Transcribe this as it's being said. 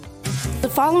The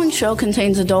following show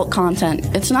contains adult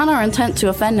content. It's not our intent to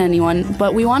offend anyone,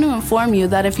 but we want to inform you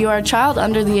that if you are a child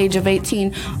under the age of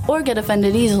 18 or get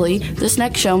offended easily, this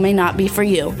next show may not be for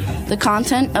you. The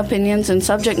content, opinions, and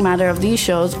subject matter of these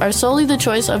shows are solely the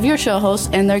choice of your show hosts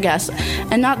and their guests,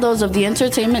 and not those of the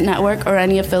Entertainment Network or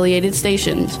any affiliated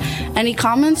stations. Any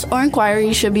comments or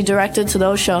inquiries should be directed to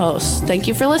those show hosts. Thank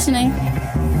you for listening.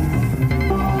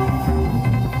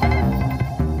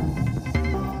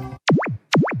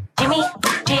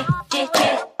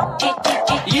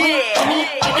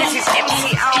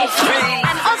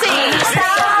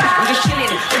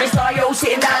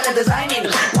 Sitting down and designing,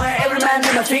 where every man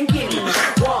in a thinking,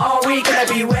 what are we gonna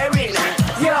be wearing?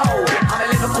 Yo, I'm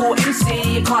a Liverpool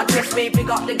MC, you can't test me. Big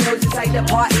up the girls inside the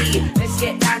party. Let's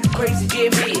get down to crazy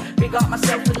Jimmy. Big up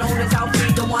myself and known as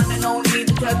Alfie, the one and only,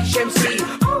 the Turkish MC.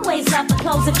 Always love the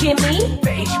clothes of Jimmy.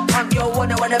 Bitch, I'm your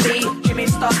wanna be. Jimmy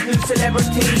Star's new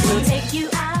celebrity. We'll take you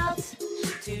out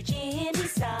to Jimmy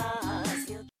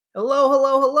Star's. Hello.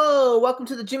 Welcome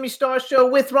to the Jimmy Star Show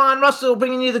with Ron Russell,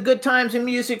 bringing you the good times in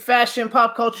music, fashion,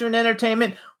 pop culture, and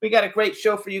entertainment. We got a great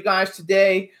show for you guys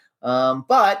today.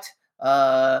 But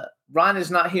Ron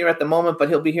is not here at the moment, but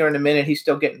he'll be here in a minute. He's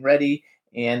still getting ready.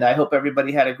 And I hope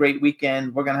everybody had a great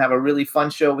weekend. We're going to have a really fun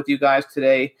show with you guys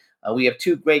today. We have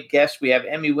two great guests. We have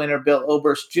Emmy winner Bill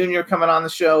Oberst Jr. coming on the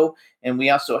show. And we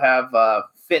also have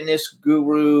fitness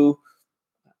guru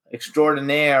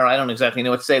extraordinaire, I don't exactly know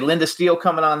what to say, Linda Steele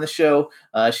coming on the show.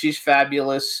 She's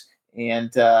fabulous,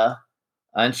 and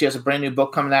she has a brand new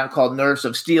book coming out called Nerves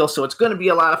of Steel, so it's going to be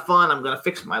a lot of fun. I'm going to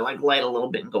fix my light a little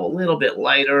bit and go a little bit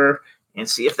lighter and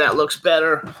see if that looks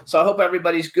better. So I hope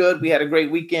everybody's good. We had a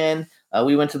great weekend.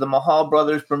 We went to the Mahal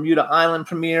Brothers Bermuda Island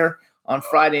premiere on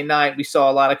Friday night. We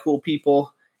saw a lot of cool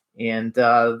people, and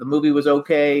the movie was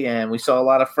okay, and we saw a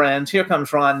lot of friends. Here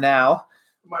comes Ron now,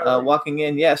 walking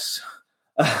in. Yes.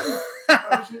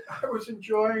 I was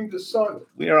enjoying the sun.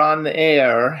 We are on the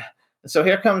air. So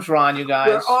here comes Ron, you guys.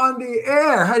 We're on the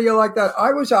air. How do you like that?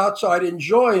 I was outside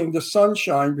enjoying the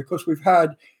sunshine because we've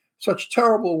had such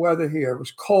terrible weather here. It was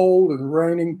cold and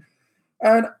raining.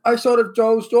 And I sort of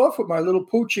dozed off with my little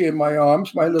Poochie in my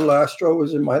arms. My little Astro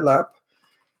was in my lap.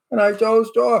 And I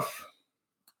dozed off.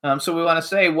 So we want to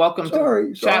say welcome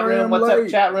to chat room. What's up,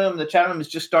 chat room? The chat room is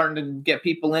just starting to get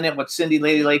people in it. What Cindy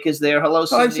Lady Lake is there. Hello,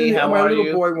 Cindy. Hi, Cindy. How my are little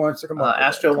you? Boy wants to come up.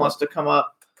 Astro wants to come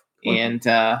up, and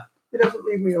he doesn't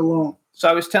leave me alone. So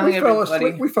I was telling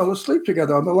everybody we fell asleep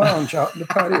together on the lounge out in the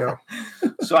patio.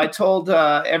 So I told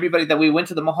everybody that we went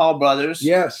to the Mahal Brothers.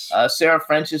 Yes. Sarah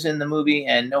French is in the movie,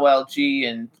 and Noel G.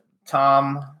 and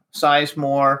Tom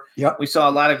Sizemore. Yep. We saw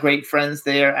a lot of great friends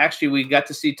there. Actually, we got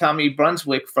to see Tommy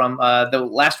Brunswick from the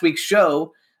last week's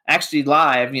show, actually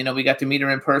live. You know, we got to meet her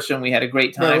in person. We had a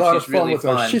great time. We had a lot She's of fun really with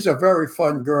fun. her. She's a very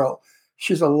fun girl.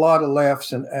 She's a lot of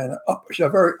laughs and she's a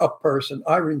very up person.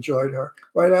 I enjoyed her.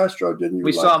 Right, Astro? Didn't you?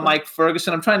 We saw Mike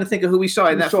Ferguson. I'm trying to think of who we saw.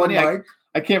 Isn't that funny? Mike.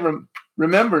 I can't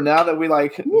remember now that we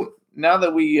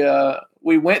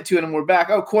we went to it and we're back.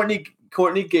 Oh, Courtney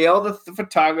Gale, the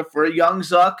photographer, Young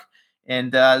Zuck,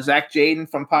 and Zach Jaden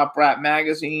from Pop Rap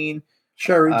Magazine.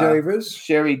 Sherry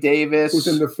Davis, who's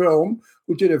in the film,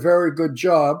 who did a very good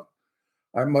job,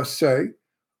 I must say.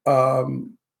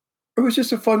 It was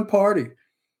just a fun party.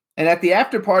 And at the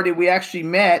after party, we actually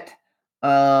met.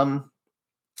 The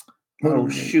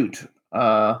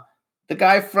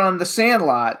guy from The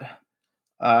Sandlot.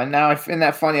 Now, isn't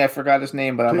that funny? I forgot his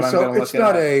name, but I'm going to look it up. It's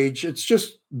not age. It's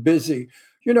just busy.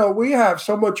 You know, we have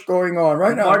so much going on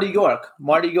right now.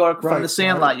 Marty York from The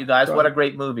Sandlot, you guys. Right. What a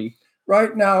great movie.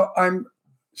 Right now, I'm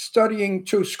studying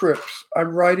 2 scripts.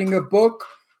 I'm writing a book.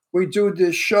 We do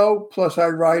this show, plus I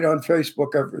write on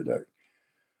Facebook every day.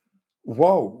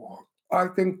 Whoa. I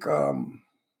think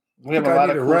we have a lot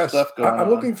of cool stuff going on. I'm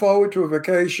looking forward to a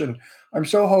vacation. I'm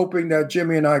so hoping that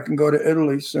Jimmy and I can go to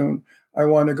Italy soon. I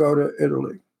want to go to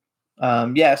Italy.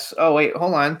 Yes. Oh, wait,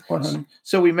 hold on.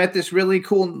 So we met this really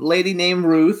cool lady named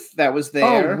Ruth that was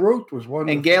there. Oh, Ruth was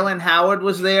wonderful. And Galen Howard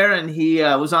was there, and he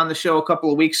was on the show a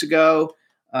couple of weeks ago.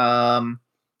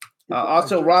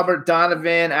 Also, Robert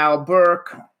Donovan, Al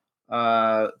Burke,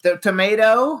 the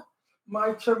Tomato.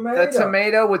 My Tomato. The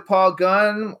Tomato with Paul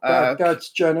Gunn. That's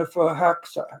Jennifer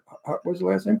Haxa. What was the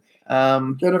last name?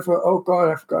 Jennifer, oh,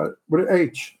 God, I forgot it. With an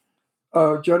H.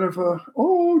 Jennifer.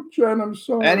 Oh, Jen, I'm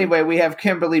sorry. Anyway, we have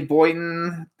Kimberly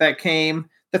Boynton that came.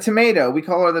 The Tomato. We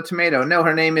call her the Tomato. No,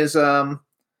 her name is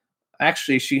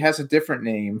actually she has a different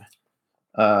name.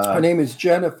 Her name is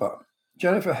Jennifer.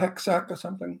 Jennifer Hexack or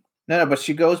something. No, but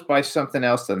she goes by something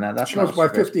else than that. She goes by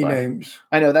 50 names.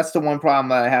 I know. That's the one problem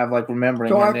that I have, like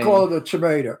remembering her name. So I call her the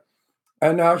Tomato.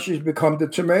 And now she's become the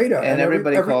Tomato. And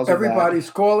everybody calls her everybody's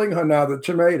calling her now the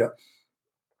Tomato.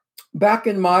 Back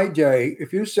in my day,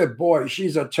 if you said, boy,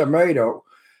 she's a tomato,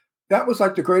 that was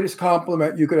like the greatest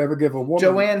compliment you could ever give a woman.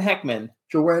 Joanne Heckman.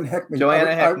 Joanna Heckman.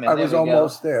 There I was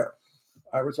almost there.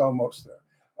 I was almost there.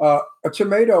 A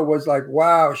tomato was like,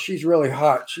 wow, she's really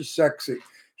hot. She's sexy.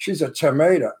 She's a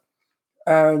tomato.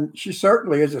 And she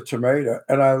certainly is a tomato.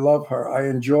 And I love her. I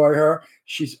enjoy her.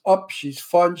 She's up. She's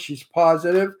fun. She's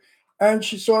positive. And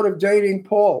she's sort of dating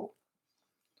Paul.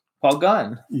 Paul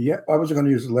Gunn. Yeah, I wasn't going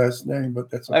to use the last name, but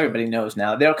that's okay. Everybody knows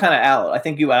now. They're kind of out. I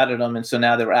think you outed them, and so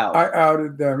now they're out. I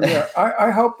outed them, yeah.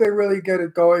 I hope they really get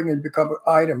it going and become an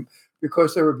item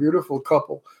because they're a beautiful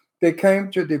couple. They came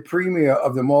to the premiere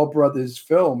of the Mall Brothers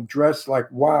film dressed like,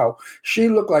 wow. She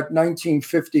looked like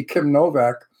 1950 Kim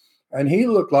Novak, and he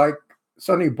looked like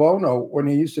Sonny Bono when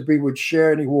he used to be with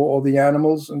Cher and he wore all the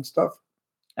animals and stuff.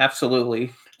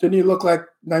 Absolutely. Didn't he look like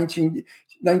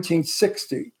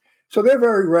 1960? So they're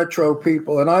very retro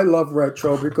people, and I love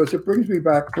retro because it brings me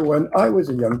back to when I was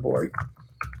a young boy.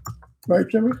 Right,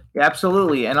 Jimmy? Yeah,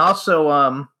 absolutely. And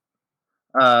also,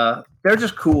 they're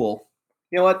just cool.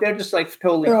 You know what? They're just like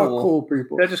totally they're cool. Cool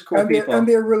people. They're just cool people. And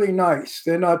they're really nice.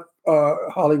 They're not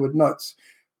Hollywood nuts.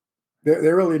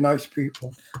 They're really nice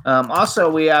people.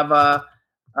 Also, we have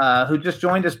who just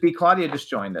joined us. B. Claudia just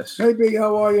joined us. Hey, B,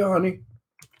 how are you, honey?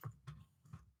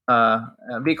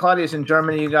 B. Claudia's in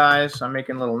Germany, you guys. I'm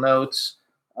making little notes.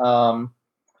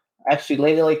 Actually,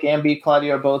 Lady Lake and B.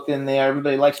 Claudia are both in there.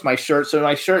 Everybody likes my shirt. So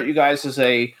my shirt, you guys, is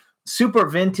a super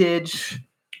vintage,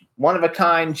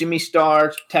 one-of-a-kind Jimmy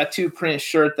Star tattoo print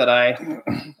shirt that I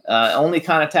only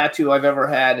kind of tattoo I've ever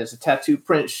had is a tattoo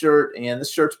print shirt, and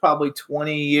this shirt's probably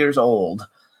 20 years old.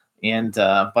 And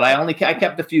but I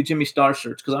kept a few Jimmy Star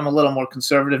shirts because I'm a little more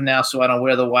conservative now, so I don't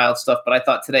wear the wild stuff. But I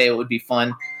thought today it would be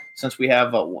fun since we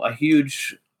have a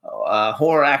huge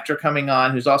horror actor coming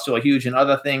on who's also a huge in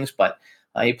other things, but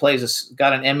he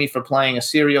got an Emmy for playing a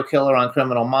serial killer on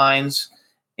Criminal Minds,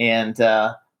 and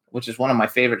which is one of my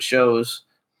favorite shows.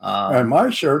 And my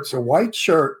shirt's a white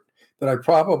shirt that I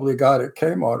probably got at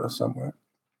Kmart or somewhere.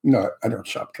 No, I don't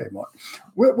shop Kmart.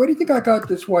 Where do you think I got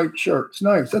this white shirt? It's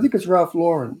nice. I think it's Ralph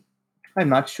Lauren. I'm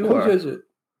not sure. Whose is it?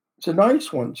 It's a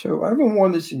nice one, too. I haven't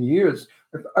worn this in years.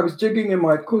 I was digging in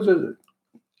my... Whose is it?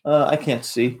 I can't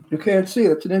see. You can't see.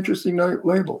 That's an interesting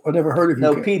label. I never heard of it.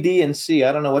 No, PD and C.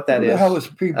 I don't know what that is. What the hell is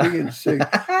PD and C?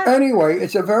 Anyway,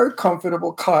 it's a very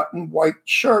comfortable cotton white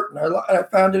shirt, and I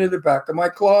found it in the back of my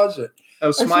closet.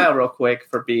 Oh, smile real quick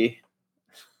for B.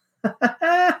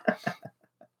 I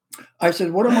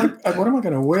said, what am I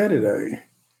going to wear today?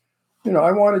 You know,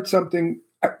 I wanted something,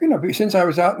 since I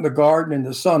was out in the garden in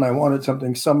the sun, I wanted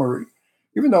something summery.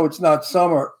 Even though it's not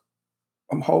summer,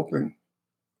 I'm hoping.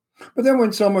 But then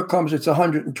when summer comes, it's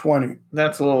 120.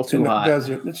 That's a little too hot.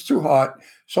 Desert. It's too hot.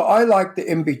 So I like the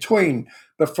in-between.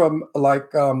 But from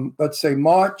let's say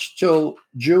March till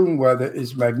June weather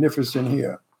is magnificent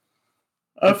here.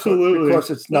 Absolutely.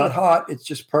 Because it's not hot. It's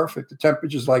just perfect. The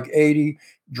temperature's like 80,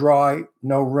 dry,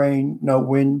 no rain, no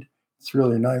wind. It's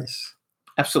really nice.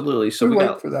 Absolutely. So we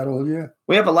wait for that all year.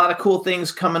 We have a lot of cool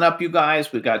things coming up, you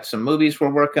guys. We've got some movies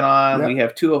we're working on. Yep. We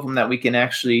have 2 of them that we can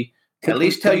actually at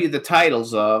least tell you the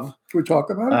titles of. Can we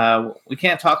talk about it? We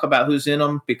can't talk about who's in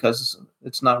them because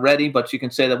it's not ready, but you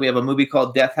can say that we have a movie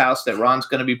called Death House that Ron's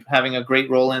going to be having a great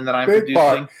role in that I'm producing.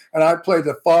 Part. And I play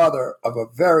the father of a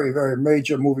very, very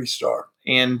major movie star.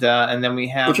 And then we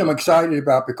have... Which I'm excited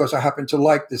about because I happen to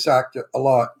like this actor a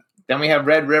lot. Then we have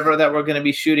Red River that we're going to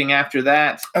be shooting after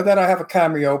that. And then I have a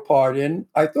cameo part in.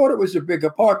 I thought it was a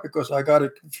bigger part because I got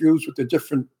it confused with the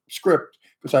different script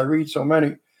because I read so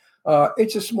many.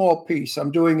 It's a small piece.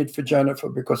 I'm doing it for Jennifer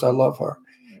because I love her.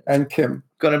 And Kim.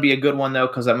 Going to be a good one, though,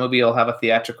 because that movie will have a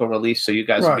theatrical release, so you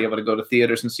guys will be able to go to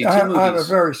theaters and see 2 movies. I have a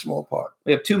very small part.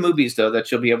 We have 2 movies, though,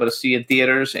 that you'll be able to see in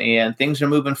theaters, and things are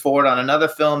moving forward on another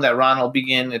film that Ron will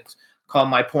begin. It's called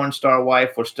My Porn Star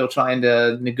Wife. We're still trying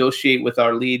to negotiate with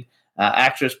our lead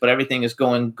actress, but everything is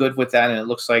going good with that, and it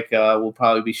looks like we'll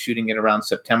probably be shooting it around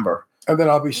September. And then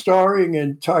I'll be starring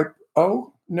in Type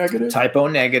O Negative. Type O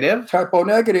Negative. Type O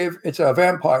Negative. It's a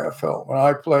vampire film, and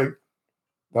I play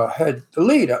the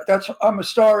lead. I'm a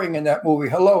starring in that movie.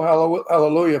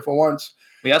 Hallelujah for once.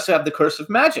 We also have The Curse of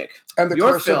Magic. And The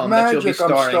Curse of Magic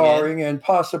I'm starring in,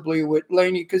 possibly with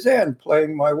Lainey Kazan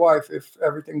playing my wife if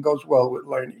everything goes well with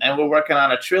Lainey. And we're working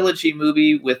on a trilogy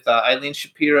movie with Eileen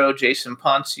Shapiro, Jason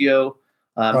Poncio,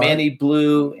 Manny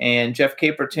Blue, and Jeff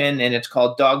Caperton, and it's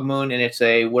called Dog Moon, and it's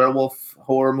a werewolf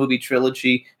horror movie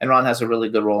trilogy, and Ron has a really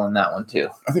good role in that one, too.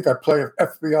 I think I play an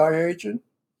FBI agent.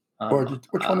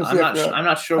 Which one is the FBI? I'm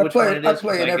not sure which one it is. I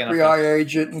play an FBI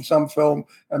agent in some film,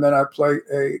 and then I play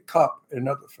a cop in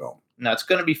another film. No, it's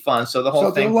going to be fun. So the whole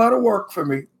thing. There's a lot of work for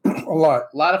me. A lot.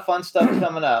 A lot of fun stuff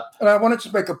coming up. And I wanted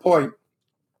to make a point.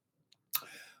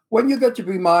 When you get to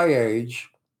be my age,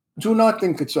 do not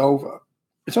think it's over.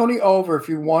 It's only over if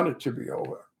you want it to be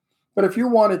over. But if you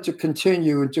want it to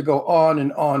continue and to go on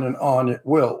and on and on, it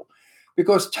will.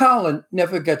 Because talent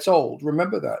never gets old.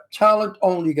 Remember that. Talent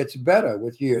only gets better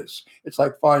with years. It's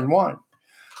like fine wine.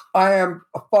 I am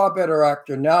a far better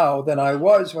actor now than I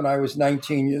was when I was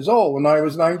 19 years old. When I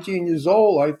was 19 years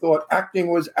old, I thought acting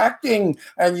was acting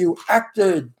and you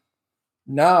acted.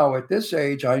 Now, at this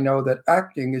age, I know that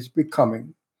acting is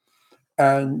becoming.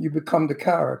 And you become the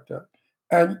character.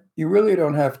 And you really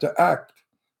don't have to act.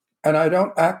 And I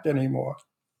don't act anymore.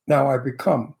 Now I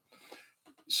become.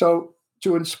 So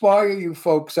to inspire you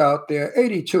folks out there,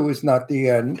 82 is not the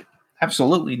end.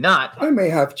 Absolutely not. I may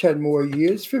have 10 more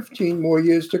years, 15 more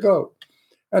years to go.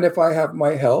 And if I have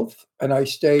my health and I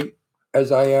stay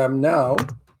as I am now,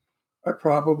 I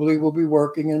probably will be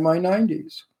working in my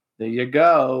 90s. There you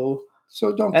go.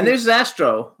 So don't. And there's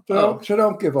Astro. So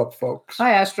don't give up, folks.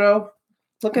 Hi, Astro.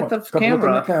 Look at the camera.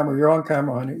 Look at the camera. You're on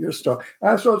camera, honey. You're a star.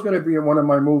 Astro's going to be in one of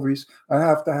my movies. I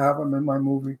have to have him in my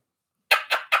movie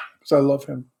because I love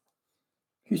him.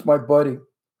 He's my buddy.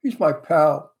 He's my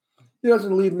pal. He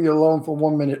doesn't leave me alone for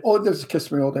 1 minute. All he does is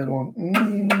kiss me all day long.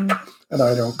 And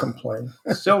I don't complain.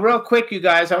 So real quick, you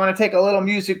guys, I want to take a little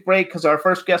music break because our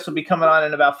first guest will be coming on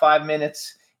in about 5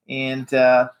 minutes. And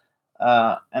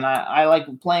I like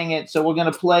playing it. So we're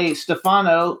going to play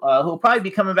Stefano, who'll probably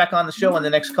be coming back on the show in the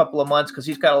next couple of months because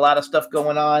he's got a lot of stuff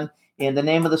going on. And the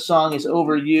name of the song is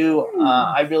Over You.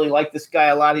 I really like this guy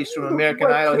a lot. He's from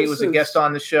American Idol. He was a guest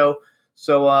on the show.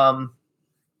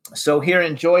 So here,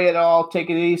 enjoy it all. Take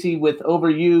it easy with Over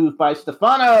You by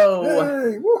Stefano.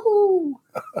 Hey, woohoo!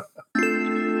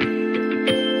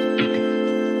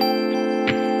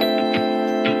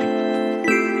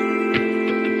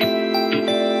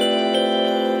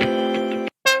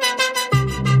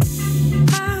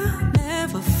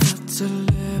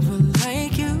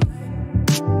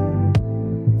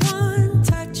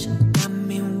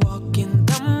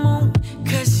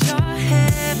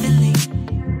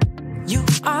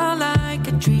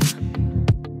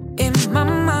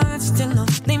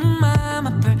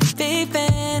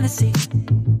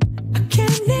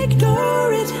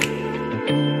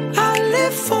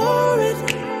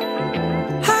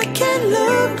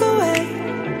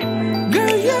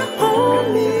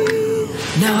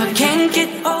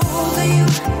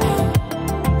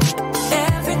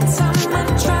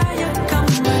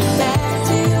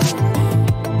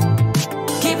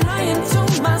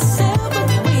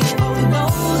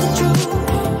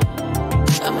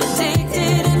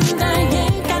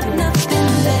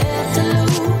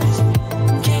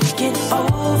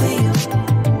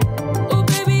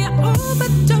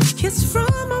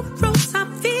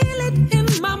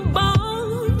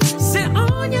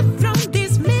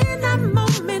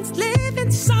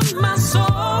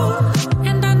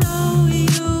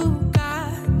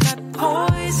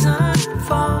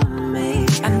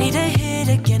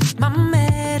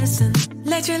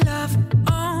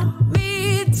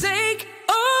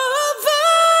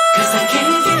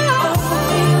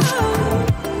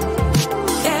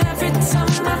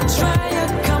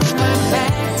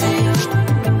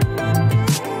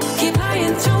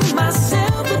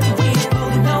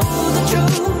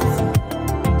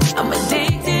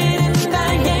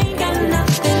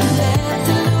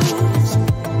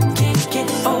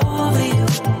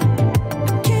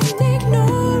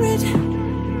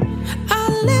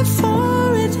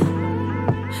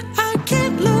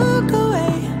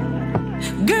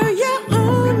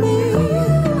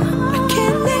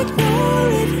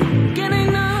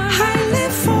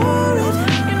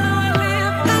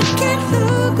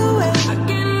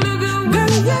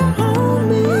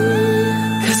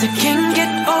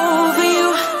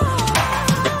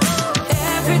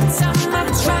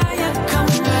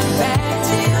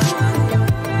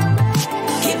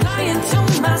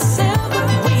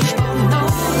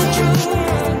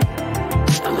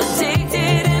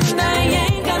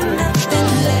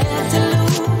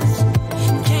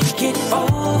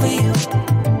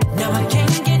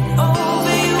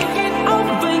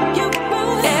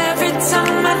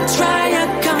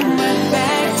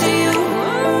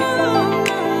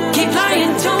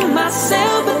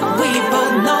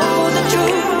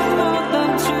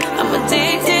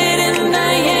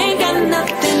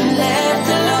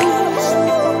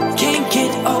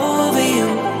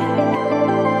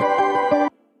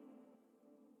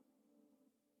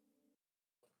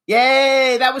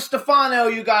 Yay, that was Stefano,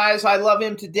 you guys. I love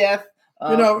him to death.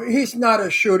 He's not a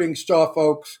shooting star,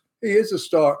 folks. He is a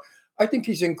star. I think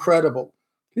he's incredible.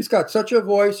 He's got such a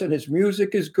voice and his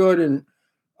music is good. And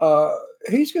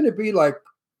He's going to be like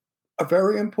a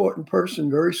very important person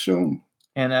very soon.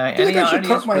 And I should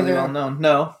cut my hair. Well known.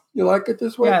 No. You like it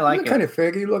this way? Yeah, I like Isn't it. Kind of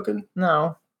faggy looking.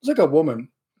 No. It's like a woman.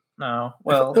 No.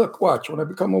 Well, look, watch. When I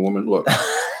become a woman, look.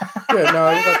 Yeah, now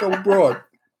I look like a broad.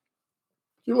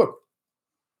 You look.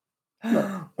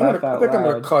 No, I think I'm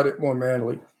going to cut it more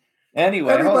manly.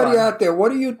 Anyway, everybody out there,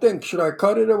 what do you think? Should I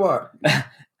cut it or what?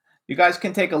 You guys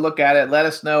can take a look at it. Let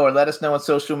us know, or let us know on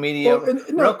social media. Well,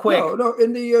 real quick. No,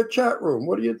 in the chat room.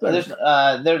 What do you think?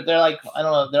 They're like, I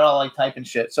don't know. They're all like typing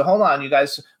shit. So hold on, you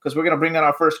guys, because we're going to bring on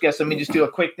our first guest. Let me just do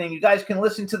a quick thing. You guys can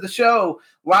listen to the show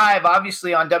live,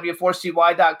 obviously, on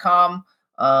W4CY.com.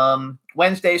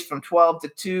 Wednesdays from 12 to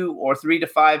 2 or 3 to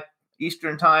 5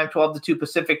 Eastern Time, 12 to 2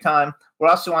 Pacific Time. We're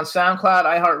also on SoundCloud,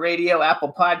 iHeartRadio,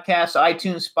 Apple Podcasts,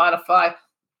 iTunes, Spotify,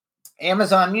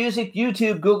 Amazon Music,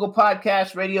 YouTube, Google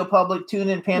Podcasts, Radio Public,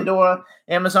 TuneIn, Pandora,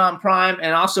 Amazon Prime,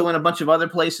 and also in a bunch of other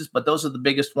places, but those are the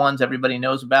biggest ones everybody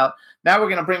knows about. Now we're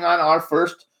going to bring on our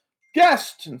first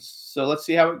guest, so let's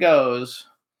see how it goes.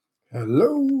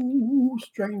 Hello,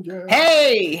 stranger.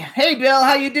 Hey, Bill,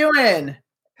 how you doing?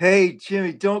 Hey,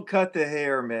 Jimmy, don't cut the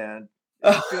hair, man.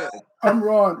 It's good. I'm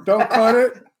wrong. Don't cut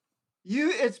it.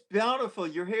 It's bountiful.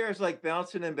 Your hair is like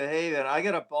bouncing and behaving. I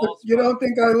got a bald spot. You don't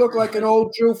think I look like an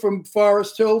old Jew from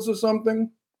Forest Hills or something?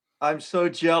 I'm so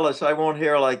jealous. I want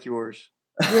hair like yours.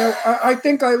 Yeah, I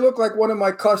think I look like one of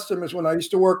my customers when I used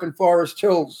to work in Forest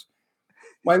Hills.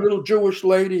 My little Jewish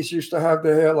ladies used to have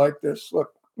their hair like this.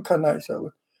 Look how nice I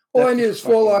look. All I need is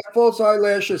false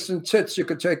eyelashes and tits. You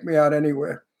could take me out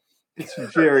anywhere. It's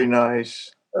very nice.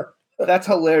 That's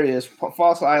hilarious.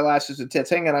 False eyelashes and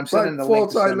tits. Hang on, I'm sending the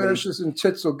link. False eyelashes and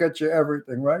tits will get you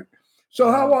everything, right?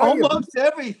 So how are you? Almost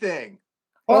everything.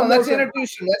 Hold on, let's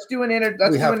introduce you. Let's do an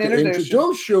introduction.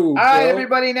 Introduce you. All right,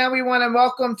 everybody. Now we want to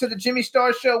welcome to the Jimmy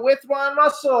Star Show with Ron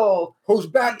Russell, who's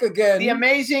back again. The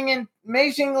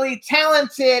amazingly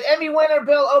talented Emmy winner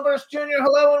Bill Oberst Jr.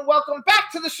 Hello and welcome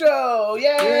back to the show.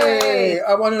 Yay!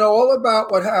 I want to know all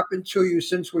about what happened to you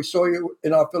since we saw you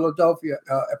in our Philadelphia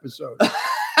episode.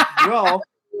 Well,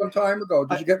 one time ago.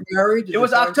 Did you get married? It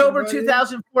was October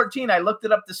 2014. I looked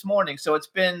it up this morning. So it's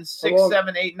been 6,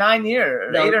 7, 8, 9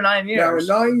 years. 8 or 9 years.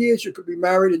 Now, in 9 years, you could be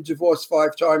married and divorced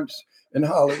 5 times in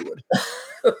Hollywood.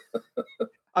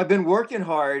 I've been working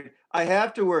hard. I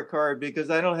have to work hard because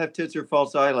I don't have tits or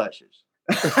false eyelashes.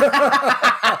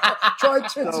 Try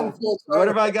tits and false eyelashes. What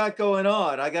have I got going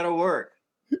on? I got to work.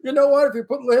 You know what? If you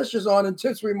put lashes on and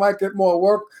tits, we might get more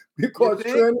work because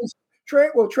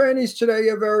trannies today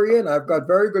are very in. I've got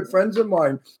very good friends of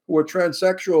mine who are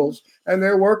transsexuals, and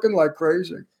they're working like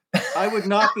crazy. I would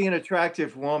not be an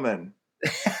attractive woman.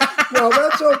 Well,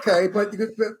 that's okay, but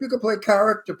you could play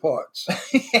character parts.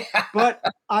 Yeah. But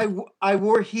I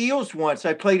wore heels once.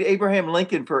 I played Abraham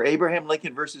Lincoln for Abraham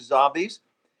Lincoln versus Zombies.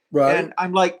 Right. And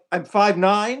I'm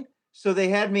 5'9", so they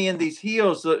had me in these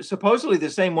heels, supposedly the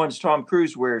same ones Tom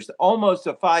Cruise wears, almost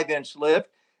a 5-inch lift.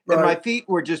 And my feet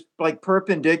were just like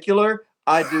perpendicular.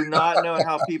 I do not know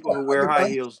how people who wear high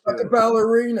heels do. Like a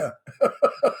ballerina.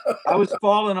 I was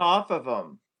falling off of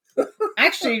them.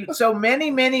 Actually, so many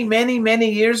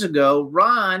years ago,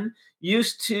 Ron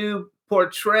used to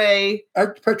portray. I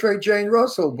portrayed Jane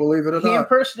Russell, believe it or not. He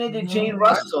impersonated Jane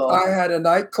Russell. I had a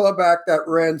nightclub act that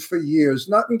ran for years,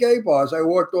 not in gay bars. I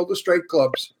worked all the straight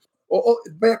clubs.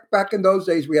 Back in those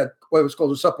days, we had what was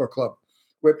called a supper club,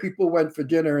 where people went for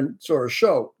dinner and saw a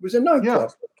show. It was a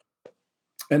nightclub. Yeah.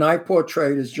 And I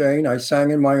portrayed as Jane. I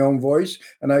sang in my own voice,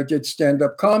 and I did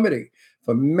stand-up comedy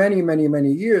for many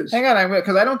years. Hang on,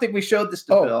 because I don't think we showed this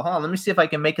to Bill. Hold on, let me see if I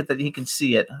can make it that he can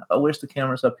see it. Oh, where's the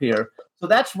cameras up here? So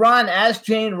that's Ron as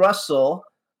Jane Russell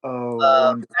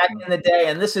back in the day.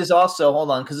 And this is also,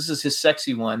 hold on, because this is his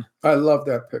sexy one. I love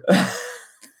that picture.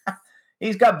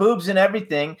 He's got boobs and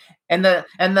everything. And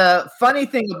the funny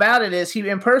thing about it is he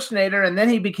impersonated her, and then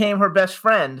he became her best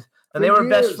friend. And they were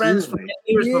best friends for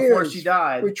years before she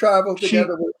died. We traveled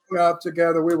together. We went out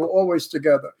together. We were always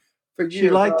together for years. She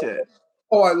liked it.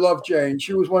 Oh, I love Jane.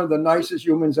 She was one of the nicest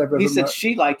humans I've ever met. He said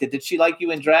she liked it. Did she like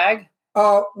you in drag?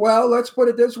 Well, let's put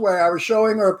it this way. I was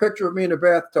showing her a picture of me in a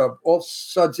bathtub, all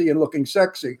sudsy and looking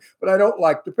sexy, but I don't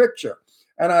like the picture.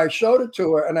 And I showed it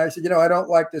to her, and I said, I don't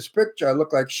like this picture. I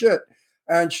look like shit.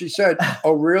 And she said,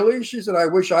 oh, really? She said, I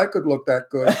wish I could look that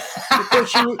good. Because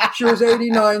she was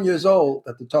 89 years old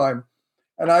at the time.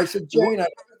 And I said, Jane, I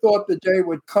never thought the day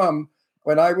would come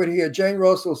when I would hear Jane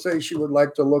Russell say she would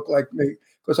like to look like me,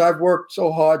 because I've worked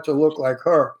so hard to look like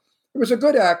her. It was a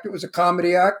good act. It was a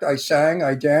comedy act. I sang,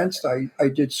 I danced, I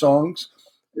did songs.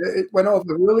 It went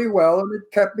over really well, and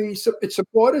it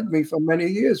supported me for many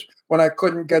years when I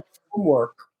couldn't get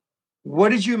homework. What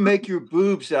did you make your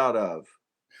boobs out of?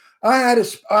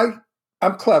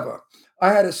 I'm clever. I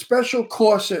had a special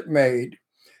corset made,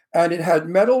 and it had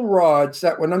metal rods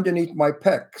that went underneath my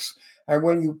pecs. And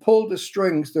when you pulled the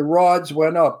strings, the rods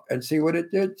went up. And see what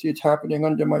it did? See, it's happening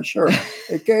under my shirt.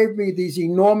 It gave me these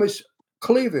enormous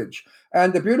cleavage.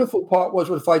 And the beautiful part was,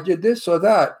 well, if I did this or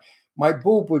that, my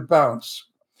boob would bounce.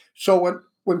 So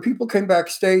when people came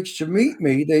backstage to meet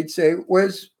me, they'd say,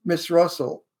 "Where's Miss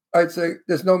Russell?" I'd say,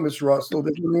 "There's no Miss Russell.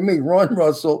 There's only me, Ron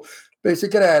Russell." They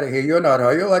said, "Get out of here. You're not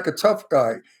her. You're like a tough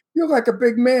guy. You're like a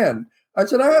big man." I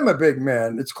said, "I am a big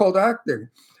man. It's called acting."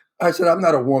 I said, "I'm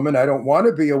not a woman. I don't want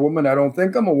to be a woman. I don't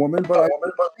think I'm a woman, but I'm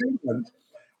a woman."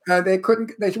 And they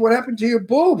said, "What happened to your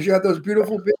boobs? You have those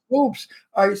beautiful big boobs."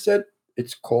 I said,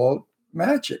 "It's called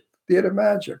magic, theater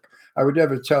magic." I would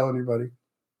never tell anybody.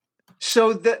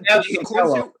 So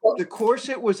the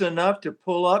corset was enough to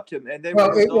pull up to, and then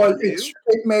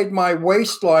it made my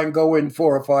waistline go in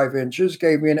 4 or 5 inches,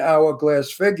 gave me an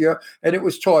hourglass figure, and it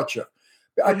was torture.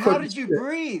 But how did you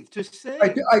breathe to sing?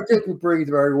 I didn't breathe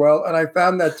very well, and I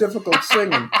found that difficult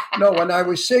singing. No, when I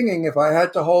was singing, if I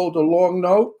had to hold a long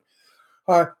note,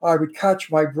 I would catch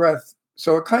my breath.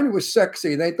 So it kind of was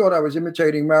sexy. They thought I was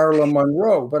imitating Marilyn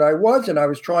Monroe, but I wasn't. I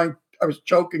was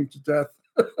choking to death.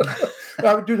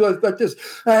 I would do like this,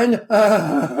 and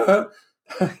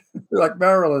like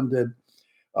Marilyn did.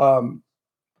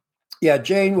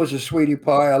 Jane was a sweetie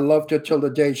pie. I loved her till the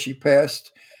day she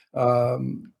passed.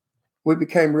 We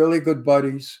became really good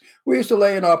buddies. We used to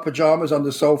lay in our pajamas on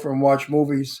the sofa and watch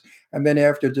movies, and then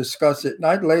after discuss it. And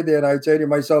I'd lay there and I'd say to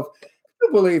myself,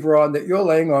 "I believe, Ron, that you're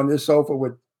laying on this sofa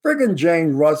with friggin'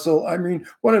 Jane Russell. I mean,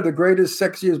 one of the greatest,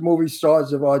 sexiest movie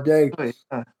stars of our day." Oh,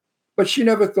 yeah. But she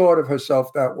never thought of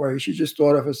herself that way. She just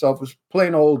thought of herself as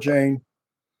plain old Jane.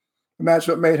 And that's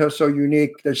what made her so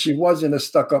unique, that she wasn't a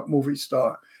stuck-up movie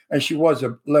star, and she was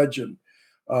a legend.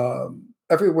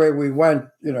 Everywhere we went,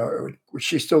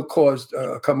 she still caused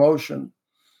a commotion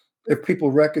if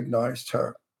people recognized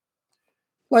her.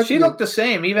 Like she looked the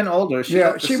same, even older. She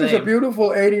was a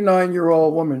beautiful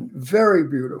 89-year-old woman, very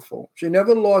beautiful. She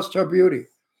never lost her beauty,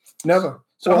 never.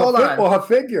 So hold on, or her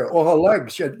figure, or her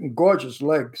legs. She had gorgeous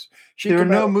legs. There are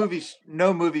no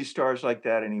movie stars like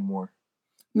that anymore.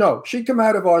 No, she'd come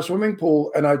out of our swimming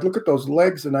pool, and I'd look at those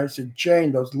legs, and I said,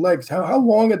 "Jane, those legs, how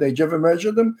long are they? Did you ever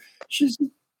measure them?" She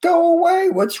said, "Go away.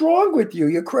 What's wrong with you?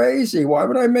 You're crazy. Why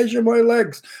would I measure my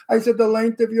legs?" I said, "The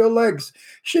length of your legs."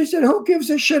 She said, "Who gives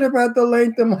a shit about the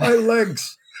length of my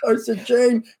legs?" I said,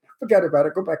 "Jane, forget about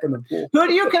it. Go back in the pool." Who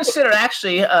do you consider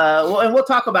actually, and we'll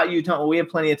talk about you, Tom, we have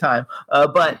plenty of time,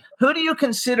 but who do you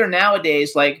consider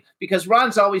nowadays, like, because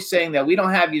Ron's always saying that we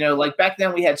don't have, like back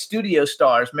then we had studio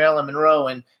stars, Marilyn Monroe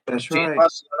and Jane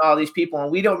Russell and all these people,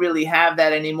 and we don't really have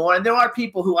that anymore. And there are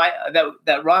people who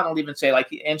that Ron will even say, like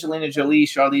Angelina Jolie,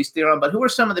 Charlize Theron, but who are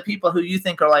some of the people who you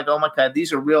think are like, oh my God,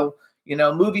 these are real,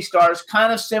 movie stars,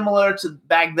 kind of similar to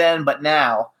back then, but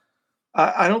now?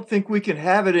 I don't think we can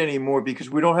have it anymore because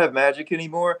we don't have magic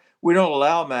anymore. We don't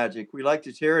allow magic. We like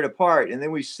to tear it apart. And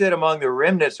then we sit among the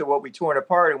remnants of what we torn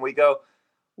apart and we go,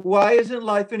 why isn't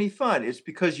life any fun? It's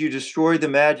because you destroyed the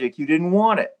magic. You didn't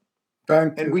want it.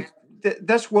 Thank you.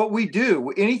 That's what we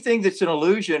do. Anything that's an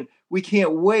illusion, we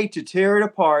can't wait to tear it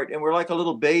apart. And we're like a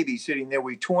little baby sitting there.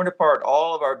 We've torn apart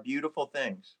all of our beautiful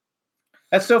things.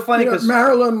 That's so funny because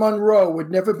Marilyn Monroe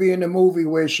would never be in a movie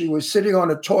where she was sitting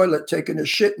on a toilet taking a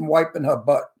shit and wiping her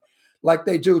butt like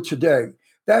they do today.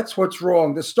 That's what's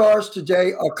wrong. The stars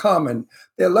today are common.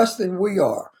 They're less than we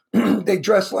are. They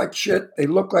dress like shit. They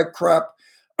look like crap.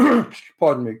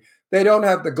 Pardon me. They don't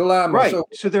have the glamour. Right.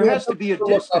 So there has to be a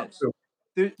distance.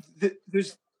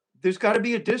 There's got to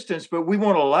be a distance, but we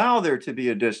won't allow there to be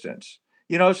a distance.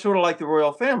 It's sort of like the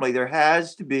royal family. There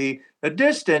has to be a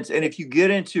distance. And if you get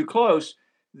in too close,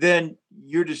 then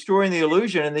you're destroying the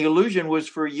illusion. And the illusion was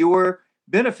for your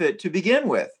benefit to begin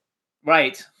with.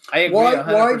 Right. I agree.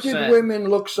 Why did women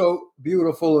look so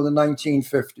beautiful in the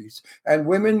 1950s? And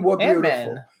women were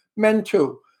beautiful. Men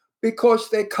too. Because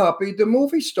they copied the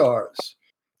movie stars.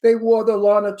 They wore the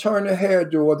Lana Turner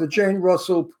hairdo or the Jane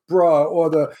Russell bra or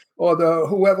the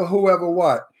whoever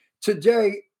what.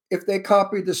 Today, if they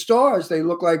copy the stars, they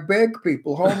look like big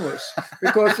people, homeless,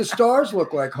 because the stars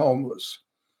look like homeless.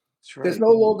 Right. There's no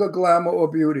longer glamour or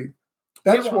beauty.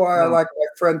 That's why I like my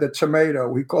friend, the Tomato.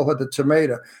 We call her the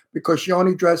Tomato, because she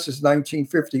only dresses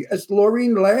 1950, as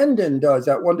Laureen Landon does,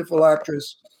 that wonderful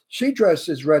actress. She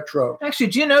dresses retro. Actually,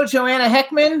 do you know Joanna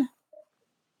Heckman?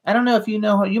 I don't know if you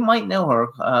know her. You might know her.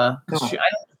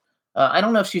 I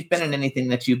don't know if she's been in anything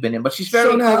that you've been in, but she's very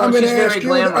cool. I'm going to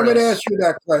ask you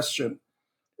that question.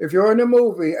 If you're in a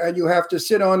movie and you have to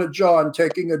sit on a john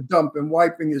taking a dump and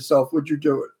wiping yourself, would you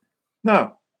do it?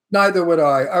 No. Neither would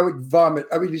I. I would vomit.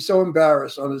 I would be so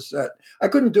embarrassed on the set. I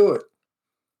couldn't do it.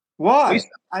 Why?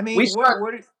 I mean,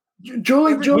 what?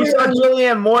 Julie, We saw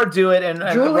Julianne Moore do it, and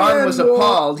Ron was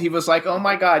appalled. He was like, "Oh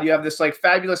my God, you have this like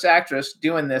fabulous actress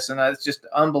doing this, and it's just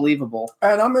unbelievable."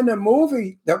 And I'm in a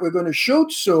movie that we're going to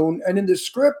shoot soon, and in the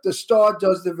script, the star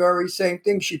does the very same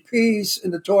thing. She pees in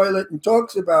the toilet and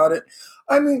talks about it.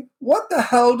 I mean, what the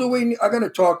hell do we need? I'm going to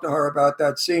talk to her about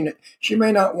that scene. She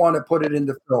may not want to put it in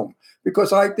the film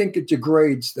because I think it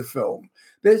degrades the film.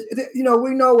 There's,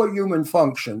 we know a human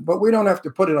function, but we don't have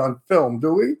to put it on film,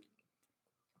 do we?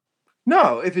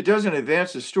 No, if it doesn't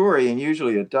advance the story, and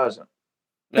usually it doesn't.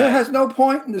 It has no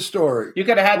point in the story. You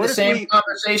could have had the same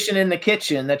conversation in the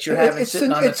kitchen that you're having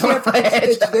sitting on the toilet.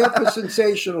 It's there for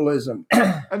sensationalism.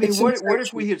 I mean, what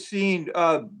if we had seen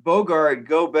Bogart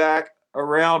go back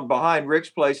around behind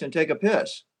Rick's place and take a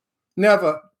piss?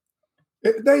 Never.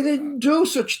 They didn't do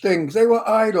such things. They were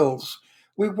idols.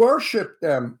 We worshiped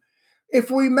them.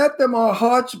 If we met them, our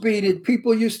hearts beated.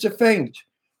 People used to faint.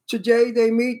 Today,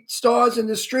 they meet stars in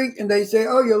the street and they say,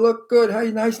 "Oh, you look good.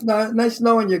 Hey, nice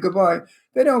knowing you. Goodbye."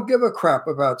 They don't give a crap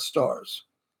about stars.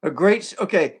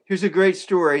 Here's a great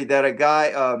story that a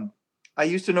guy, I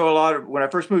used to know a lot of, when I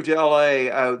first moved to LA,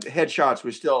 headshots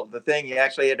was still the thing. You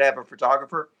actually had to have a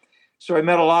photographer. So I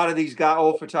met a lot of these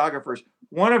old photographers.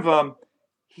 One of them,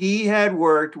 he had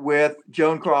worked with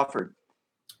Joan Crawford.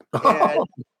 And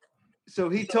so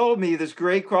he told me this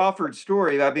great Crawford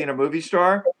story about being a movie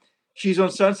star. She's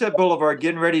on Sunset Boulevard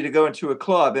getting ready to go into a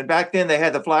club. And back then they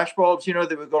had the flash bulbs,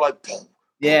 that would go like,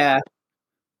 yeah.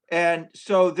 And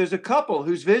so there's a couple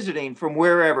who's visiting from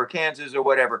wherever, Kansas or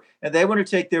whatever, and they want to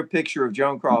take their picture of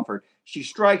Joan Crawford. She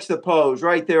strikes the pose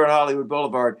right there on Hollywood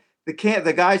Boulevard. The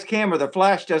guy's camera, the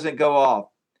flash doesn't go off.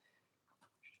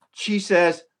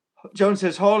 Joan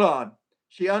says, "Hold on."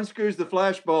 She unscrews the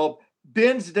flash bulb,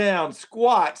 bends down,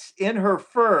 squats in her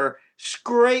fur,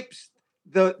 scrapes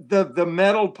the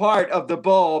metal part of the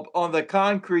bulb on the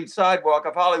concrete sidewalk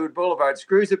of Hollywood Boulevard,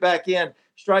 screws it back in,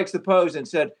 strikes the pose, and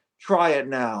said, "Try it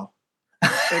now."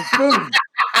 And boom,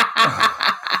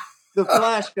 the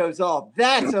flash goes off.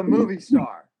 That's a movie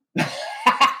star.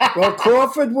 Well,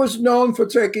 Crawford was known for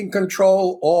taking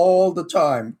control all the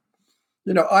time.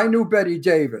 I knew Betty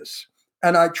Davis,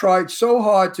 and I tried so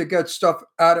hard to get stuff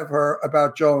out of her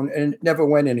about Joan, and it never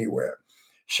went anywhere.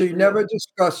 She never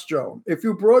discussed Joan. If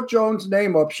you brought Joan's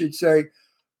name up, she'd say,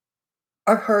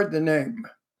 "I've heard the name."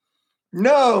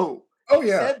 No. Oh,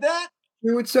 yeah. Said that?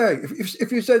 You would say,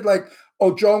 if you said like,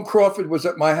 "Oh, Joan Crawford was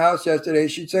at my house yesterday,"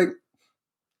 she'd say,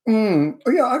 "Oh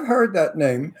yeah, I've heard that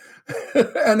name,"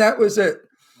 and that was it.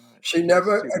 She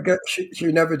never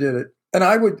did it. And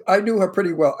I knew her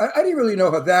pretty well. I didn't really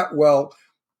know her that well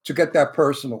to get that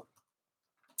personal.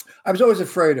 I was always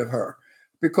afraid of her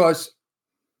because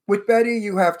with Betty,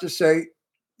 you have to say,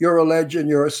 "You're a legend,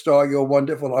 you're a star, you're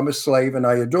wonderful, I'm a slave, and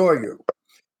I adore you."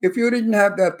 If you didn't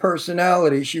have that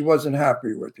personality, she wasn't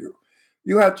happy with you.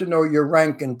 You had to know your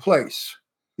rank and place.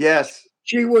 Yes.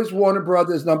 She was Warner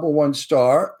Brothers' #1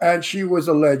 star, and she was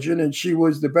a legend, and she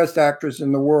was the best actress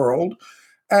in the world,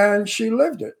 and she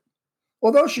lived it.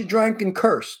 Although she drank and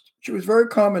cursed, she was very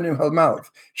common in her mouth.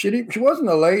 She wasn't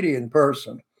a lady in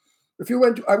person.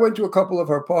 I went to a couple of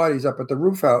her parties up at the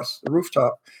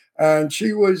rooftop, and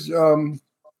she was,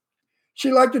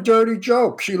 she liked a dirty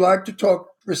joke. She liked to talk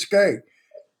risque.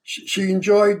 She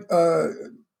enjoyed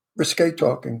risque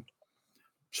talking.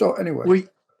 So anyway.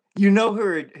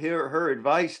 Her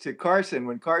advice to Carson,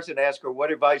 when Carson asked her,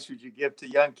 "What advice would you give to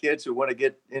young kids who want to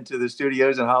get into the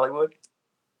studios in Hollywood?"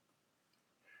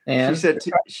 And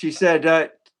she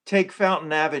said, "Take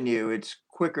Fountain Avenue. It's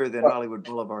quicker than Hollywood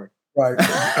Boulevard." Right.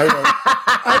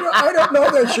 I don't know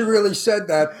that she really said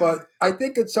that, but I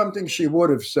think it's something she would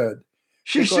have said.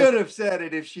 She should have said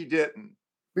it if she didn't.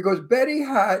 Because Betty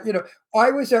had, I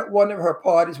was at one of her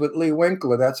parties with Lee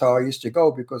Winkler. That's how I used to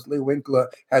go, because Lee Winkler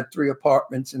had 3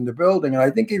 apartments in the building. And I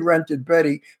think he rented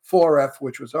Betty 4F,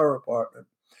 which was her apartment.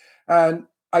 And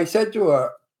I said to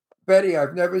her, "Betty,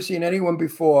 I've never seen anyone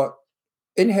before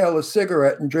inhale a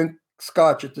cigarette and drink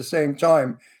scotch at the same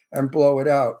time and blow it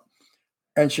out."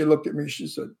 And she looked at me, she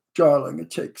said, "Darling,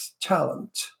 it takes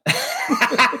talent."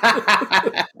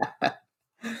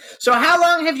 So how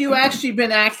long have you actually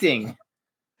been acting?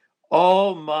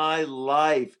 All my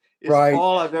life. It's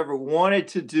all I've ever wanted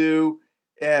to do.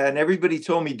 And everybody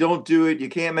told me, "Don't do it. You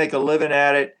can't make a living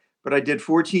at it." But I did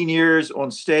 14 years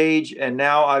on stage, and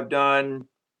now I've done,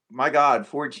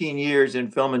 14 years in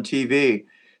film and TV.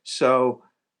 So,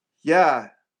 yeah.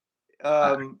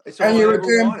 It's all and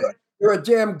you're a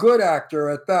damn good actor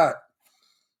at that.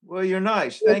 Well, you're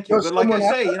nice. Thank you. But like I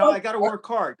say, I got to work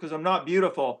hard because I'm not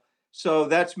beautiful. So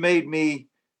that's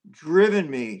driven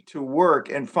me to work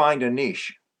and find a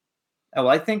niche. Oh,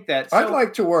 I think that. I'd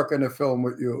like to work in a film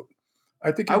with you.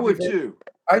 I think I would too.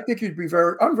 I think you'd be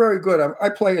I'm very good. I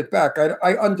play it back.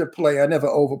 I underplay. I never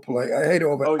overplay. I hate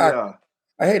Oh yeah.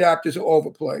 I hate actors who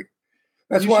overplay.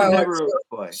 That's why I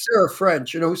like Sarah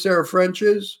French. You know who Sarah French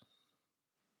is?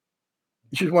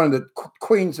 She's one of the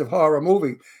queens of horror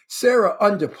movie. Sarah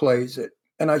underplays it,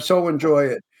 and I so enjoy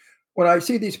it. When I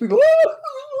see these people,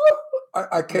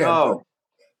 I can't. No.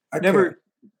 I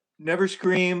never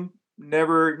scream.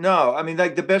 Never. No. I mean,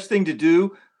 like the best thing to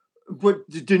do. What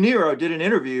De Niro did an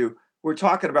interview. We're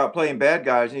talking about playing bad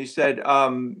guys, and he said,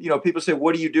 people say,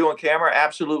 "What do you do on camera?"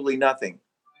 Absolutely nothing.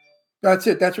 That's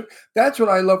it. That's what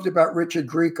I loved about Richard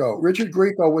Grieco. Richard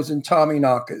Grieco was in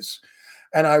Tommyknockers.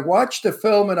 And I watched the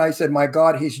film and I said, my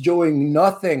God, he's doing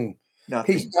nothing.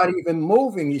 He's not even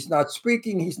moving. He's not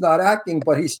speaking. He's not acting,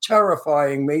 but he's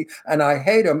terrifying me. And I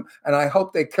hate him. And I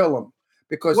hope they kill him.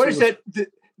 Because what is that?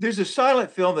 There's a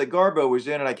silent film that Garbo was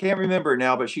in, and I can't remember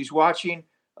now, but she's watching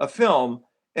a film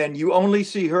and you only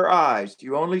see her eyes.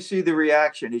 You only see the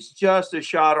reaction. It's just a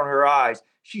shot on her eyes.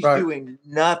 She's doing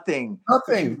nothing.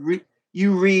 Nothing.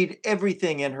 You read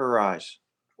everything in her eyes.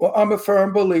 Well, I'm a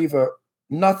firm believer.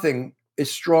 Nothing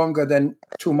is stronger than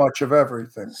too much of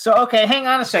everything. So, okay, hang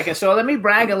on a second. So let me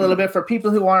brag a little bit for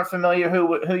people who aren't familiar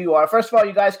who you are. First of all,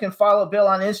 you guys can follow Bill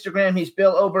on Instagram. He's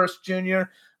Bill Oberst Jr.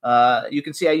 You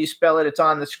can see how you spell it. It's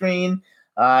on the screen.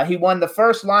 He won the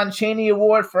first Lon Chaney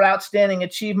Award for Outstanding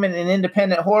Achievement in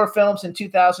Independent Horror Films in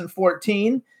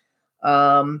 2014.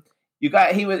 He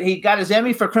got his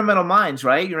Emmy for Criminal Minds,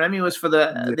 right? Your Emmy was for the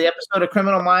episode of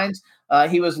Criminal Minds.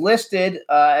 He was listed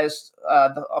as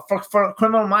for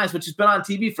Criminal Minds, which has been on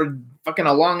TV for fucking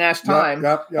a long ass time.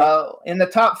 Yep. In the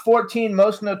top 14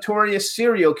 most notorious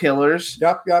serial killers.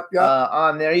 Yep.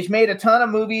 On there, he's made a ton of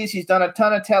movies. He's done a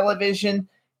ton of television,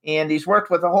 and he's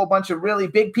worked with a whole bunch of really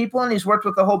big people, and he's worked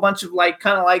with a whole bunch of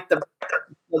the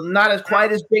not as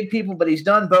quite as big people, but he's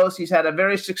done both. He's had a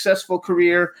very successful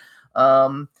career.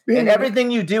 And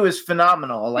everything you do is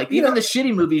phenomenal. Like even the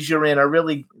shitty movies you're in are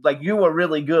really you are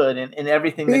really good in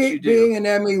everything that you do. Being an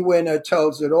Emmy winner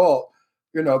tells it all.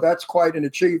 That's quite an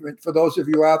achievement. For those of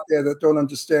you out there that don't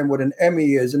understand what an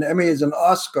Emmy is an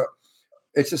Oscar.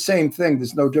 It's the same thing.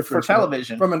 There's no difference for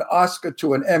television from an Oscar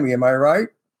to an Emmy. Am I right?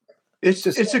 It's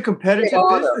a competitive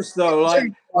business, though.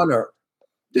 Like honor.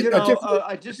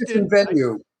 I just did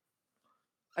venue.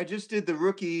 I just did the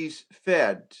Rookies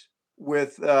Fed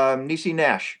with Niecy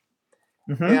Nash.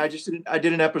 Mm-hmm. And I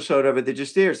did an episode of it that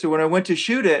just aired. So when I went to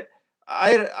shoot it,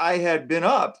 I had been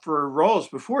up for roles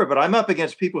before, but I'm up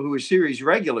against people who were series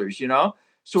regulars,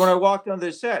 So when I walked on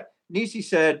the set, Niecy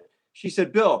said,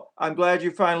 Bill, I'm glad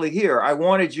you're finally here. I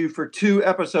wanted you for 2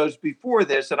 episodes before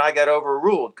this, and I got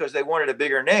overruled because they wanted a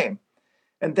bigger name.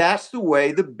 And that's the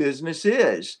way the business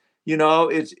is.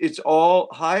 It's all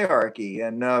hierarchy,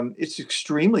 and it's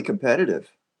extremely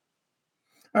competitive.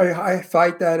 I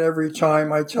fight that every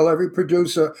time. I tell every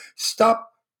producer,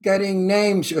 stop getting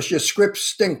names because your scripts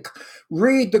stink.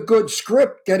 Read the good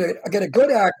script. Get a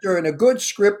good actor and a good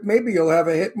script. Maybe you'll have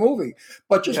a hit movie.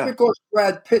 But just because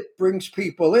Brad Pitt brings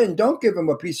people in, don't give him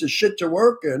a piece of shit to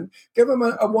work in. Give him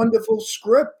a wonderful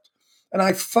script. And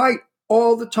I fight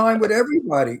all the time with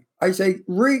everybody. I say,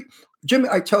 Jimmy.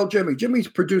 I tell Jimmy's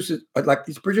producing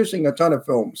a ton of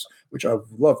films, which I'd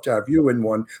love to have you in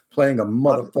one, playing a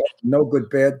motherfucking no good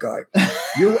bad guy.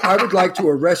 I would like to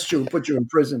arrest you and put you in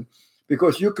prison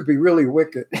because you could be really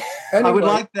wicked. Anyway, I would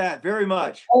like that very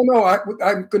much. Oh no,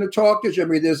 I'm going to talk to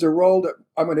Jimmy. There's a role that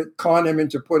I'm going to con him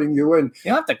into putting you in. You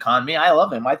don't have to con me. I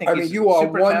love him. I think he's you are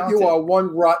super one. talented. You are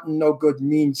one rotten, no good,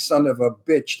 mean son of a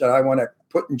bitch that I want to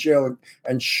put in jail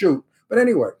and shoot. But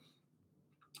anyway.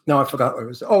 No, I forgot what it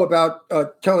was. Oh, about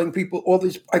telling people all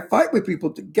these. I fight with people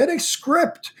to get a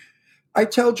script. I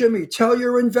tell Jimmy, tell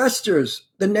your investors,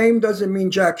 the name doesn't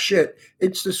mean jack shit.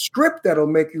 It's the script that'll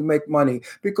make you make money.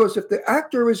 Because if the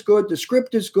actor is good, the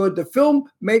script is good, the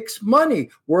film makes money.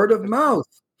 Word of mouth.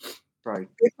 Right.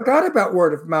 I forgot about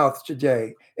word of mouth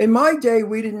today. In my day,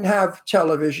 we didn't have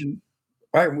television.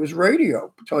 Right? It was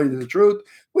radio, to tell you the truth.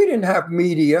 We didn't have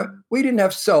media. We didn't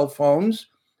have cell phones.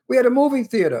 We had a movie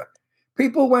theater.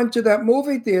 People went to that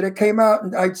movie theater, came out,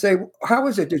 and I'd say, how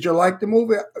is it? Did you like the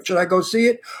movie? Should I go see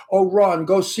it? Oh, Ron,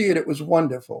 go see it. It was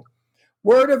wonderful.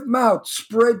 Word of mouth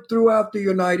spread throughout the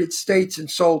United States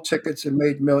and sold tickets and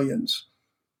made millions.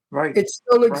 Right. It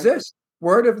still exists.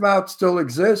 Word of mouth still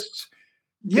exists.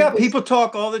 Yeah, people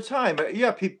talk all the time.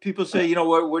 Yeah, people say,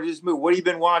 what is movie? What have you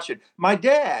been watching? My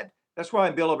dad, that's why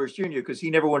I'm Bill Oberst Jr., because he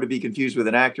never wanted to be confused with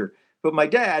an actor. But my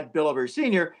dad, Bill Oberst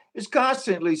Sr., is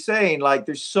constantly saying,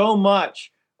 there's so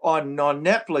much on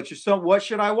Netflix or so. What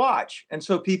should I watch? And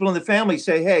so people in the family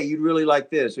say, hey, you'd really like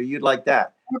this or you'd like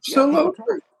that.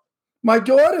 Absolutely. My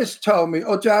daughters tell me,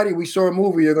 oh, Daddy, we saw a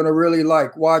movie you're going to really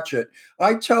like. Watch it.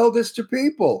 I tell this to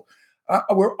people.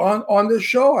 We're on the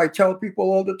show. I tell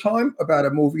people all the time about a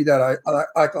movie that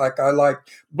I like.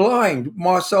 Blind.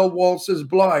 Marcel Waltz's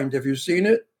Blind. Have you seen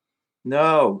it?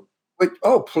 No.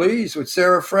 Please, with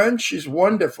Sarah French. She's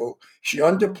wonderful. She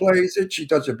underplays it. She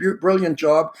does a brilliant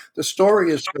job. The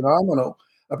story is phenomenal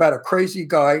about a crazy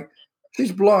guy.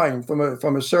 She's blind from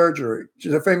a surgery.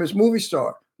 She's a famous movie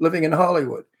star living in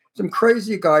Hollywood. Some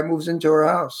crazy guy moves into her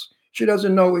house. She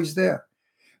doesn't know he's there.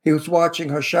 He was watching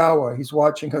her shower. He's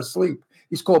watching her sleep.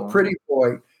 He's called Pretty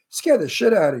Boy. Scare the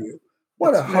shit out of you.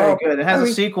 What a horror. Good. It has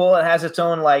a sequel. It has its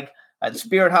own, like,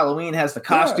 Spirit Halloween has the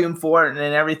costume for it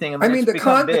and everything.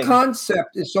 The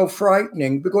concept is so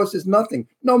frightening because there's nothing.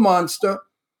 No monster.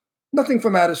 Nothing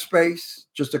from outer space.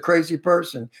 Just a crazy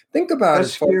person. Think about it,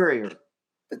 folks.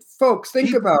 Folks,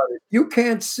 think about it. You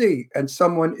can't see and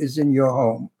someone is in your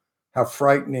home. How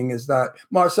frightening is that?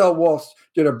 Marcel Waltz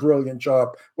did a brilliant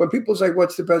job. When people say,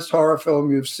 what's the best horror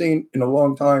film you've seen in a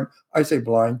long time? I say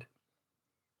Blind.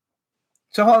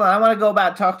 So hold on, I want to go back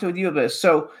and talk to you a bit.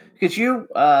 So, because you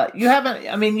haven't,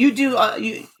 I mean, you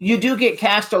do get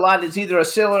cast a lot as either a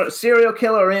serial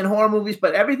killer or in horror movies,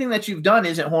 but everything that you've done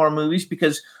isn't horror movies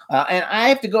because, and I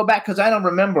have to go back because I don't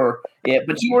remember it,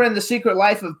 but you were in The Secret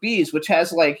Life of Bees, which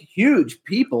has like huge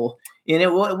people in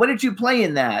it. What did you play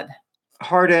in that?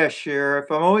 Hard ass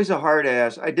sheriff. I'm always a hard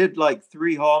ass. I did like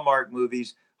 3 Hallmark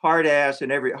movies, hard ass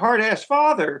and every hard ass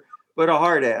father, but a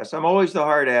hard ass. I'm always the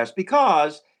hard ass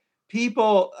because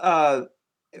people,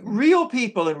 real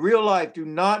people in real life do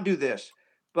not do this,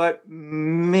 but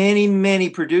many, many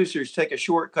producers take a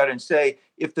shortcut and say,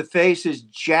 if the face is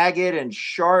jagged and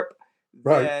sharp,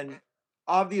 then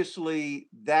obviously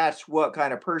that's what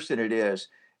kind of person it is.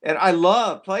 And I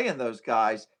love playing those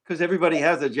guys because everybody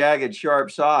has a jagged,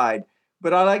 sharp side.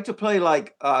 But I like to play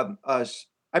like I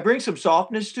bring some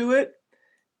softness to it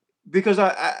because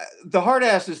the hard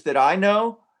asses that I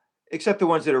know, except the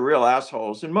ones that are real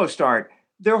assholes, and most aren't,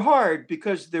 they're hard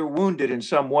because they're wounded in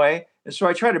some way. And so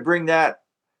I try to bring that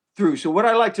through. So what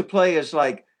I like to play is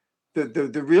like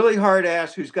the really hard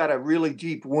ass who's got a really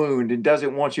deep wound and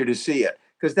doesn't want you to see it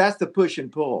because that's the push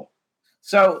and pull.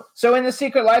 So in The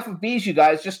Secret Life of Bees, you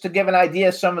guys, just to give an idea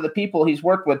of some of the people he's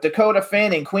worked with, Dakota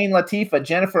Fanning, Queen Latifah,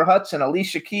 Jennifer Hudson,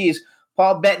 Alicia Keys,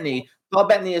 Paul Bettany. Paul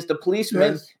Bettany is the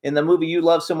policeman in the movie you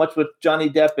love so much with Johnny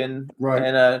Depp and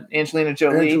Angelina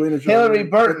Jolie. Hillary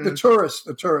Burton. The Tourist.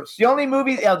 The only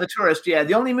movie, The Tourist, yeah.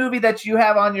 The only movie that you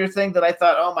have on your thing that I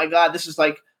thought, oh my God, this is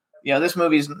like, this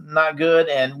movie's not good.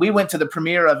 And we went to the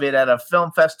premiere of it at a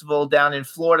film festival down in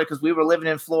Florida because we were living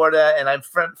in Florida. And I'm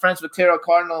friends with Tara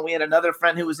Cardinal. And we had another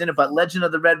friend who was in it, but Legend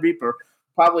of the Red Reaper,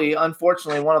 probably,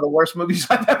 unfortunately, one of the worst movies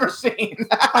I've ever seen.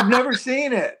 I've never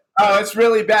seen it. Oh, it's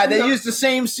really bad. They use the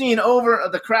same scene over,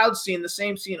 the crowd scene, the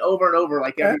same scene over and over,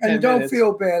 like every 10 minutes. And don't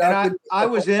feel bad. And I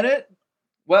was in it.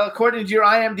 Well, according to your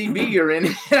IMDb, you're in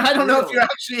it. I don't know if you're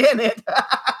actually in it.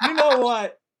 You know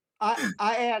what?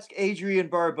 I asked Adrienne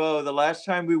Barbeau the last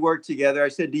time we worked together. I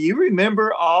said, do you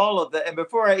remember all of the? And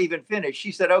before I even finished,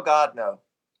 she said, oh, God, no.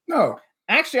 No.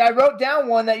 Actually, I wrote down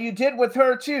one that you did with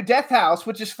her, too, Death House,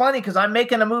 which is funny because I'm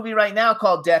making a movie right now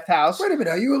called Death House. Wait a minute.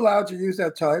 Are you allowed to use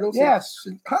that title? Yes.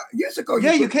 Years ago.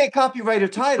 You can't copyright a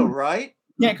title, right?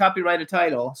 You can't copyright a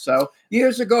title. So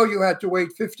years ago, you had to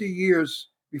wait 50 years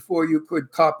before you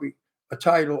could copy a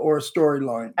title or a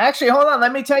storyline. Actually, hold on.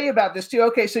 Let me tell you about this, too.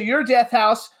 Okay, so your Death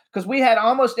House, because we had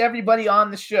almost everybody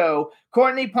on the show.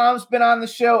 Courtney Palm's been on the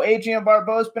show. Adrienne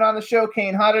Barbeau's been on the show.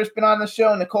 Kane Hodder's been on the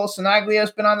show. Nicole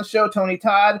Sinaglia's been on the show. Tony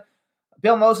Todd.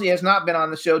 Bill Moseley has not been on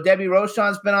the show. Debbie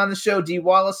Rochon's been on the show. Dee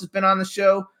Wallace has been on the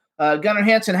show. Gunnar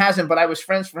Hansen hasn't, but I was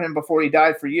friends for him before he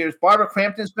died for years. Barbara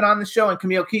Crampton's been on the show, and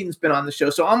Camille Keaton's been on the show.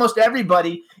 So almost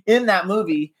everybody in that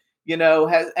movie,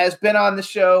 has been on the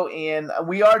show. And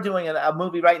we are doing a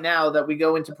movie right now that we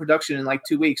go into production in like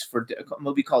 2 weeks for a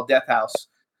movie called Death House.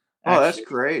 Oh, that's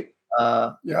great.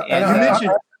 Yeah. And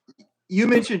you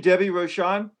mentioned Debbie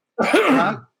Rochon.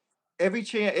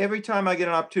 Every time I get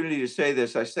an opportunity to say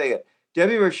this, I say it.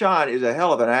 Debbie Rochon is a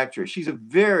hell of an actress. She's a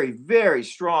very, very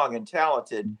strong and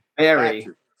talented actress.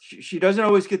 She doesn't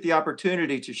always get the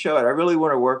opportunity to show it. I really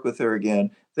want to work with her again.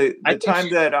 The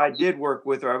time that I did work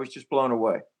with her, I was just blown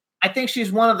away. I think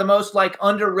she's one of the most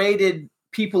underrated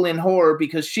people in horror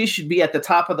because she should be at the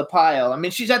top of the pile. I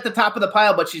mean, she's at the top of the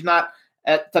pile, but she's not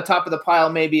at the top of the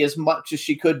pile maybe as much as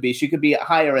she could be. She could be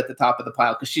higher at the top of the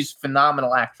pile because she's a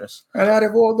phenomenal actress. And out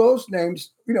of all those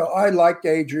names, I liked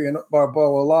Adrienne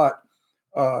Barbeau a lot.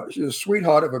 She's a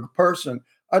sweetheart of a person.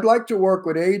 I'd like to work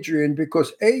with Adrian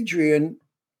because Adrian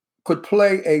could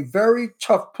play a very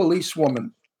tough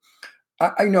policewoman.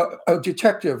 I know a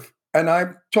detective, and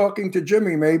I'm talking to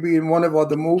Jimmy maybe in one of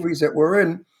the movies that we're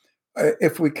in,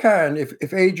 if we can,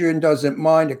 if Adrian doesn't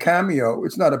mind a cameo,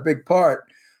 it's not a big part,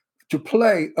 to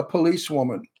play a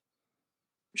policewoman.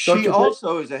 She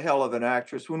also is a hell of an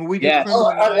actress. When we did Yes. Criminal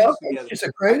I love Minds her. together, She's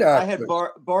a great I actress.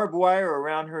 had barbed wire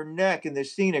around her neck in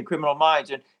this scene in Criminal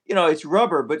Minds, and it's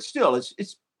rubber, but still, it's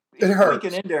hurts.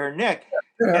 breaking into her neck.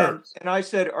 It hurts. And I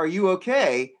said, "Are you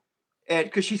okay?" And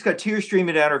because she's got tears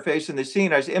streaming down her face in the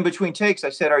scene, I said, in between takes, I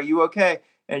said, "Are you okay?"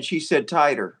 And she said,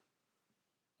 "Tighter."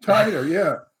 Tighter,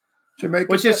 yeah.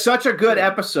 Which is such a good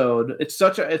episode. It's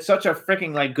such a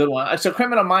freaking like good one. So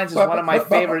Criminal Minds is one of my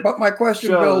favorite. But my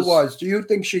question, shows. Bill, was: do you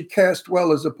think she'd cast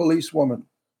well as a policewoman?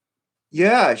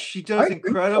 Yeah, she does I think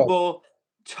incredible,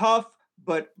 tough,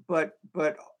 but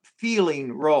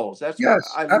feeling roles. That's Yes,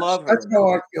 I love her. That's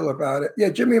how I feel about it. Yeah,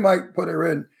 Jimmy might put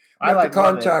her in. I like to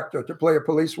contact her to play a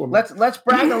policewoman. Let's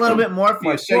brag a little bit more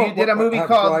for you. So you did a movie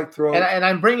called, and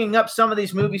I'm bringing up some of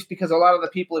these movies because a lot of the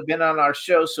people have been on our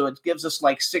show, so it gives us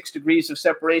like 6 degrees of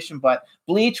separation. But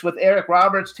Bleach with Eric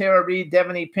Roberts, Tara Reid,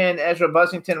 Devaney Pinn, Ezra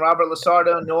Buzzington, Robert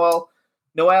Lasardo, Noel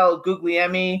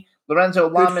Guglielmi, Lorenzo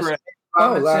Lamas,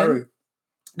 Robinson. Larry.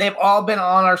 They've all been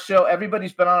on our show.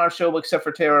 Everybody's been on our show except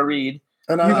for Tara Reid.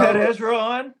 And you had Ezra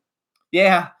on?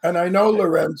 Yeah. And I know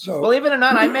Lorenzo. Believe it or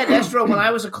not, I met Ezra when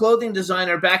I was a clothing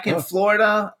designer back in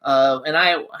Florida, and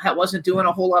I wasn't doing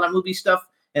a whole lot of movie stuff,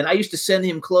 and I used to send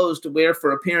him clothes to wear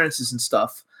for appearances and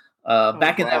stuff.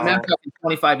 Back in that, I'm talking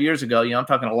 25 years ago. I'm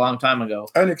talking a long time ago.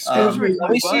 And excuse me.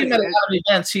 We see him at a lot of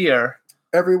events here.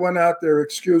 Everyone out there,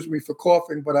 excuse me for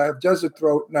coughing, but I have desert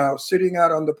throat now, sitting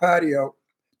out on the patio.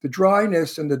 The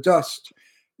dryness and the dust.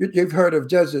 You've heard of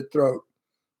desert throat.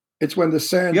 It's when the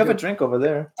sand. You have a drink over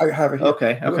there. I have it here.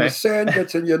 Okay. When the sand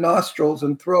gets in your nostrils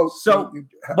and throat. So,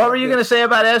 what were you going to say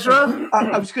about Ezra?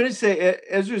 I was going to say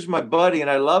Ezra's my buddy, and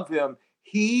I love him.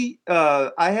 I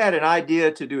had an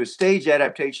idea to do a stage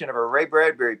adaptation of a Ray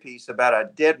Bradbury piece about a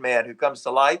dead man who comes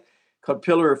to life called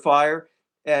Pillar of Fire.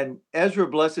 And Ezra,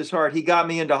 bless his heart, he got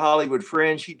me into Hollywood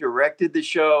Fringe. He directed the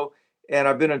show. And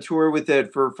I've been on tour with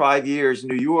it for 5 years,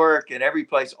 New York and every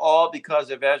place, all because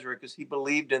of Ezra, because he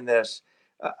believed in this.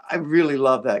 I really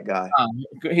love that guy.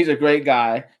 He's a great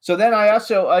guy. So then I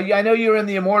also, I know you were in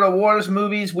the Immortal Wars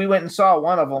movies. We went and saw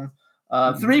one of them.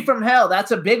 3 from Hell,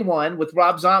 that's a big one with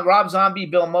Rob Zombie,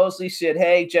 Bill Moseley, Sid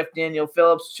Haig, Jeff Daniel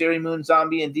Phillips, Sherry Moon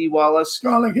Zombie, and Dee Wallace.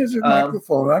 Darling, here's your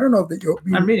microphone. I don't know if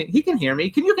I'm reading. He can hear me.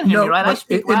 You can hear me, right? I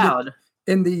speak loud.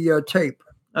 In the tape.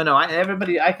 Oh no!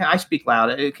 I speak loud.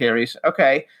 It carries.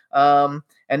 Okay.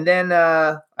 And then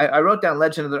I wrote down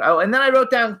Legend of the. Oh, and then I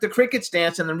wrote down the Crickets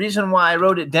Dance, and the reason why I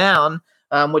wrote it down,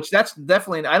 which that's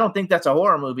definitely. I don't think that's a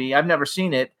horror movie. I've never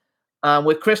seen it.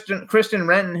 With Kristen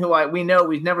Renton, who we know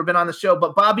we've never been on the show,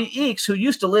 but Bobby Eakes, who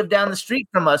used to live down the street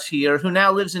from us here, who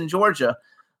now lives in Georgia.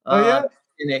 Yeah.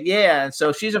 Yeah, and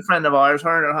so she's a friend of ours.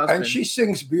 Her and her husband. And she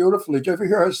sings beautifully. Did you ever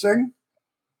hear her sing?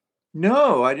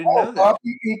 No, I didn't know that.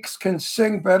 Bobby Eakes can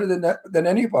sing better than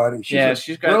anybody. She's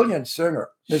a brilliant singer.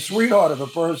 The sweetheart of a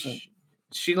person.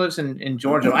 She lives in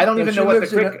Georgia. I don't even know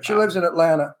what she lives in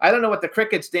Atlanta. I don't know what the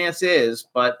Crickets Dance is,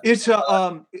 but it's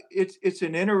an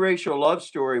interracial love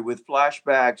story with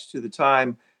flashbacks to the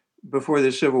time before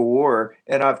the Civil War,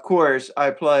 and of course,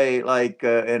 I play like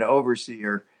an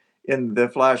overseer in the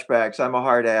flashbacks. I'm a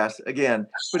hard ass again,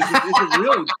 but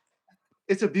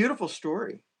it's a beautiful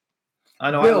story. I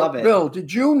know, Bill, I love it. Bill,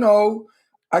 did you know?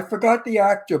 I forgot the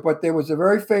actor, but there was a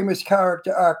very famous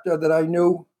character actor that I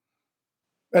knew.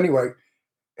 Anyway,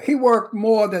 he worked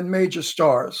more than major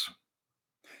stars.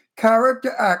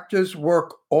 Character actors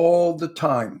work all the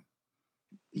time.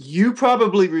 You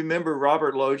probably remember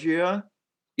Robert Loggia.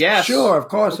 Yes. Sure, of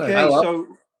course. Okay, so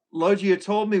Loggia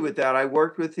told me with that. I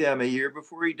worked with him a year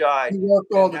before he died. He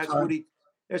worked all the time.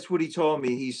 That's what he told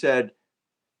me. He said,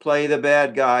 play the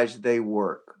bad guys, they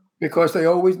work. Because they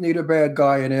always need a bad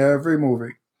guy in every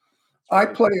movie. I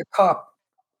play a cop.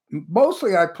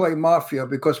 Mostly I play mafia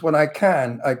because when I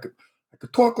can, I could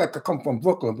talk like I come from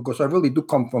Brooklyn because I really do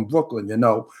come from Brooklyn,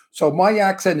 So my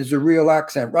accent is a real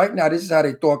accent. Right now, this is how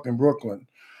they talk in Brooklyn.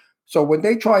 So when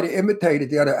they try to imitate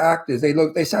it, the other actors,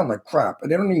 they sound like crap.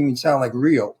 And they don't even sound like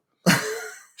real.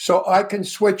 So I can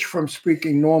switch from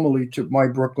speaking normally to my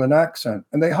Brooklyn accent.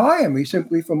 And they hire me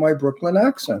simply for my Brooklyn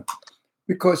accent.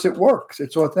 Because it works.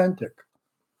 It's authentic.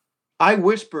 I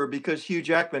whisper because Hugh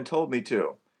Jackman told me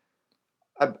to.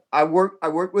 I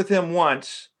worked with him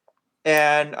once,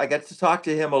 and I got to talk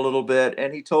to him a little bit,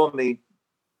 and he told me,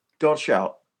 don't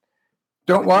shout.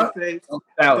 Don't With your what? face,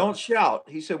 Out. don't shout.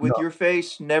 He said, with No. your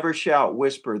face, never shout,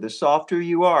 whisper. The softer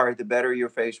you are, the better your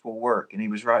face will work. And he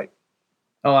was right.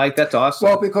 Oh, that's awesome.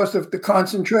 Well, because the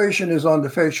concentration is on the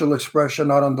facial expression,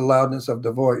 not on the loudness of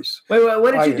the voice. Wait,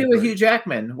 what did I you do with agree. Hugh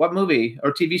Jackman? What movie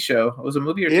or TV show? It was a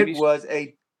movie or TV It show? was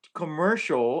a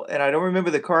commercial, and I don't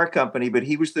remember the car company, but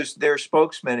he was their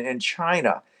spokesman in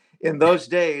China. In those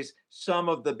days, some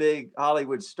of the big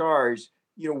Hollywood stars,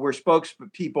 were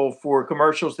spokespeople for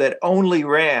commercials that only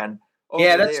ran over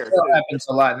Yeah, that there. still happens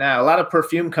a lot now. A lot of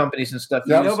perfume companies and stuff.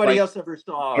 Yeah. use, Nobody like, else ever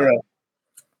saw Europe.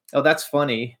 it. Oh, that's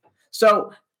funny.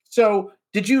 So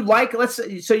did you like?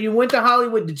 So you went to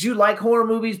Hollywood. Did you like horror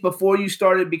movies before you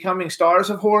started becoming stars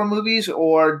of horror movies,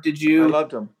 or did you? I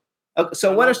loved them.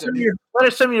 So I what are loved some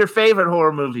them. of your favorite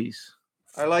horror movies?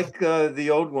 I like the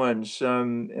old ones,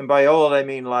 and by old I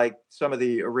mean like some of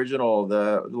the original,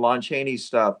 the Lon Chaney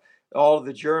stuff, all of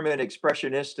the German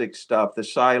expressionistic stuff, the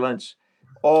Silence,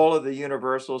 all of the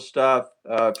Universal stuff.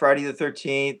 Friday the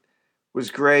 13th was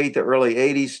great. The early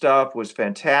 '80s stuff was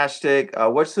fantastic.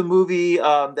 What's the movie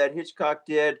that Hitchcock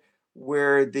did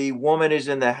where the woman is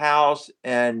in the house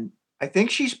and I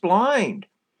think she's blind,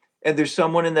 and there's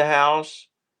someone in the house,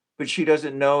 but she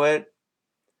doesn't know it?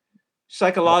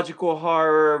 Psychological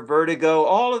horror, Vertigo,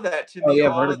 all of that to Oh me. yeah,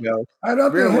 all of Vertigo. I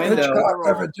don't Rear think Window. Hitchcock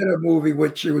ever did a movie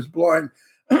which she was blind.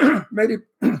 Maybe,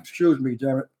 excuse me,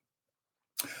 damn it.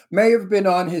 May have been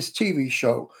on his TV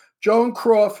show. Joan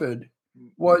Crawford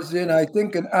was in, I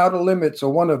think, an Outer Limits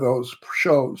or one of those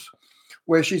shows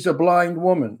where she's a blind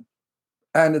woman.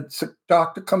 And a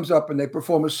doctor comes up and they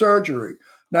perform a surgery.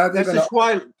 Now they're That's going to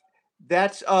Twilight.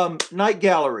 That's Night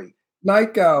Gallery.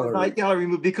 Night The Gallery. Night Gallery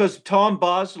movie, because Tom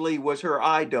Bosley was her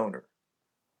eye donor.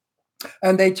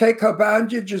 And they take her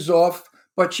bandages off,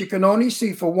 but she can only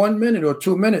see for 1 minute or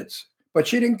 2 minutes. But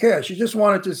she didn't care. She just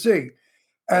wanted to see.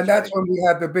 And that's right. when we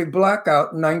had the big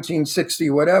blackout in 1960,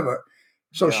 whatever.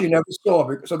 So Yeah. she never saw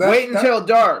it. So Wait Until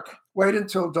Dark. Wait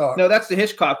Until Dark. No, that's the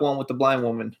Hitchcock one with the blind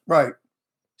woman. Right.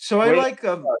 So I Wait- like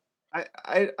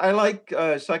I like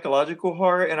psychological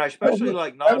horror, and I especially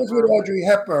like That was with nonverbal. Audrey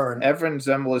Hepburn. Evan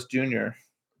Zemblis Jr.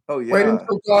 Oh yeah. Wait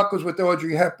Until Dark was with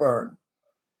Audrey Hepburn.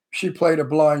 She played a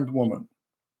blind woman.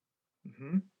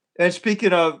 hmm And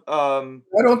speaking of I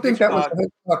don't think that was Hitchcock, a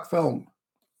Hitchcock film.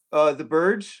 The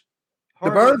Birds. The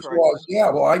Horror Birds Story. was, yeah.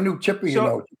 Well, I knew Chippy,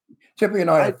 So- Chippy and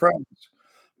I are friends.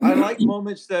 I like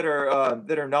moments that are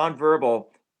nonverbal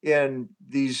in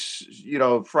these,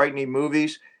 frightening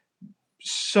movies.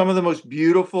 Some of the most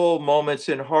beautiful moments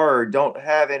in horror don't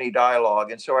have any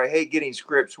dialogue, and so I hate getting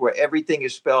scripts where everything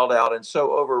is spelled out and so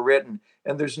overwritten,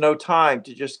 and there's no time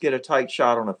to just get a tight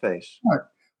shot on a face. Right.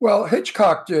 Well,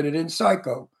 Hitchcock did it in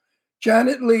Psycho.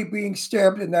 Janet Leigh being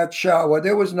stabbed in that shower,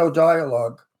 there was no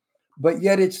dialogue, but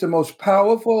yet it's the most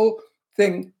powerful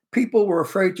thing. People were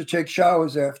afraid to take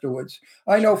showers afterwards.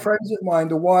 I know friends of mine,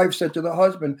 the wife said to the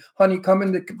husband, honey, come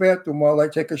in the bathroom while I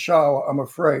take a shower. I'm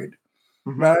afraid.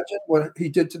 Mhm. Imagine what he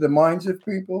did to the minds of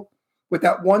people with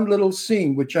that one little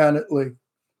scene with Janet Leigh.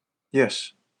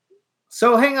 Yes.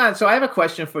 So hang on. So I have a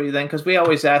question for you then, because we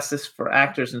always ask this for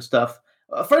actors and stuff.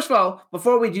 First of all,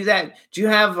 before we do that, do you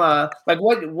have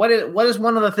what is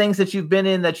one of the things that you've been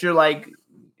in that you're like,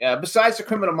 besides the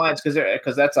Criminal Minds,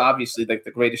 because that's obviously like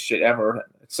the greatest shit ever.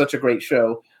 It's such a great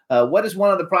show. What is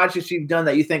one of the projects you've done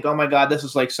that you think, oh my God, this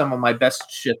is like some of my best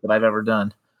shit that I've ever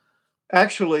done?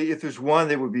 Actually, if there's one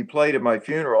that would be played at my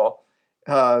funeral,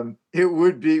 it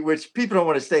would be, which people don't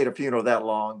want to stay at a funeral that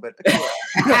long, but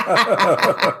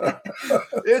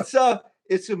it's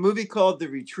a movie called The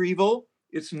Retrieval.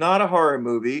 It's not a horror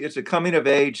movie. It's a coming of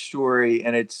age story,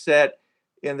 and it's set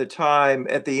in the time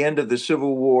at the end of the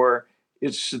Civil War.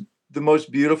 It's the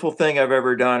most beautiful thing I've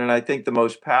ever done, and I think the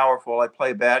most powerful. I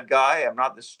play a bad guy. I'm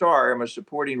not the star. I'm a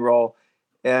supporting role,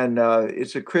 and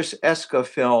it's a Chris Esca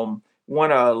film.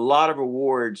 Won a lot of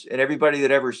awards, and everybody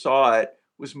that ever saw it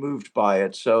was moved by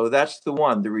it. So that's the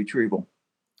one, The Retrieval.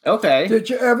 Okay. Did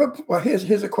you ever? Well,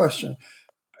 here's a question.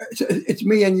 It's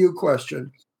me and you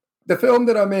question. The film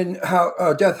that I'm in,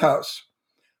 Death House.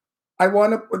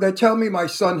 They tell me my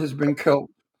son has been killed.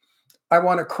 I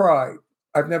want to cry.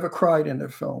 I've never cried in a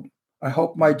film. I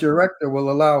hope my director will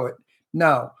allow it.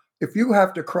 Now, if you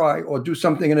have to cry or do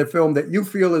something in a film that you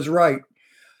feel is right,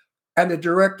 and the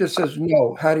director says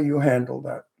no, how do you handle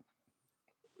that?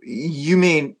 You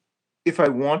mean if I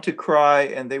want to cry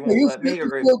and they won't let me?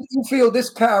 You feel this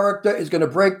character is going to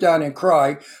break down and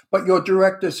cry, but your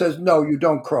director says no, you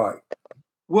don't cry.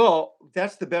 Well,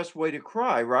 that's the best way to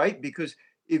cry, right? Because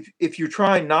if you're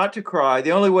trying not to cry,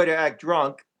 the only way to act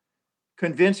drunk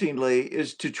convincingly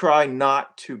is to try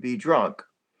not to be drunk.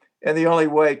 And the only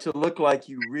way to look like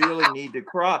you really need to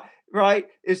cry, right,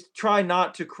 is try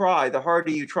not to cry. The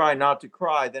harder you try not to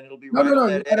cry, then it'll be No, right no, on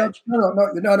no, that edge. no,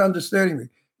 you're not understanding me.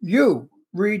 You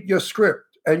read your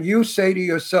script and you say to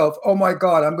yourself, "Oh my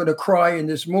God, I'm going to cry in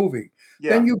this movie."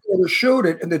 Yeah. Then you go to shoot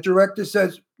it, and the director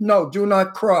says, "No, do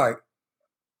not cry."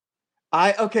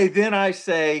 Then I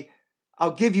say,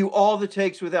 I'll give you all the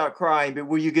takes without crying, but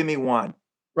will you give me one?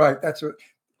 Right. That's what.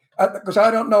 Because I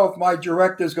don't know if my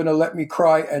director is going to let me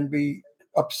cry and be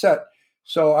upset.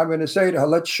 So I'm going to say to her,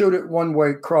 "Let's shoot it one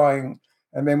way, crying,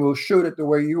 and then we'll shoot it the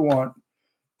way you want,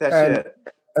 That's and it.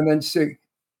 and then see."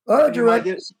 A lot of You might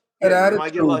get, directors had you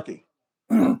might get attitude. lucky.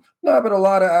 No, but a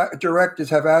lot of directors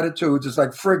have attitudes. It's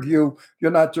like, "Frig you,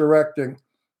 you're not directing,"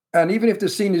 and even if the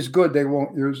scene is good, they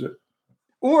won't use it.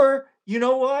 Or, you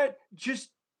know what? Just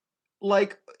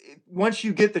like once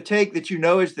you get the take that you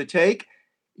know is the take,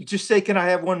 you just say, "Can I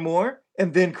have one more?"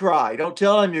 And then cry. Don't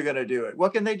tell them you're going to do it.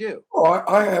 What can they do? Oh,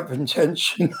 I have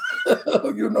intention.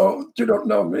 You don't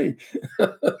know me.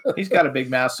 He's got a big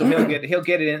mouth, so he'll get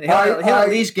it in. He'll at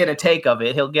least get a take of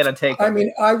it. He'll get a take. I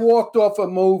mean, I walked off a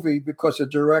movie because the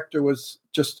director was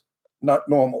just not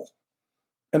normal,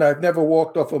 and I've never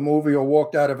walked off a movie or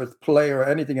walked out of a play or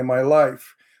anything in my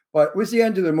life. But it was the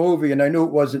end of the movie, and I knew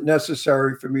it wasn't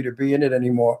necessary for me to be in it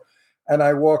anymore. And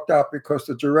I walked out because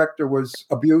the director was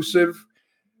abusive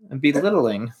and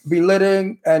belittling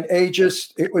and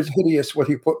ageist. It was hideous what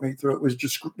he put me through.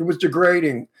 It was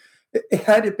degrading.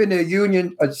 Had it been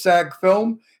a SAG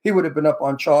film, he would have been up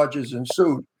on charges and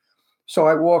sued. So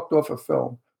I walked off a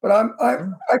film. But I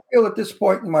feel at this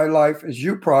point in my life, as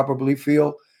you probably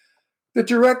feel, the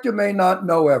director may not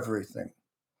know everything.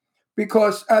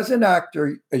 Because as an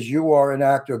actor, as you are an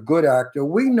actor, a good actor,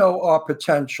 we know our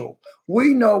potential.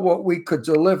 We know what we could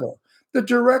deliver. The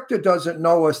director doesn't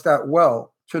know us that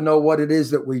well to know what it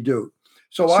is that we do.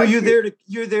 So you're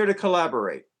there to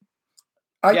collaborate.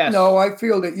 I know. I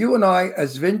feel that you and I,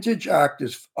 as vintage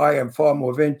actors, I am far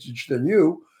more vintage than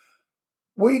you.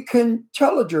 We can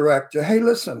tell a director, "Hey,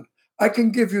 listen, I can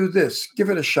give you this. Give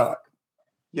it a shot."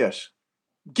 Yes.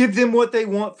 Give them what they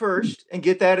want first and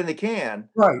get that in the can.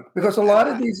 Right. Because a lot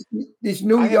of these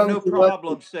new I young have no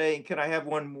problem saying, "Can I have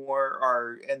one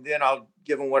more?" And then I'll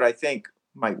give them what I think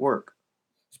might work.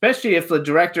 Especially if the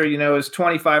director, is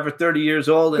 25 or 30 years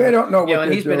old, and they don't know what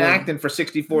and he's doing. been acting for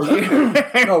 64 years.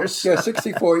 No,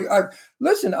 64.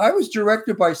 Listen, I was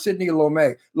directed by Sidney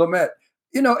Lumet.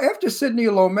 After Sidney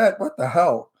Lumet, what the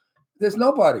hell? There's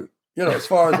nobody, as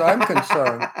far as I'm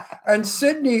concerned. And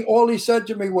Sidney, all he said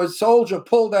to me was, "Soldier,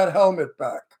 pull that helmet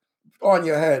back on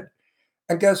your head."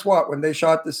 And guess what? When they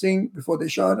shot the scene, before they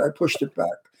shot it, I pushed it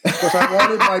back because I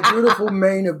wanted my beautiful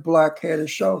mane of black hair to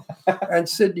show. And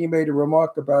Sidney made a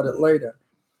remark about it later.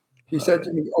 He said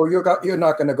to me, "Oh, you're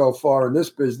not going to go far in this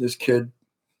business, kid."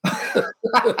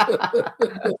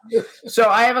 So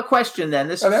I have a question then.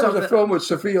 That was a film with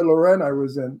Sophia Loren I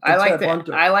was in. I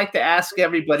like to ask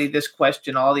everybody this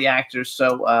question, all the actors.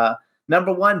 So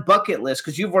number one, bucket list,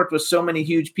 because you've worked with so many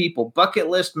huge people. Bucket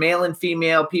list, male and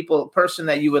female person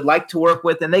that you would like to work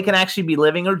with, and they can actually be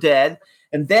living or dead.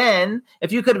 And then,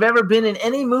 if you could have ever been in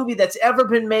any movie that's ever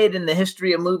been made in the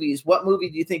history of movies, what movie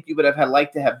do you think you would have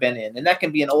liked to have been in? And that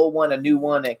can be an old one, a new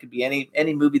one. It could be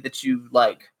any movie that you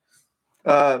like.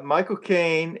 Michael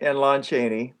Caine and Lon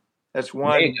Chaney. That's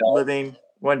one living,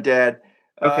 one dead.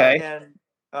 Okay.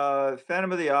 And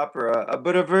Phantom of the Opera,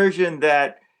 but a version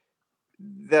that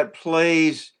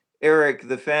plays Eric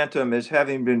the Phantom as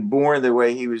having been born the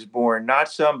way he was born,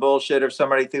 not some bullshit of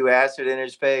somebody threw acid in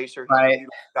his face or he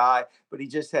died, but he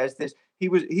just has this. He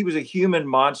was a human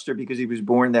monster because he was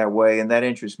born that way, and that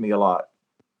interests me a lot.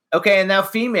 Okay, and now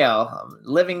female,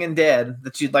 living and dead,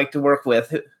 that you'd like to work with.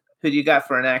 Who do you got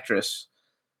for an actress?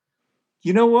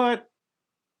 You know what?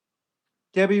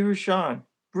 Debbie Rochon.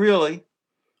 Really?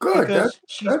 Good. Because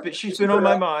she's been on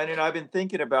my mind, and I've been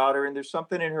thinking about her, and there's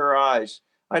something in her eyes.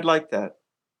 I'd like that.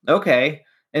 Okay.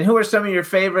 And who are some of your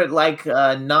favorite,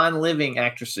 non-living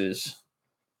actresses?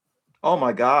 Oh,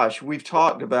 my gosh. We've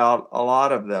talked about a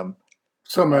lot of them.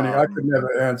 So many. I could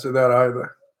never answer that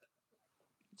either.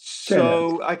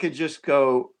 So I could just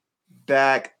go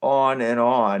back on and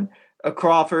on.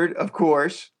 Crawford, of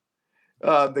course.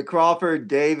 The Crawford,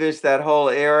 Davis, that whole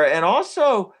era. And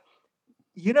also,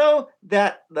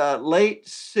 that late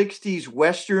 60s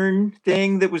Western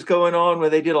thing that was going on where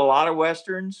they did a lot of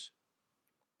Westerns.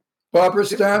 Barbara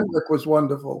Stanwyck was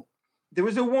wonderful. There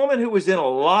was a woman who was in a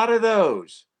lot of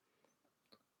those.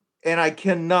 And I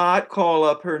cannot call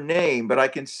up her name, but I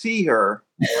can see her.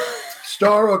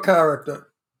 Star or character?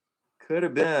 Could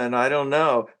have been. I don't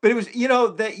know. But it was,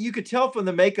 that you could tell from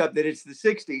the makeup that it's the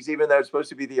 60s, even though it's supposed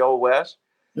to be the Old West.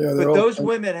 Yeah, but those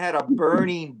women had a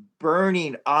burning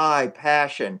burning eye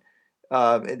passion.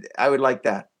 I would like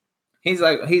that. He's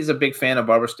a big fan of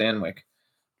Barbara Stanwyck.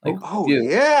 Like, Oh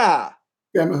yeah.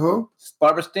 Remember who?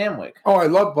 Barbara Stanwyck. Oh, I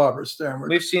love Barbara Stanwyck.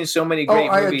 We've seen so many great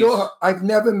I movies. adore her. I've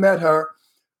never met her.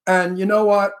 And you know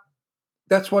what?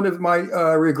 That's one of my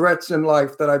regrets in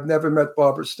life, that I've never met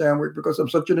Barbara Stanwyck, because I'm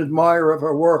such an admirer of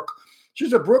her work.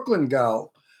 She's a Brooklyn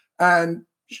gal. And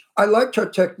I liked her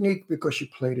technique because she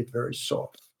played it very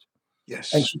soft.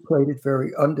 Yes. And she played it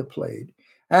very underplayed.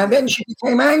 And then she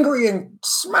became angry and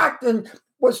smacked and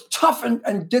was tough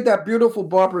and did that beautiful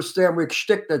Barbara Stanwyck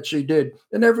shtick that she did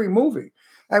in every movie.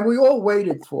 And we all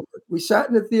waited for it. We sat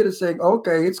in the theater saying,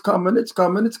 okay, it's coming, it's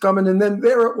coming, it's coming. And then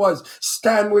there it was.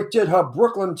 Stanwyck did her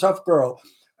Brooklyn tough girl.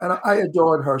 And I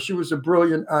adored her. She was a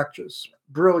brilliant actress.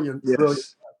 Brilliant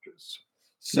actress.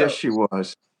 So, yes, she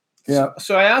was. Yeah.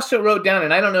 So I also wrote down,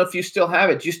 and I don't know if you still have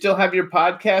it. Do you still have your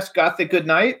podcast, Gothic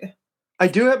Goodnight? I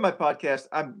do have my podcast.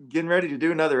 I'm getting ready to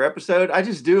do another episode. I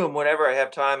just do them whenever I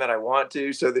have time and I want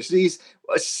to. So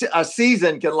a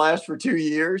season can last for 2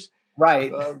 years.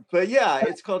 Right. But yeah,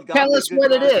 it's called Gothic Tell us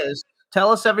what Goodnight. it is. Tell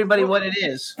us, everybody, what it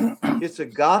is. It's a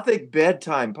Gothic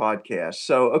bedtime podcast.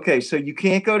 So you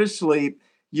can't go to sleep.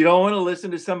 You don't want to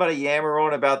listen to somebody yammer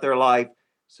on about their life.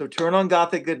 So turn on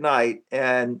Gothic Goodnight,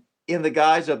 and in the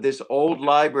guise of this old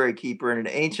library keeper in an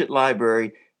ancient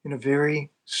library, in a very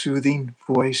soothing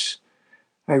voice,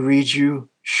 I read you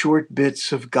short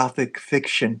bits of Gothic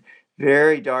fiction,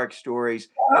 very dark stories.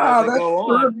 Wow, And as I go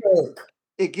on, terrific.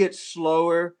 it gets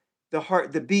slower.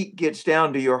 The beat gets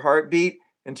down to your heartbeat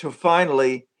until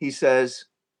finally he says,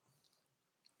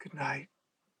 "Good night."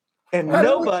 And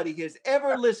nobody has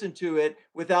ever listened to it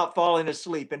without falling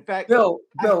asleep. In fact, Bill,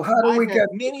 how do we get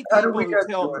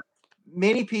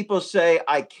many people say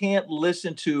I can't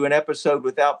listen to an episode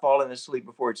without falling asleep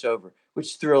before it's over,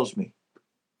 which thrills me.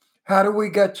 How do we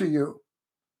get to you?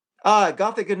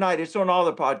 Gothic Goodnight. It's on all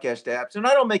the podcast apps, and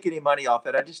I don't make any money off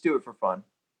it. I just do it for fun.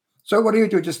 So what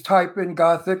do? Just type in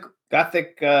Gothic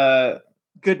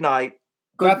Good night.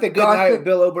 Gothic Goodnight,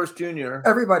 Bill Oberst Jr.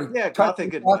 Everybody. Yeah,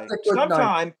 Gothic Goodnight.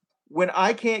 Sometime when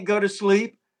I can't go to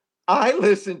sleep, I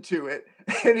listen to it.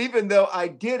 And even though I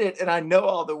did it and I know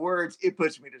all the words, it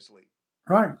puts me to sleep.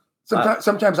 Right.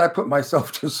 Sometimes I put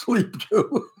myself to sleep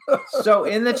too. So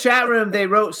in the chat room, they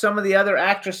wrote some of the other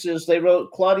actresses. They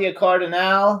wrote Claudia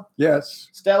Cardinale, yes,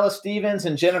 Stella Stevens,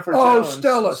 and Jennifer Oh, Jones.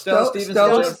 Stella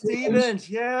Stevens,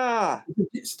 yeah.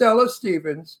 Stella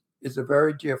Stevens is a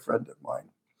very dear friend of mine.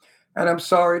 And I'm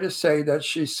sorry to say that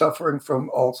she's suffering from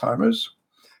Alzheimer's,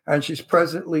 and she's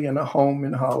presently in a home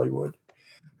in Hollywood.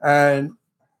 And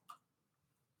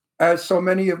as so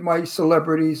many of my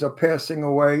celebrities are passing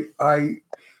away, I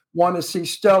want to see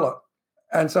Stella.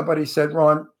 And somebody said,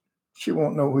 Ron, she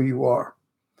won't know who you are.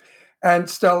 And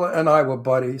Stella and I were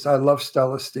buddies. I love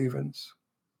Stella Stevens.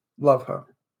 Love her.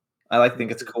 I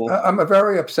think it's cool. I'm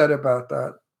very upset about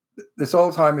that. This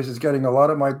Alzheimer's is getting a lot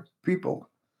of my people.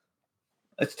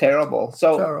 It's terrible.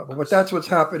 So terrible. But that's what's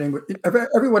happening.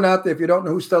 Everyone out there, if you don't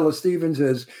know who Stella Stevens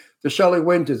is, the Shelley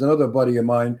Winters, another buddy of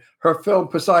mine, her film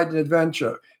Poseidon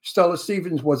Adventure. Stella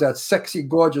Stevens was that sexy,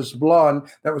 gorgeous blonde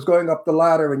that was going up the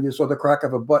ladder and you saw the crack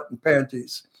of her butt and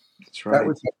panties. That's right. That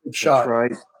was a good shot. That's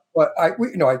right. But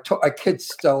I kid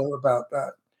Stella about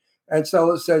that. And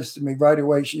Stella says to me right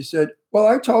away, she said, well,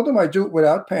 I told them I do it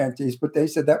without panties, but they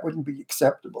said that wouldn't be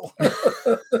acceptable.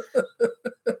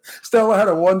 Stella had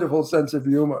a wonderful sense of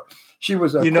humor. She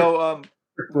was when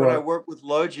I worked with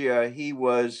Logia, he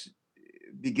was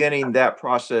beginning that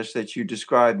process that you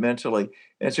described mentally.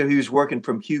 And so he was working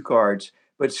from cue cards,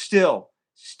 but still,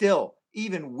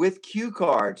 even with cue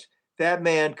cards, that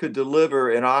man could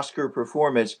deliver an Oscar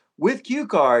performance with cue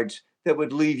cards that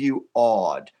would leave you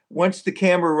awed. Once the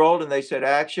camera rolled and they said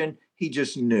action, he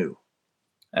just knew.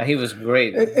 He was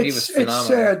great. He was phenomenal. It's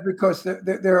sad because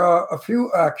there are a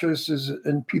few actresses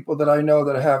and people that I know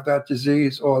that have that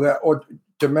disease or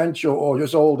dementia or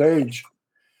just old age.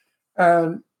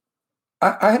 And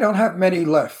I don't have many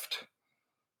left.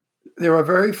 There are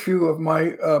very few of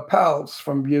my pals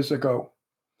from years ago.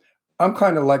 I'm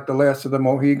kind of like the last of the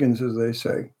Mohegans, as they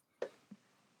say.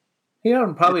 He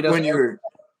probably doesn't.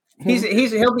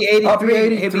 He'll be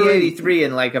 83. He'll be 83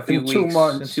 in like a few weeks. 2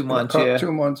 months. In 2 months, yeah.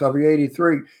 2 months. I'll be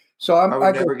 83. So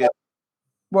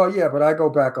Well, yeah, but I go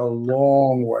back a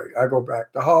long way. I go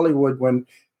back to Hollywood when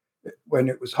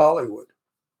it was Hollywood.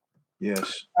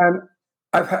 Yes. And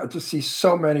I've had to see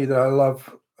so many that I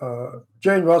love.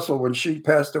 Jane Russell, when she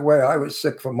passed away, I was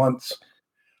sick for months.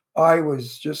 I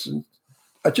was just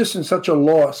in such a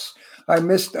loss. I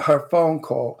missed her phone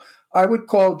call. I would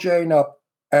call Jane up,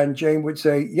 and Jane would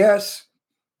say, yes,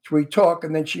 we'd talk,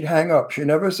 and then she'd hang up. She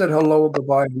never said hello or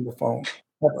goodbye on the phone,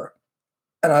 ever.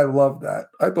 And I loved that.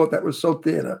 I thought that was so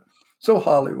theater, so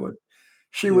Hollywood.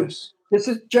 She would, Yes. this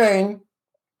is Jane.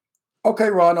 Okay,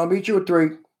 Ron, I'll meet you at 3.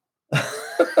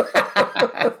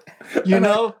 You And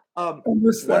know, I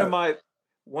miss that.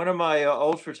 one of my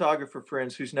old photographer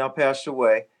friends who's now passed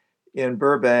away in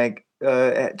Burbank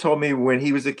told me when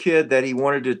he was a kid that he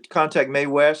wanted to contact Mae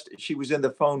West. She was in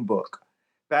the phone book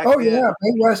back Oh, then. yeah,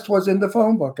 Mae West was in the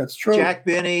phone book. That's true. Jack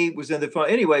Benny was in the phone.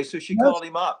 Anyway, so she Yes. called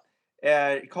him up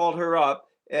and called her up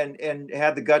and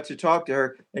had the guts to talk to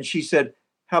her. And she said,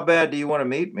 "How bad do you want to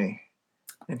meet me?"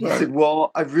 And he said,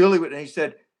 "Well, I really would." And he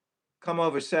said, "Come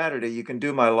over Saturday. You can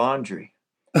do my laundry."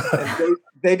 And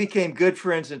they became good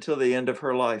friends until the end of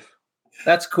her life.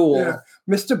 That's cool. Yeah.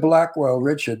 Mr. Blackwell,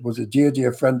 Richard, was a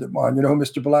dear friend of mine. You know who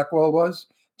Mr. Blackwell was?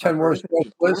 10 Worst Of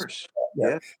List. course. Yeah.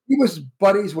 Yeah. He was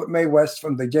buddies with Mae West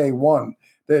from the day one.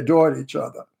 They adored each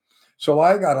other. So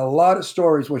I got a lot of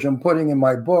stories, which I'm putting in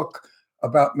my book,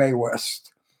 about Mae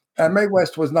West. And Mae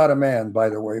West was not a man, by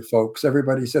the way, folks.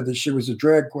 Everybody said that she was a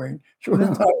drag queen. She was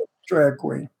not a drag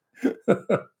queen.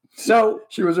 So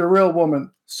she was a real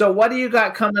woman. So what do you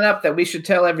got coming up that we should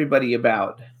tell everybody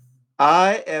about?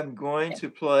 I am going to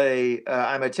play,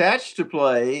 I'm attached to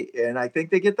play, and I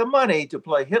think they get the money to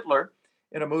play Hitler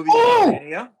in a movie called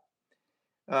Mania.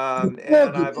 And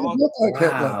I've also, look like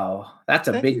Hitler. Wow, that's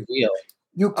a big deal.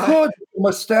 You could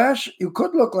mustache. You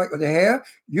could look like with the hair.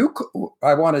 You could.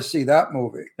 I want to see that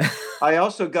movie. I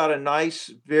also got a nice,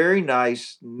 very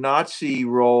nice Nazi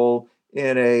role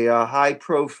in a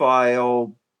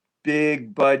high-profile,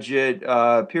 big-budget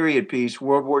period piece,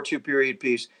 World War II period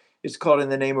piece. It's called In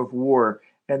the Name of War,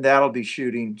 and that'll be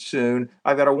shooting soon.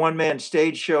 I've got a one-man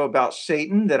stage show about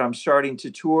Satan that I'm starting to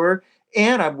tour,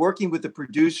 and I'm working with a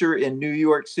producer in New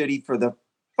York City for the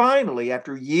finally,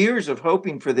 after years of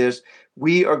hoping for this,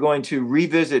 we are going to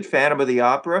revisit Phantom of the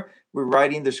Opera. We're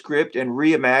writing the script and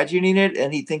reimagining it,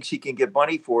 and he thinks he can get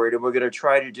money for it. And we're going to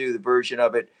try to do the version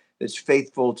of it that's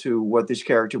faithful to what this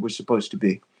character was supposed to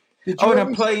be. Oh, and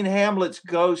I'm playing Hamlet's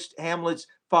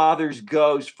father's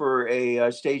ghost for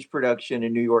a stage production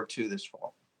in New York, too, this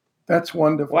fall. That's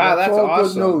wonderful. Wow, that's all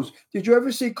awesome. Good news. Did you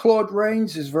ever see Claude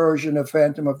Rains' version of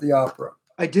Phantom of the Opera?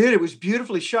 I did. It was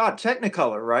beautifully shot.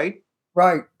 Technicolor, right?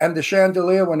 Right. And the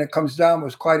chandelier, when it comes down,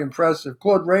 was quite impressive.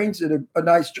 Claude Rains did a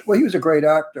nice, well, he was a great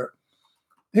actor.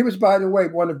 He was, by the way,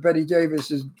 one of Betty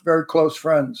Davis's very close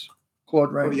friends,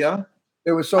 Claude Rains. Oh, yeah?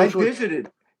 It was I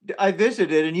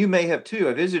visited, and you may have too.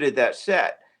 I visited that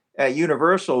set at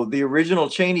Universal, the original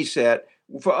Chaney set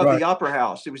of the Opera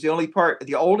House. It was the only part,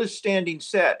 the oldest standing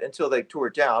set until they tore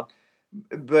it down.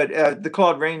 But the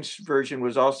Claude Rains version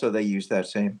was also, they used that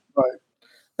same. Right.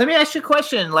 Let me ask you a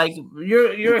question. Like,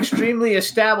 you're extremely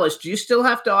established. Do you still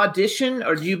have to audition,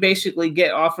 or do you basically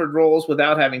get offered roles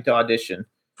without having to audition?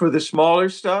 For the smaller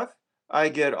stuff, I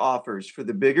get offers. For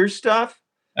the bigger stuff,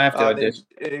 I have to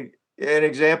audition. An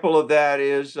example of that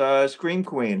is Scream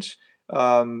Queens.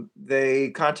 They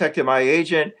contacted my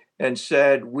agent and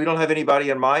said, "We don't have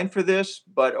anybody in mind for this,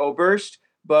 but Oberst,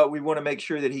 but we want to make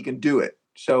sure that he can do it.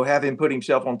 So have him put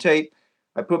himself on tape."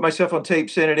 I put myself on tape,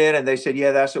 sent it in, and they said,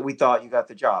 "Yeah, that's what we thought. You got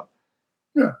the job."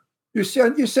 Yeah. You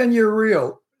send your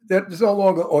reel. There's no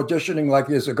longer auditioning like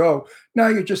years ago. Now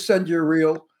you just send your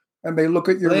reel, and they look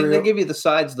at your reel. They give you the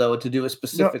sides, though, to do it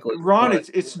specifically. No, Ron,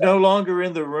 it's no longer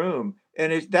in the room.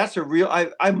 And that's a real,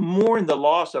 I mourn the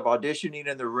loss of auditioning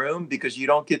in the room because you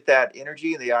don't get that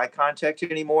energy and the eye contact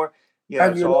anymore. Yeah,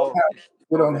 and you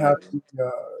don't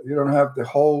have the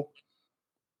whole,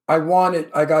 I want it,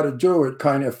 I got to do it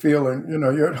kind of feeling. You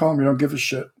know, you're at home, you don't give a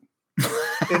shit.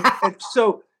 and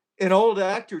so an old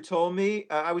actor told me,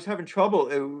 I was having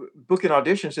trouble booking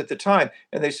auditions at the time.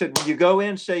 And they said, when you go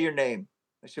in, say your name.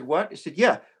 I said, what? He said,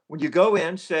 yeah. When you go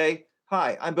in, say,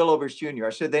 "Hi, I'm Bill Oberst Jr." I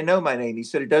said, "They know my name." He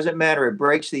said, "It doesn't matter. It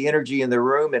breaks the energy in the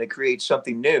room and it creates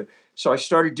something new." So I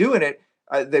started doing it.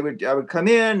 I would come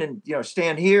in and,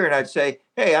 stand here and I'd say,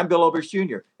 "Hey, I'm Bill Oberst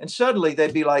Jr." And suddenly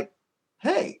they'd be like,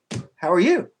 "Hey, how are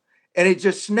you?" And it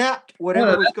just snapped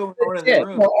whatever was going on in the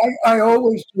room. Well, I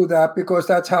always do that because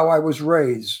that's how I was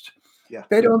raised. Yeah.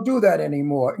 They don't do that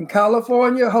anymore. In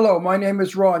California, hello, my name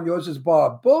is Ron. Yours is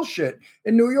Bob. Bullshit.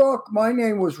 In New York, my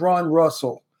name was Ron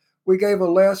Russell. We gave a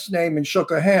last name and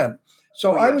shook a hand.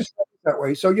 So I was that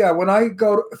way. So yeah,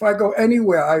 if I go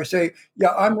anywhere, I say,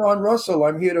 "Yeah, I'm Ron Russell.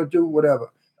 I'm here to do whatever."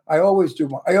 I always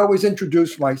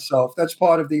introduce myself. That's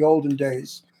part of the olden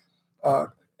days.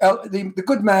 The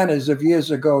good manners of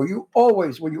years ago. You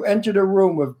always, when you entered a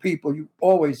room of people, you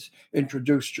always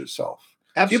introduced yourself.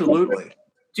 Absolutely.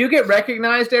 Do you get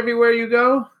recognized everywhere you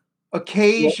go?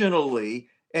 Occasionally.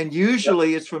 And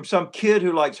usually it's from some kid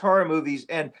who likes horror movies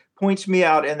and points me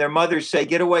out, and their mothers say,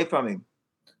 "Get away from him."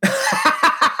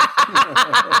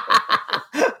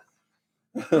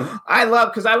 I love,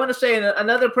 because I want to say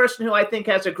another person who I think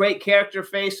has a great character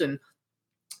face, and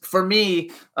for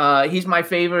me, he's my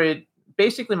favorite,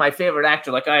 basically my favorite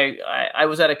actor. Like I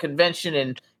was at a convention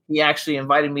and he actually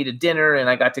invited me to dinner, and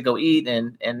I got to go eat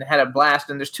and had a blast.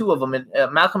 And there's two of them, and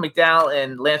Malcolm McDowell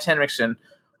and Lance Henriksen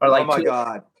are like oh my two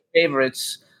God.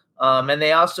 favorites. And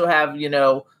they also have,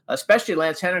 especially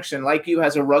Lance Henriksen, like you,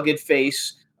 has a rugged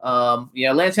face.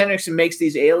 Lance Henriksen makes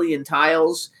these alien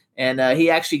tiles, and he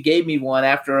actually gave me one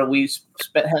after we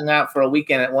hung out for a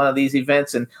weekend at one of these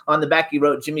events. And on the back, he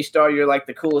wrote, "Jimmy Star, you're like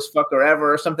the coolest fucker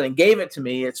ever," or something, and gave it to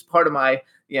me. It's part of my,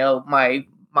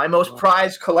 my most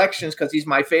prized collections because he's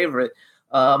my favorite.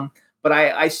 But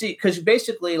I see, because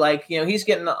basically, like, he's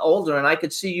getting older, and I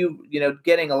could see you,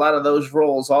 getting a lot of those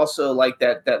roles also, like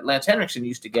that Lance Henriksen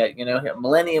used to get.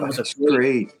 Millennium was a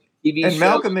great TV and show.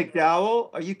 Malcolm McDowell,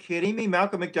 are you kidding me?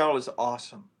 Malcolm McDowell is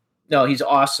awesome. No, he's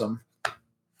awesome.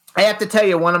 I have to tell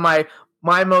you, one of my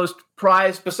most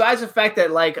prized, besides the fact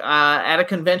that, like, at a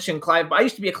convention, Clive, I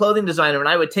used to be a clothing designer, and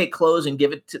I would take clothes and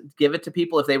give it to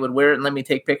people if they would wear it and let me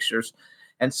take pictures.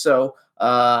 And so,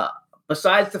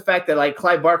 besides the fact that, like,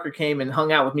 Clive Barker came and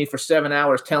hung out with me for 7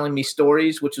 hours telling me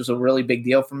stories, which was a really big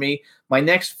deal for me, my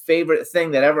next favorite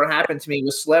thing that ever happened to me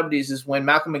with celebrities is when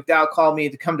Malcolm McDowell called me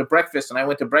to come to breakfast, and I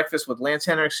went to breakfast with Lance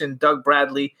Henriksen, Doug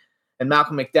Bradley, and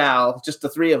Malcolm McDowell, just the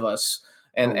three of us.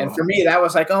 And for me, that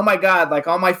was like, oh my God, like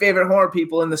all my favorite horror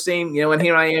people in the same, and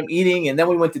here I am eating, and then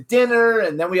we went to dinner,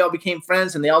 and then we all became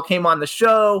friends, and they all came on the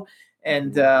show,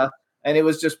 and it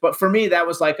was just, but for me, that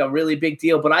was like a really big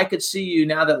deal. But I could see you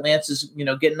now that Lance is,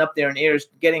 getting up there in years,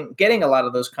 getting a lot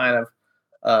of those kind of,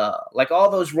 like all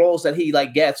those roles that he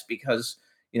like gets, because,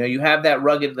 you have that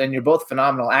rugged, and you're both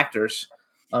phenomenal actors.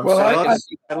 I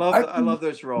love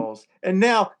those roles. And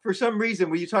now, for some reason,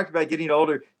 when you talked about getting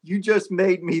older, you just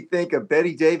made me think of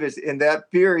Bette Davis in that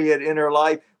period in her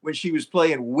life when she was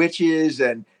playing witches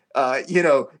and,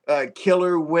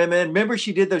 killer women. Remember,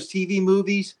 she did those TV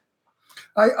movies?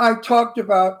 I talked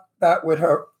about that with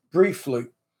her briefly.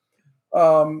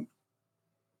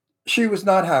 She was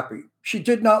not happy. She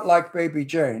did not like Baby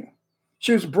Jane.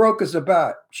 She was broke as a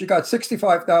bat. She got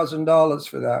 $65,000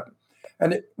 for that,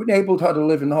 and it enabled her to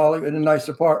live in Hollywood in a nice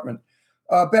apartment.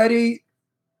 Betty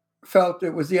felt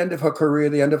it was the end of her career,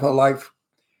 the end of her life.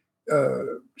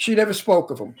 She never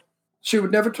spoke of them. She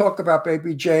would never talk about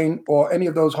Baby Jane or any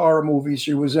of those horror movies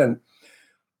she was in.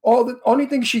 The only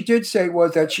thing she did say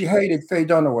was that she hated Faye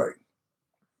Dunaway.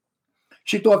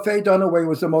 She thought Faye Dunaway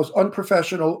was the most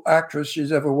unprofessional actress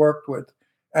she's ever worked with,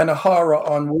 and a horror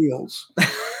on wheels.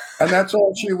 And that's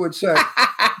all she would say.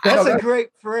 That's a great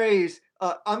phrase.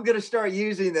 I'm going to start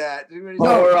using that.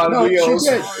 No, she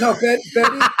did. No, Betty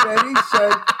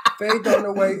said Faye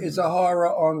Dunaway is a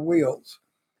horror on wheels.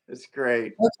 That's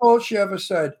great. That's all she ever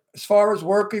said. As far as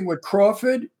working with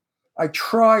Crawford, I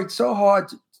tried so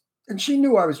hard, and she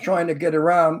knew I was trying to get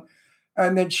around.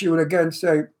 And then she would again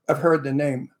say, "I've heard the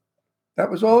name."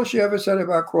 That was all she ever said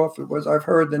about Crawford, was, "I've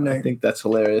heard the name." I think that's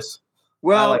hilarious.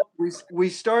 Well, we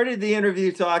started the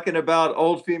interview talking about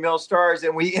old female stars,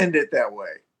 and we end it that way.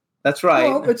 That's right.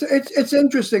 Well, it's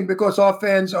interesting because our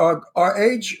fans are our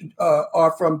age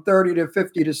are from 30 to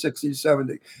 50 to 60 to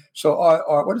 70. So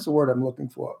our what is the word I'm looking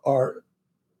for? Our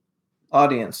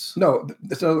audience. No,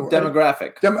 it's another word.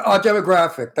 Demographic. Our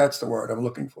demographic. That's the word I'm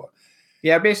looking for.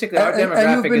 Yeah, basically our demographic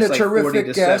and you've been is a like terrific 40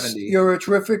 to guest. 70. You're a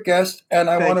terrific guest,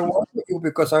 and I want to work with you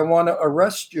because I want to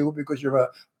arrest you because you're a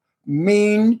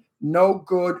mean, no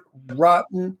good,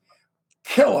 rotten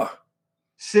killer.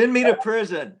 Send me to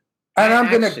prison. And I'm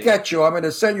going to get you. I'm going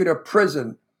to send you to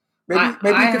prison. Maybe you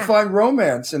can find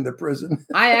romance in the prison.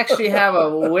 I actually have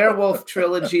a werewolf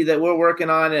trilogy that we're working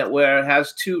on where it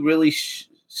has two really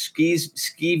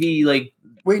skeevy, like,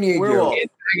 we need werewolf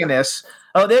antagonists.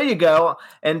 Oh, there you go.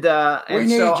 And so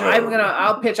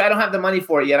I'll pitch. I don't have the money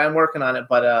for it yet. I'm working on it,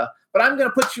 but I'm going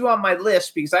to put you on my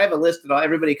list because I have a list that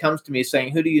everybody comes to me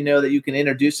saying, who do you know that you can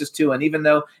introduce us to? And even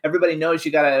though everybody knows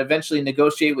you got to eventually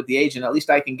negotiate with the agent, at least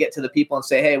I can get to the people and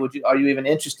say, hey, are you even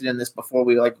interested in this before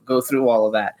we like go through all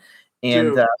of that?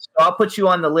 And so I'll put you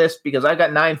on the list because I've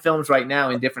got 9 films right now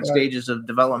in different stages of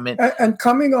development. And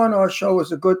coming on our show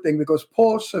is a good thing because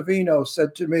Paul Savino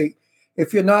said to me,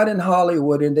 if you're not in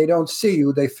Hollywood and they don't see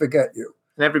you, they forget you.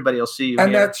 And everybody will see you.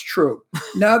 And that's true.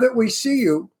 Now that we see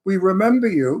you, we remember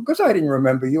you, because I didn't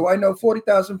remember you. I know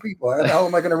 40,000 people. How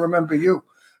am I going to remember you?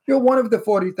 You're one of the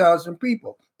 40,000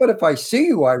 people. But if I see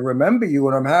you, I remember you,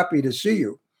 and I'm happy to see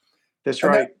you. That's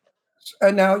right.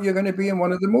 And now you're going to be in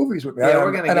one of the movies with me. Yeah,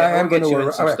 we're going to get you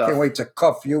in some I stuff. can't wait to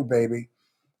cuff you, baby.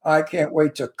 I can't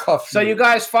wait to cuff you. So you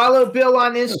guys follow Bill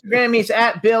on Instagram. He's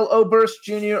at Bill Oberst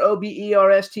Jr.,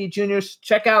 Oberst Jr.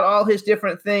 Check out all his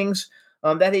different things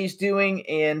that he's doing.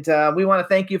 And we want to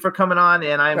thank you for coming on.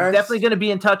 And I'm definitely going to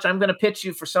be in touch. I'm going to pitch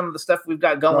you for some of the stuff we've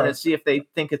got going and see if they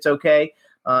think it's okay.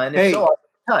 And if so, I'll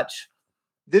be in touch.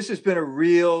 This has been a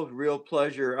real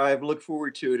pleasure. I've looked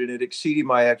forward to it, and it exceeded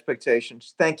my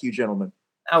expectations. Thank you, gentlemen.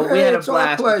 Oh, we had a blast.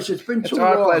 Our pleasure. It's been too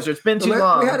long. It's our pleasure. It's been too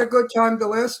long. We had a good time the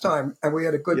last time, and we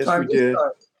had a good time this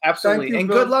time. Absolutely. And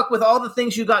good luck with all the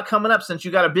things you got coming up, since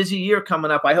you got a busy year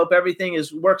coming up. I hope everything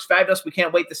works fabulous. We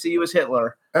can't wait to see you as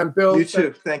Hitler. And Bill, you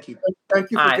too. Thank you.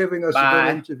 Thank you for giving us a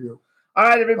good interview. All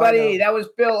right, everybody. That was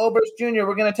Bill Oberst Jr.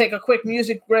 We're going to take a quick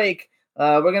music break.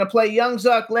 We're going to play Young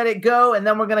Zuck, Let It Go, and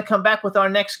then we're going to come back with our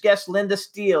next guest, Linda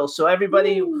Steele. So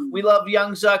everybody, we love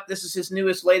Young Zuck. This is his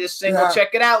latest single. Yeah.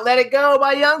 Check it out. Let It Go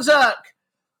by Young Zuck.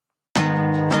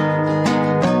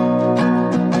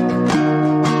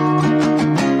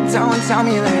 Don't tell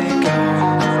me let it go.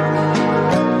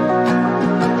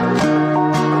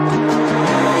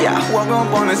 Yeah, woke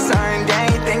up on a Sunday,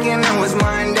 thinking it was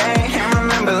Monday. Can't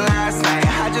remember last night,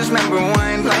 I just remember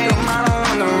one play. Model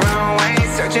on the runway,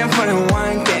 searching for the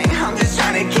one thing. I'm just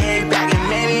trying to kick back and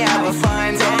maybe have a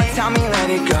fun day. Don't tell me let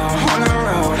it go. On the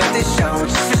road, at the show,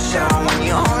 just for show. When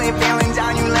you're only feeling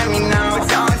down, you let me know.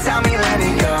 Don't tell me let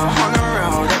it go. On the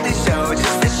road, at the show,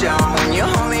 just for show. When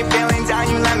you're only feeling down,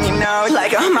 you let me know.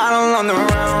 Like a model on the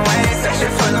runway,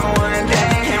 searching for the one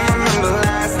thing. Can't remember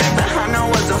last night, but I know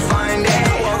it was a fun day.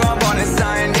 Woke up on a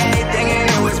Sunday, thinking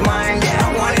it was Monday. I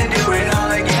wanna do it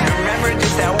all again. Remember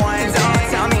just that one day. Don't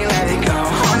tell me let it go.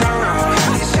 On the road,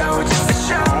 at the show, just for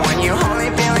show. When you're only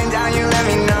feeling down, you let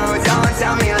me know. Don't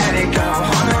tell me let it go.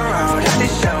 On the road, at the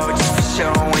show, just for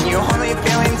show. When you're only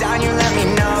feeling down, you let me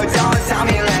know. Don't tell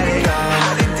me let it go.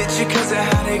 I did ditch you 'cause I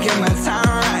had to get my time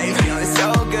right. Feeling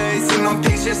so good, see my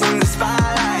pictures in the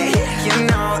spotlight. You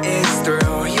know it's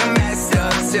through, you messed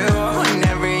up too.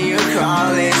 Whenever you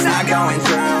call, it's not going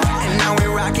through. And now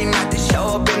we're rocking at the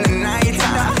show up in the night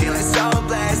time. Feeling so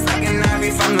blessed, like an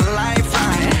ivy from the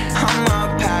lifeline. I'm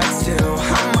up past 2,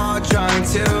 I'm all drunk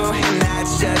too. And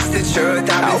that's just the truth.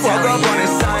 I woke up on a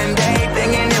Sunday,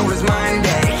 thinking it was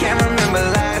Monday. Can't remember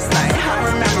last night, I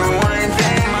remember one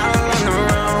thing. Model on the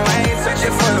runway,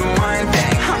 searching for the one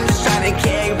thing. I'm just trying to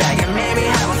kick back and maybe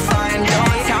have a fun day.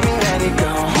 Don't tell me let it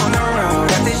go. On the road,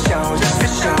 at the show, just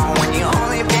for show. When you're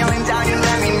only feeling down, you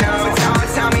let me know. Don't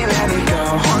tell me let it go.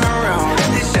 On the road,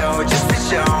 at the show, just for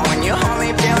show. When you're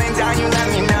only feeling down, you let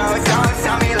me know. Don't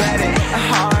tell me let it.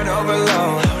 Heart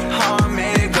overload, heart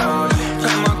made it go.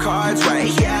 Play my cards right,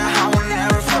 yeah, I will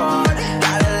never fold.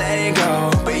 Gotta let it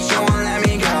go, but you won't let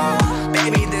me go.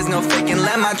 Baby, there's no faking,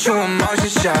 let my true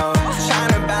emotions show.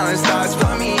 Trying to balance thoughts,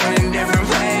 put me in a different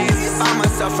place. Find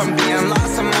myself from being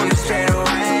lost, I'm on the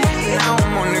straightaway. Now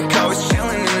I'm on the coast,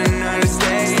 chilling in another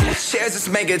state. Cheers, let's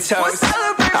make a toast.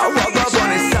 I woke up on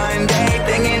a Sunday,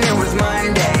 thinking it was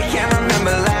Monday. Can't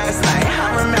remember last night,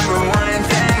 I remember one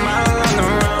thing. Model on the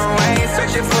runway,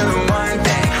 searching for the one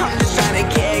thing. I'm just trying to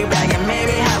kick back and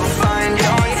maybe have a fun day.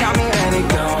 Don't tell me let it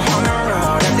go. On the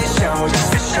road, at the show, just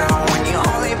for show. When you're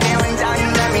only feeling down, you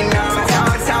let me know.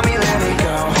 Don't tell me let it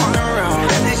go. On the road,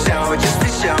 at the show, just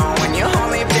for show. When you're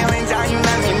only feeling down, you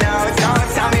let me know. Don't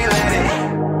tell me let it.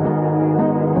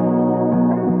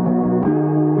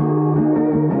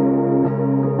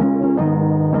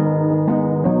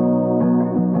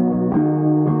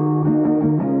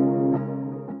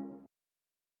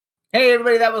 Hey,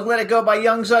 everybody, that was Let It Go by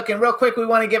Young Zuck. And real quick, we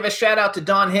want to give a shout-out to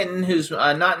Dawn Hinton, who's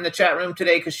not in the chat room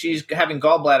today because she's having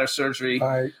gallbladder surgery.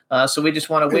 Right. So we just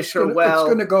want to wish her well. It's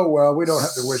going to go well. We don't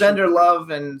have to wish Send her love,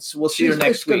 and we'll see her next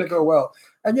week. It's going to go well.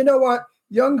 And you know what?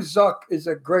 Young Zuck is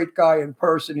a great guy in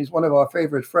person. He's one of our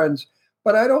favorite friends.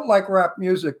 But I don't like rap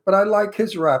music, but I like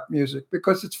his rap music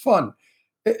because it's fun.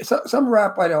 Some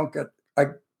rap I don't get.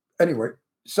 Anyway,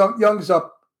 so Young Zuck,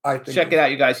 I think. Check it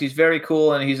out, you guys. He's very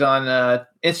cool, and he's on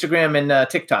Instagram and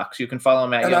TikTok, so you can follow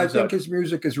him at Young Zuck. And I think his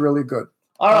music is really good.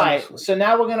 All right, so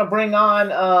now we're going to bring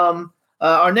on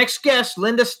our next guest,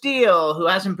 Linda Steele, who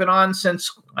hasn't been on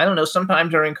since, I don't know, sometime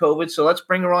during COVID. So let's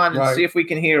bring her on and see if we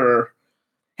can hear her.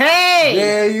 Hey!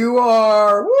 There you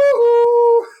are.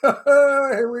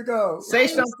 Woohoo! Here we go. Say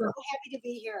something. I'm so happy to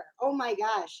be here. Oh, my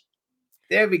gosh.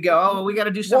 There we go. Oh, we got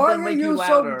to do something. Why are you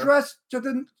so dressed to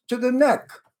the neck?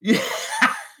 Yeah.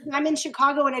 I'm in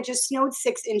Chicago, and it just snowed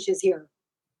 6 inches here.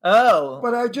 Oh.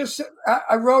 But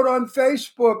I wrote on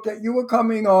Facebook that you were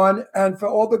coming on and for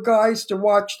all the guys to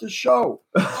watch the show.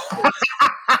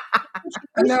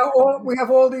 And now we have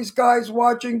all these guys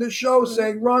watching the show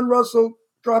saying, Ron Russell,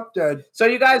 drop dead. So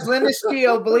you guys, Linda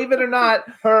Steele, believe it or not,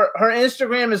 her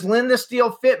Instagram is Linda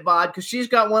Steele Fit Bod because she's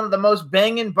got one of the most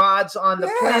banging bods on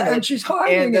the planet, and she's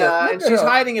hiding it. And she's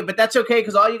hiding it, but that's okay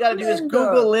because all you got to do is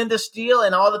Google Linda Steele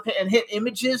and hit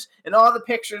images, and all the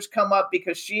pictures come up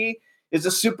because she is a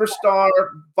superstar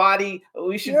body.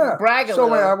 We should brag a little.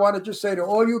 So I want to just say to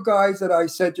all you guys that I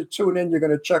said to tune in, you're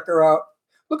going to check her out.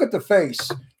 Look at the face.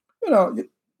 You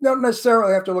don't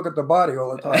necessarily have to look at the body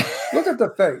all the time. Look at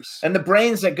the face. And the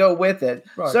brains that go with it.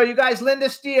 Right. So you guys, Linda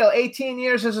Steele, 18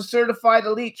 years as a certified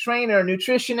elite trainer,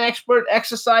 nutrition expert,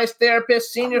 exercise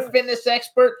therapist, senior fitness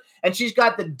expert, and she's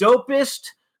got the dopest,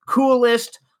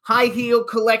 coolest high heel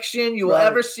collection you will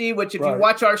ever see, which if you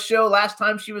watch our show, last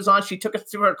time she was on, she took us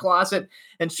through her closet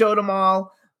and showed them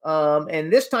all.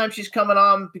 And this time she's coming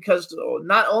on because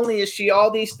not only is she all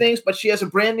these things, but she has a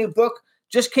brand new book,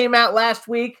 just came out last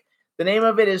week. The name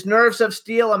of it is Nerves of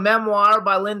Steel, a memoir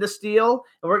by Linda Steele.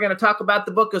 And we're going to talk about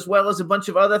the book as well as a bunch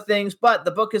of other things. But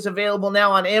the book is available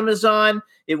now on Amazon.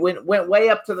 It went way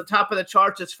up to the top of the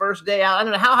charts its first day out. I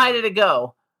don't know. How high did it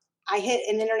go? I hit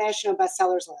an international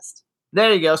bestsellers list.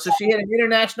 There you go. So she hit an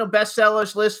international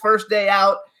bestsellers list first day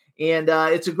out. And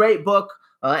it's a great book.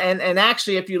 And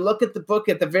actually, if you look at the book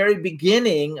at the very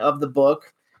beginning of the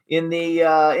book, in the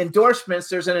endorsements,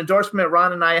 there's an endorsement.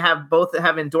 Ron and I both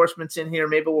have endorsements in here.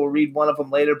 Maybe we'll read one of them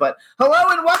later. But hello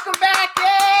and welcome back.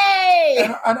 Yay!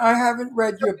 And I haven't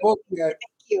read your book yet.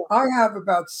 Thank you. I have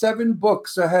about 7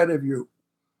 books ahead of you.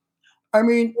 I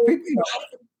mean, people,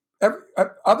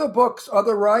 other books,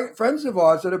 other friends of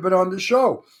ours that have been on the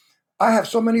show. I have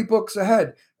so many books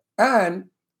ahead. And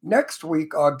next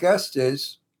week, our guest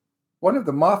is one of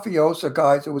the mafiosa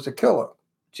guys that was a killer.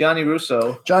 Johnny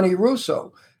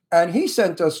Russo. And he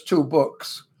sent us 2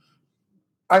 books.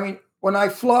 I mean, when I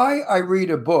fly, I read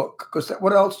a book. Because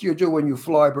what else do you do when you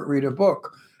fly but read a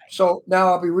book? So now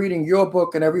I'll be reading your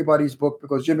book and everybody's book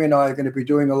because Jimmy and I are going to be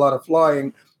doing a lot of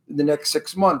flying in the next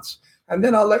 6 months. And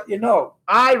then I'll let you know.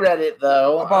 I read it,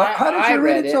 though. How did you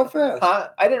read it so fast?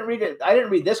 I didn't read it. I didn't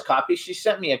read this copy. She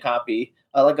sent me a copy,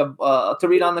 to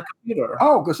read on the computer.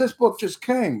 Oh, because this book just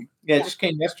came. Yeah, it just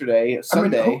came yesterday,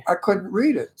 Sunday. I mean, I couldn't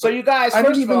read it. So you guys, I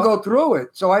didn't even go through it,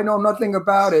 so I know nothing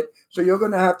about it. So you're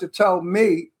going to have to tell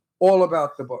me all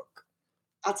about the book.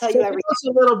 I'll tell you everything.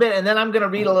 A little bit, and then I'm going to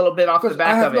read a little bit off the back of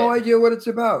it. I have no idea what it's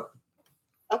about.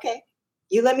 Okay.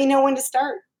 You let me know when to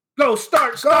start. Go,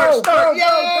 start. Go.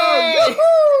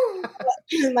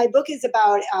 My book is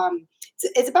about,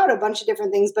 it's about a bunch of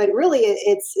different things, but really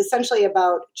it's essentially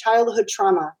about childhood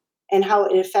trauma and how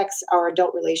it affects our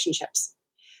adult relationships.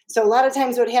 So a lot of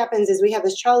times what happens is we have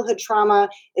this childhood trauma.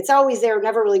 It's always there. It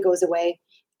never really goes away.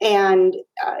 And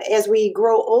as we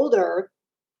grow older,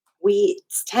 we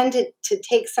tend to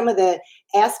take some of the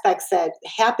aspects that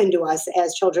happen to us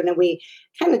as children and we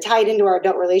kind of tie it into our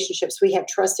adult relationships. We have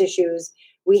trust issues.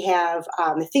 We have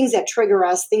things that trigger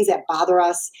us, things that bother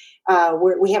us.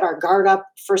 We have our guard up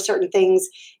for certain things,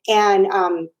 and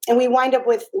we wind up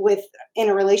with in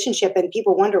a relationship, and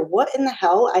people wonder, what in the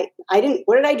hell?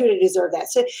 What did I do to deserve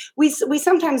that? So we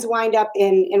sometimes wind up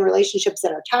in relationships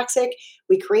that are toxic.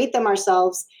 We create them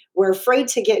ourselves. We're afraid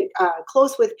to get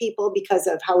close with people because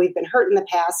of how we've been hurt in the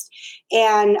past,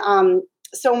 and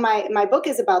so my book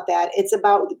is about that. It's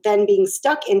about then being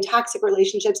stuck in toxic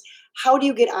relationships. How do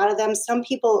you get out of them? Some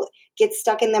people get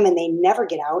stuck in them and they never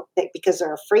get out because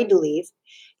they're afraid to leave.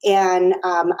 And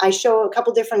I show a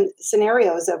couple different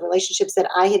scenarios of relationships that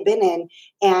I had been in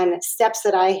and steps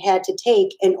that I had to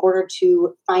take in order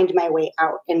to find my way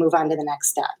out and move on to the next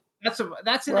step.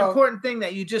 That's an important thing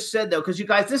that you just said, though, because you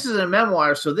guys, this is a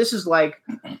memoir. So this is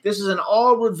an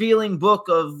all revealing book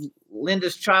of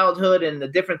Linda's childhood and the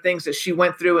different things that she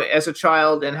went through as a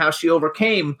child and how she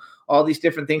overcame all these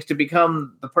different things to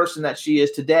become the person that she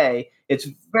is today. It's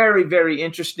very, very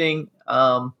interesting.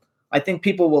 I think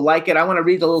people will like it. I want to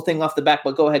read the little thing off the back,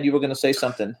 but go ahead. You were going to say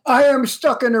something. I am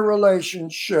stuck in a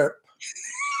relationship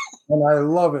and I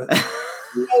love it.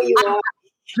 No, you are.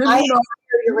 I admire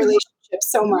your relationship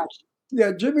so much.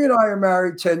 Yeah, Jimmy and I are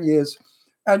married 10 years.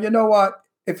 And you know what?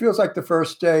 It feels like the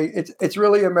first day. It's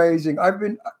really amazing.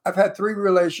 I've had 3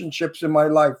 relationships in my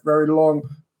life, very long,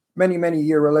 many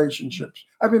year relationships.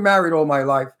 I've been married all my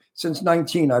life. Since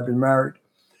 19, I've been married.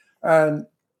 And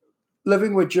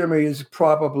living with Jimmy is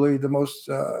probably the most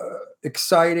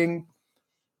exciting,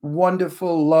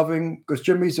 wonderful, loving, because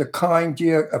Jimmy's a kind,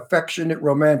 dear, affectionate,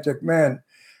 romantic man.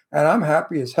 And I'm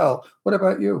happy as hell. What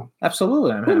about you?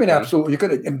 Absolutely. I mean, absolutely. You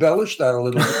could have embellished that a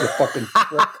little bit, you fucking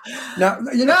prick. Now,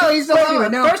 he's the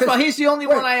one. First of all, he's the only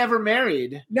one I ever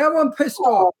married. Now I'm pissed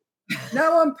off.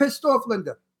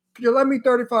 Linda. Could you lend me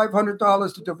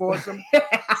 $3,500 to divorce him?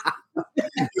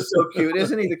 He's so cute.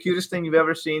 Isn't he the cutest thing you've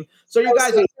ever seen? So you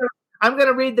guys, I'm going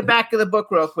to read the back of the book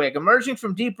real quick. Emerging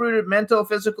from deep-rooted mental,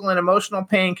 physical, and emotional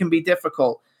pain can be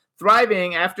difficult.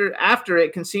 Thriving after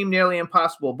it can seem nearly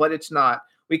impossible, but it's not.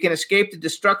 We can escape the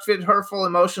destructive, hurtful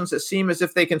emotions that seem as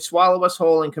if they can swallow us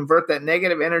whole and convert that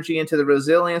negative energy into the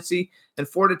resiliency and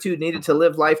fortitude needed to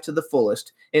live life to the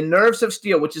fullest. In Nerves of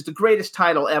Steel, which is the greatest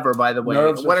title ever, by the way.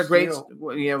 What a great,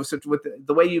 with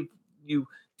the way you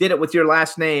did it with your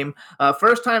last name.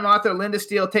 First-time author Linda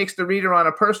Steele takes the reader on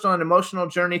a personal and emotional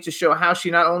journey to show how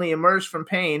she not only emerged from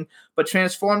pain, but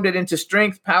transformed it into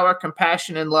strength, power,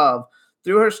 compassion, and love.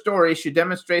 Through her story, she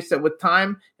demonstrates that with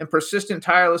time and persistent,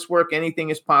 tireless work, anything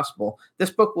is possible.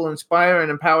 This book will inspire and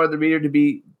empower the reader to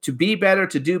be better,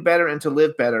 to do better, and to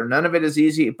live better. None of it is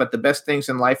easy, but the best things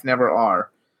in life never are.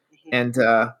 And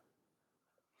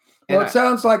it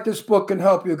sounds like this book can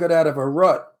help you get out of a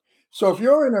rut. So if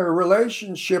you're in a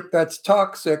relationship that's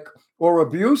toxic or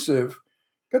abusive,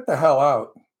 get the hell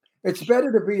out. It's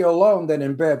better to be alone than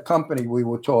in bad company, we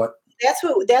were taught.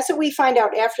 That's what we find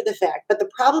out after the fact. But the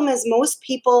problem is most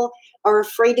people are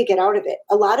afraid to get out of it.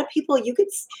 A lot of people,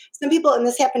 some people, and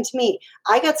this happened to me,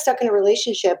 I got stuck in a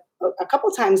relationship a couple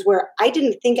of times where I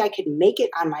didn't think I could make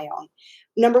it on my own.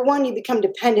 Number one, you become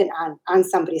dependent on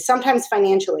somebody, sometimes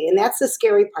financially. And that's the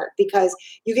scary part because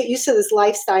you get used to this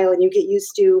lifestyle and you get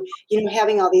used to,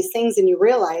 having all these things and you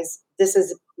realize this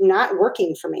is not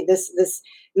working for me. This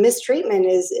mistreatment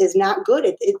is not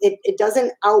good. It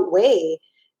doesn't outweigh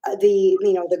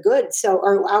the good,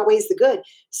 or outweighs the good.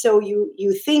 So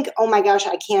you think, oh my gosh,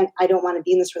 I don't want to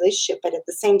be in this relationship. But at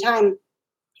the same time,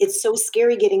 it's so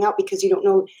scary getting out because you don't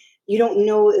know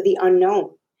the unknown.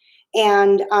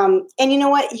 And you know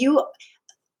what?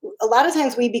 A lot of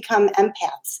times we become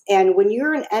empaths. And when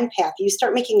you're an empath, you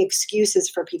start making excuses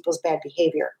for people's bad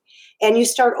behavior. And you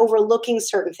start overlooking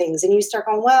certain things and you start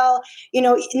going, well,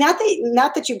 not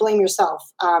that you blame yourself.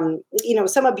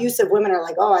 Some abusive women are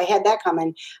like, oh, I had that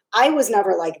coming. I was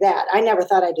never like that. I never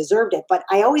thought I deserved it, but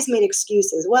I always made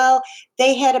excuses. Well,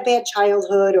 they had a bad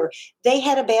childhood or they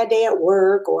had a bad day at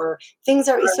work or things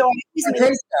are. So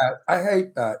I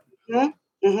hate that.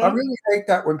 Mm-hmm. Mm-hmm. I really hate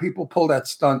that when people pull that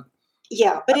stunt.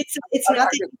 Yeah, but it's not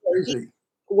crazy.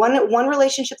 One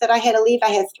relationship that I had to leave, I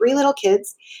had 3 little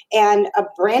kids and a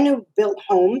brand new built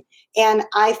home. And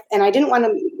I didn't want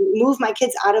to move my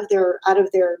kids out of their,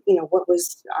 what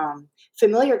was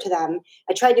familiar to them.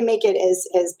 I tried to make it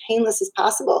as painless as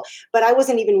possible, but I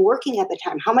wasn't even working at the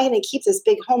time. How am I going to keep this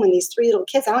big home and these 3 little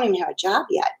kids? I don't even have a job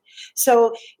yet.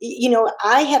 So,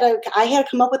 I had to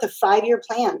come up with a 5-year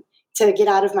plan to get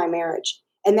out of my marriage.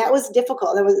 And that was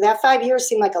difficult. That 5 years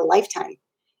seemed like a lifetime.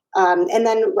 And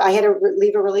then I had to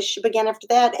leave a relationship again after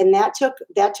that, and that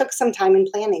took some time and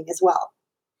planning as well.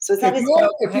 So it's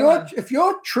not if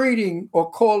you're treating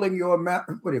or calling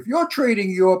if you're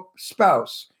treating your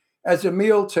spouse as a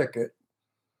meal ticket,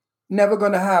 never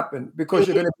going to happen because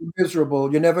you're going to be miserable.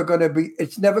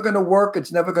 It's never going to work.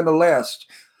 It's never going to last.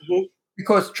 Mm-hmm.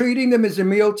 Because treating them as a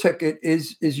meal ticket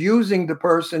is using the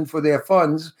person for their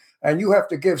funds, and you have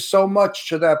to give so much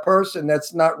to that person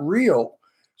that's not real.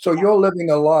 So you're living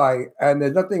a lie, and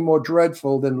there's nothing more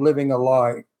dreadful than living a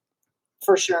lie.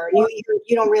 For sure.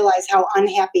 You don't realize how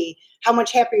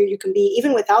much happier you can be,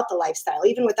 even without the lifestyle,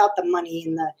 even without the money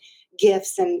and the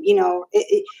gifts and,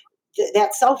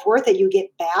 that self-worth that you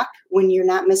get back when you're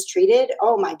not mistreated.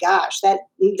 Oh my gosh,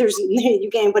 you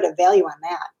can't put a value on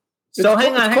that. So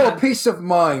hang on. Peace of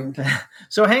mind.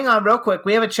 So hang on real quick.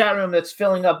 We have a chat room that's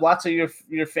filling up. Lots of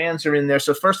your fans are in there.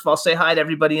 So first of all, say hi to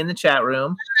everybody in the chat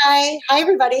room. Hi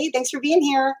everybody. Thanks for being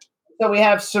here. So we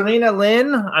have Serena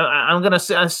Lynn. I'm going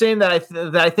to assume that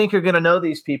I think you're going to know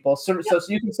these people. So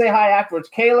you can say hi afterwards.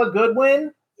 Kayla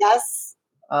Goodwin. Yes.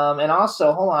 And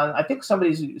also, hold on. I think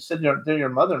somebody said they're your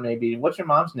mother maybe. What's your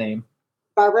mom's name?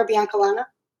 Barbara Biancalana.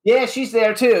 Yeah, she's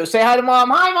there too. Say hi to Mom.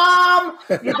 Hi,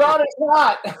 Mom. Your daughter's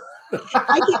hot.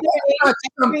 That's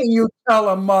something you tell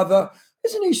a mother.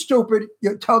 Isn't he stupid?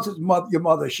 You tell your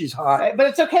mother she's hot. But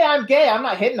it's okay. I'm gay. I'm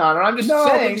not hitting on her. I'm just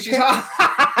saying she's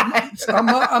hot. A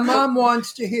mom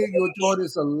wants to hear your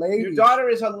daughter's a lady. Your daughter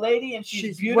is a lady, and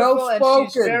she's beautiful, well-spoken,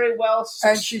 and she's very well.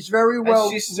 And she's very well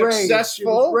she's raised. Successful. She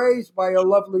was raised by a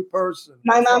lovely person.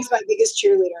 My mom's my biggest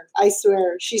cheerleader. I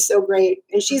swear, she's so great,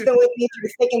 and she's been with me through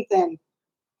thick and thin.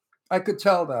 I could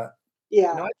tell that.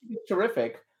 Yeah, I think it's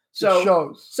terrific. So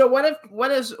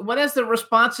what is the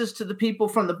responses to the people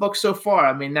from the book so far?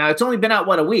 I mean, now it's only been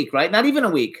out a week, right? Not even a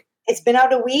week. It's been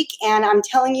out a week, and I'm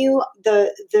telling you,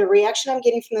 the reaction I'm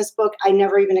getting from this book, I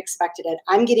never even expected it.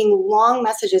 I'm getting long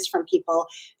messages from people.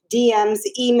 DMs,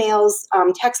 emails,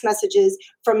 text messages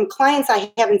from clients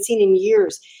I haven't seen in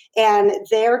years. And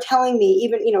they're telling me,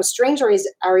 even, strangers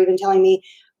are even telling me,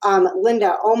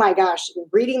 Linda, oh my gosh,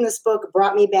 reading this book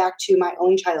brought me back to my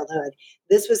own childhood.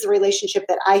 This was the relationship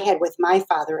that I had with my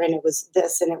father, and it was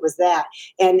this and it was that.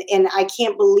 And I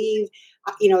can't believe,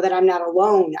 that I'm not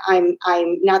alone. I'm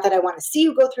not that I want to see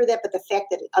you go through that, but the fact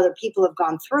that other people have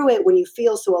gone through it when you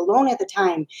feel so alone at the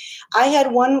time. I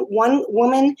had one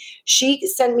woman, she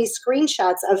sent me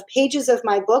screenshots of pages of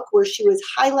my book where she was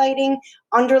highlighting,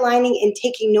 underlining, and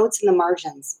taking notes in the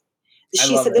margins.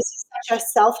 She said, this is such a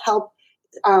self-help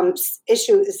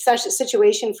issue, such a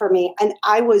situation for me. And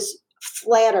I was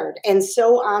flattered and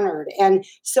so honored and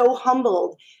so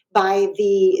humbled by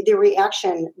the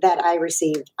reaction that I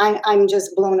received. I'm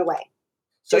just blown away.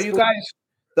 So you guys,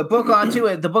 the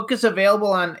book is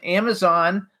available on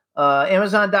Amazon,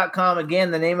 Amazon.com.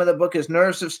 Again, the name of the book is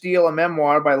Nerves of Steel, a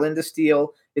memoir by Linda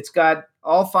Steele. It's got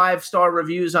all 5-star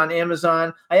reviews on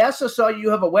Amazon. I also saw you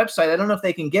have a website. I don't know if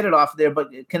they can get it off there, but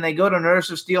can they go to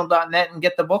nervesofsteel.net and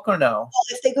get the book or no? Well,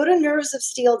 if they go to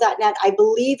nervesofsteel.net, I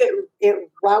believe it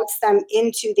routes them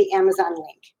into the Amazon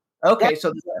link. Okay,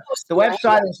 so the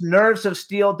website is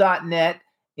nervesofsteel.net,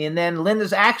 and then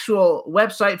Linda's actual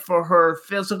website for her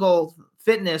physical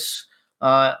fitness.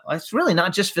 It's really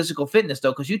not just physical fitness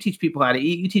though, because you teach people how to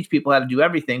eat, you teach people how to do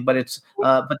everything. But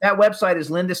but that website is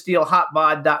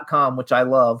lindasteelhotbod.com, which I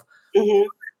love.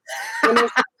 Mm-hmm. And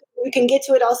you can get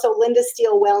to it also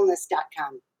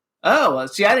lindasteelwellness.com. Oh,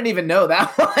 see, I didn't even know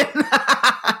that one.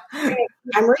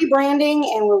 I'm rebranding,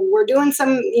 and we're doing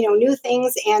some new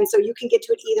things, and so you can get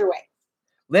to it either way.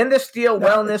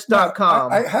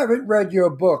 LindaSteeleWellness.com. I haven't read your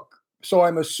book, so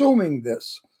I'm assuming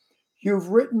this. You've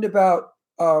written about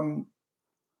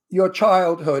your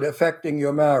childhood affecting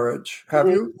your marriage. Have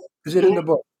you? Is it in the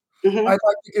book? Mm-hmm. I'd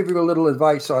like to give you a little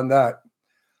advice on that.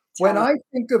 When I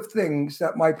think of things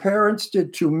that my parents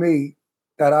did to me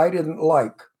that I didn't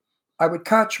like, I would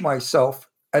catch myself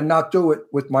and not do it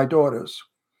with my daughters.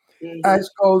 Mm-hmm. As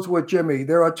goes with Jimmy.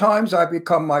 There are times I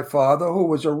become my father, who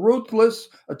was a ruthless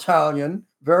Italian,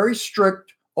 very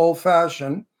strict,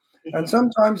 old-fashioned. Mm-hmm. And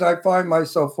sometimes I find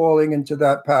myself falling into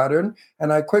that pattern,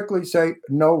 and I quickly say,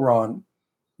 no, Ron,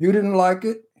 you didn't like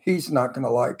it. He's not going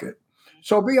to like it.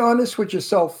 So be honest with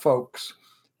yourself, folks.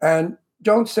 And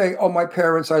don't say, oh, my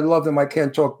parents, I love them, I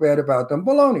can't talk bad about them.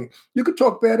 Baloney. You could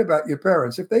talk bad about your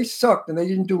parents. If they sucked and they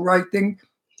didn't do the right thing,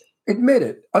 admit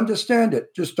it, understand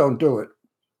it, just don't do it.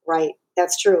 Right.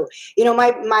 That's true.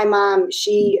 My mom,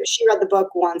 she read the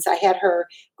book once. I had her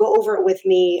go over it with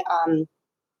me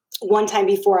one time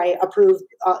before I approved,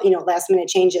 last minute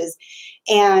changes.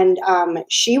 And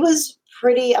she was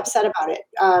pretty upset about it.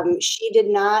 She did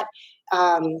not,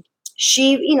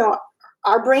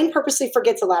 our brain purposely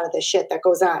forgets a lot of the shit that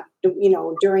goes on,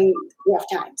 during rough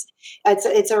times.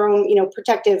 It's our own,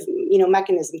 protective,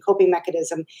 mechanism, coping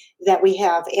mechanism that we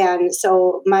have. And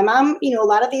so my mom, a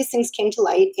lot of these things came to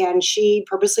light, and she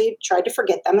purposely tried to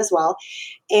forget them as well.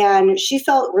 And she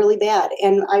felt really bad.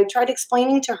 And I tried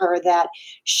explaining to her that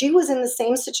she was in the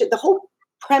same situation. The whole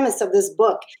premise of this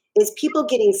book is people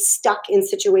getting stuck in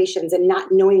situations and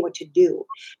not knowing what to do.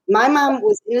 My mom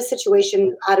was in a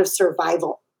situation out of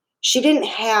survival. She didn't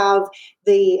have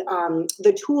the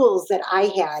tools that I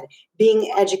had,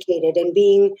 being educated and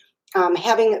being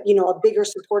having a bigger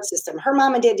support system. Her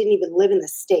mom and dad didn't even live in the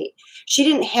state. She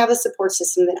didn't have a support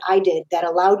system that I did that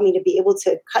allowed me to be able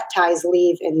to cut ties,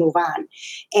 leave, and move on.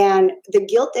 And the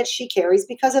guilt that she carries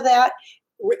because of that,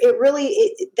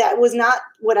 that was not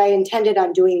what I intended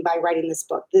on doing by writing this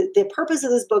book. The purpose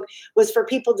of this book was for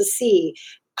people to see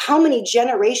how many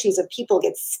generations of people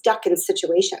get stuck in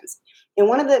situations. And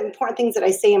one of the important things that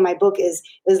I say in my book is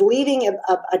leaving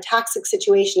a toxic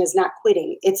situation is not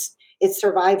quitting. It's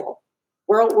survival.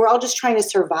 We're all just trying to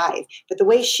survive. But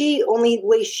the only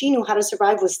way she knew how to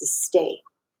survive was to stay.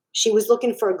 She was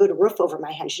looking for a good roof over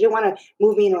my head. She didn't want to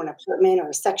move me into an apartment or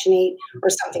a Section 8 or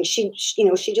something. She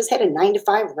just had a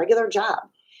 9-to-5 regular job.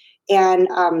 And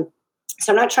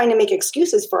so I'm not trying to make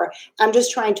excuses for her. I'm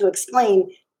just trying to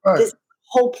explain this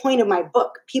whole point of my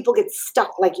book. People get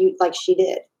stuck like she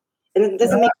did. And it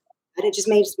doesn't make sense. It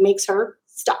just makes her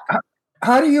stuck.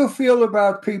 How do you feel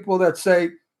about people that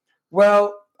say,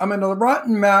 well, I'm in a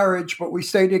rotten marriage, but we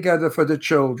stay together for the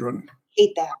children?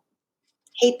 Hate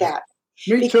that.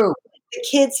 Me too. The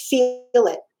kids feel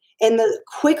it. And the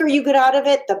quicker you get out of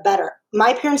it, the better.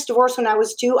 My parents divorced when I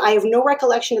was 2. I have no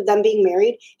recollection of them being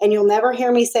married. And you'll never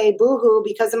hear me say, boo-hoo,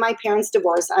 because of my parents'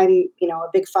 divorce, I'm, a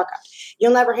big fuck up.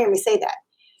 You'll never hear me say that.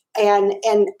 And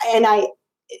I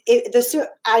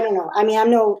don't know. I mean, I'm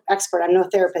no expert. I'm no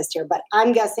therapist here, but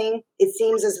I'm guessing it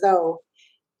seems as though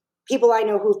people I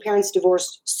know whose parents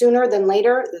divorced sooner than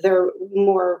later, they're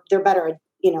better,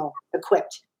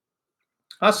 equipped.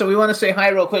 Also, we want to say hi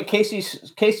real quick. Casey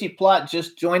Plott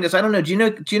just joined us. I don't know. Do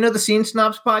you know the Scene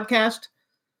Snobs podcast?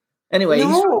 Anyway,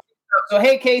 No. So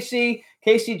hey, Casey.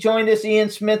 Casey joined us. Ian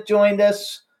Smith joined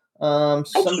us.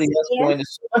 Somebody else joined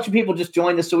us. A bunch of people just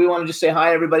joined us. So we want to just say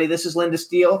hi, everybody. This is Linda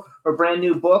Steele. Her brand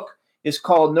new book is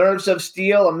called Nerves of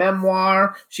Steel, a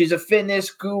memoir. She's a fitness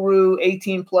guru,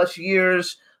 18 plus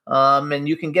years. And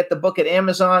you can get the book at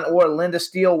Amazon or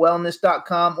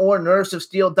lindasteelwellness.com or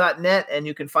nervesofsteel.net. And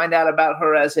you can find out about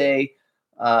her as a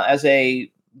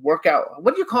workout.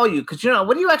 What do you call you? Because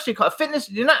what do you actually call fitness?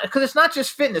 You're not, because it's not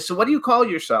just fitness. So what do you call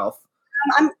yourself?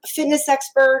 I'm a fitness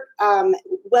expert,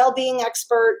 well-being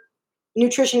expert,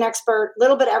 nutrition expert, a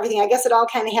little bit of everything. I guess it all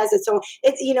kind of has its own.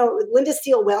 Linda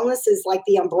Steele Wellness is like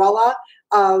the umbrella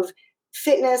of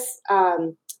fitness,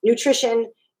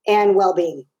 nutrition, and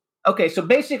well-being. Okay, so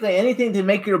basically anything to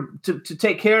make to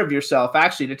take care of yourself,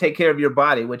 actually to take care of your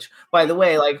body. Which, by the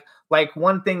way, like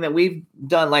one thing that we've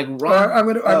done, like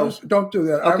Ron. Don't do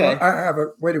that. Okay. I have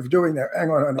a way of doing that. Hang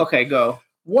on, honey. Okay, go.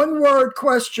 One word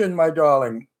question, my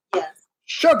darling. Yes.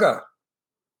 Sugar.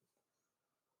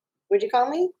 Would you call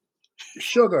me?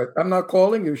 Sugar. I'm not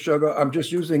calling you sugar. I'm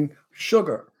just using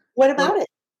sugar. What about it?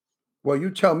 Well, you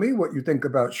tell me what you think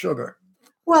about sugar.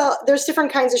 Well, there's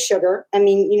different kinds of sugar. I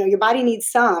mean, your body needs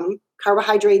some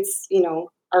carbohydrates,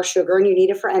 are sugar and you need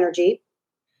it for energy.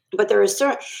 But there is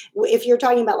certain, if you're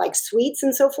talking about like sweets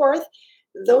and so forth,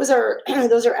 those are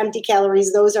empty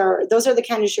calories. Those are the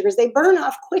kind of sugars they burn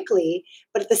off quickly,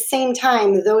 but at the same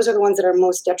time, those are the ones that are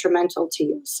most detrimental to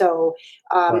you. So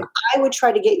right. I would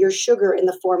try to get your sugar in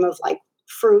the form of like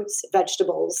fruits,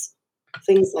 vegetables,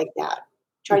 things like that.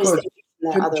 Try to stay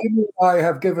from that other. Jimmy and I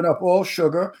have given up all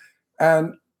sugar,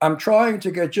 and I'm trying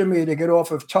to get Jimmy to get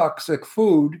off of toxic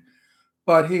food,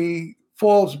 but he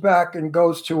falls back and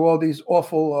goes to all these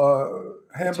awful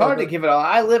hamburger. It's hard to give it all.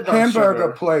 I lived on hamburger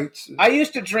sugar. Plates. I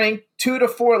used to drink 2 to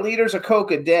 4 liters of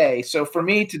Coke a day. So for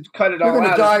me to cut it all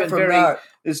out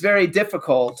is very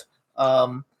difficult.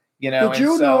 Did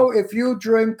you know if you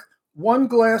drink 1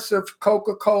 glass of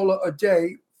Coca-Cola a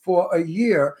day for a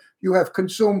year, you have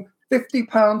consumed 50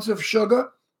 pounds of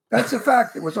sugar? That's a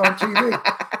fact. It was on TV.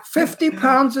 50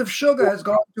 pounds of sugar has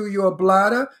gone through your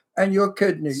bladder and your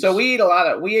kidneys. So we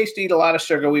used to eat a lot of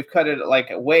sugar. We've cut it like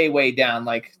way, way down.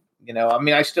 Like,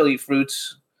 I still eat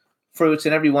fruits, and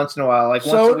every once in a while, like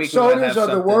once a week. Sodas are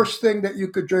the worst thing that you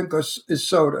could drink is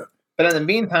soda. But in the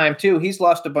meantime, too, he's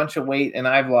lost a bunch of weight and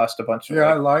I've lost a bunch of weight.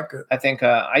 Yeah, I like it. I think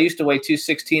I used to weigh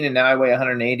 216 and now I weigh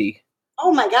 180.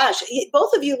 Oh my gosh.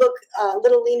 Both of you look a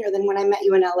little leaner than when I met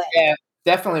you in LA. Yeah.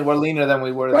 Definitely, we're leaner than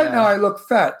we were. Right now, I look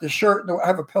fat. The shirt, I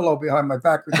have a pillow behind my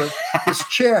back because this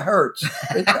chair hurts.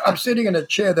 I'm sitting in a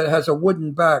chair that has a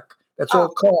wooden back that's all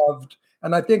carved,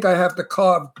 and I think I have the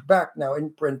carved back now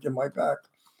imprint in my back.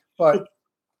 But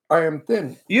I am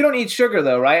thin. You don't eat sugar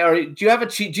though, right? Or do you have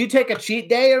do you take a cheat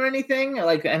day or anything,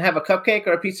 and have a cupcake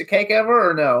or a piece of cake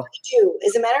ever, or no? I do.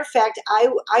 As a matter of fact,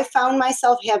 I found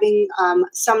myself having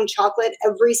some chocolate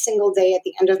every single day at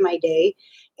the end of my day.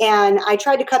 And I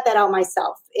tried to cut that out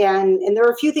myself. And there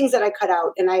were a few things that I cut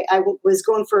out. And I was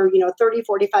going for, 30,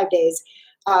 45 days.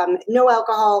 No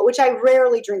alcohol, which I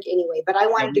rarely drink anyway, but I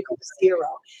wanted to go to 0.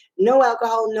 No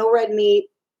alcohol, no red meat,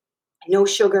 no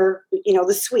sugar,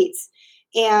 the sweets.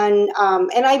 And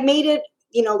I made it,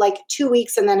 like 2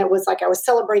 weeks. And then it was like I was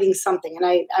celebrating something and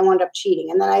I wound up cheating.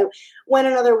 And then I went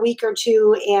another week or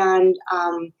two and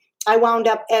I wound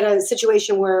up at a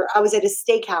situation where I was at a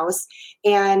steakhouse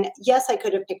and yes, I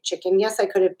could have picked chicken. Yes, I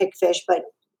could have picked fish, but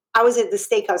I was at the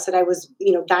steakhouse that I was,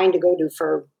 dying to go to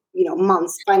for,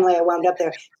 months. Finally, I wound up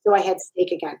there. So I had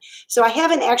steak again. So I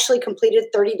haven't actually completed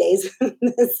 30 days of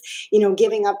this,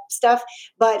 giving up stuff,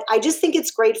 but I just think it's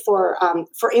great for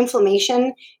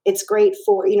inflammation. It's great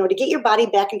for, to get your body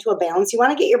back into a balance. You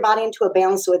want to get your body into a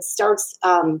balance so it starts,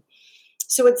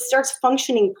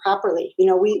 functioning properly.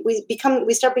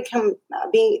 We start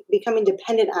becoming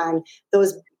dependent on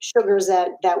those sugars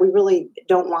that we really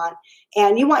don't want.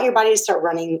 And you want your body to start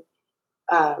running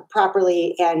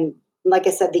properly. And like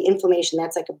I said, the inflammation,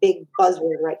 that's like a big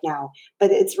buzzword right now, but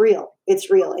it's real.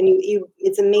 It's real. And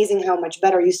it's amazing how much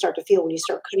better you start to feel when you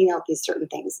start cutting out these certain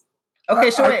things. Okay.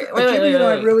 So Jimmy and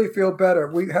I really feel better.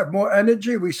 We have more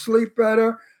energy. We sleep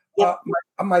better. Yep.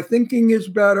 My thinking is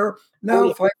better. Now,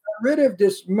 if I got rid of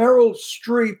this Meryl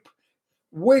Streep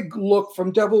wig look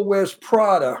from Devil Wears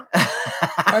Prada,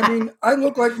 I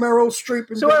look like Meryl Streep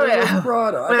in Devil Wears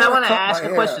Prada. I want to ask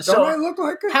a question. Don't I look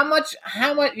like it? How much,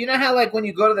 how when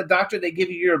you go to the doctor, they give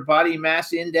you your body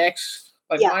mass index?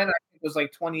 Like mine, I was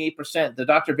like 28%. The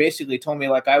doctor basically told me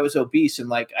like I was obese, and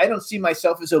like I don't see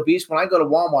myself as obese. When I go to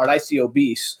Walmart, I see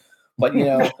obese. But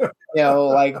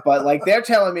but like they're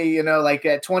telling me, like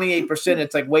at 28%,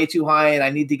 it's like way too high, and I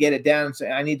need to get it down. So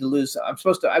I need to lose.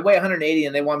 I weigh 180,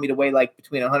 and they want me to weigh like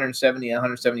between 170 and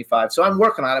 175. So I'm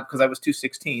working on it because I was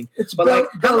 216. It's but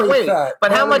belly fat.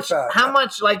 But how Fat.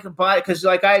 much like body? Because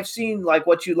like I've seen like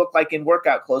what you look like in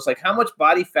workout clothes. Like how much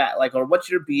body fat? Like, or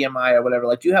what's your BMI or whatever?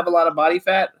 Like, do you have a lot of body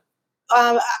fat?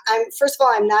 I'm first of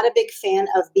all, I'm not a big fan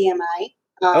of BMI.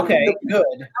 Okay, good.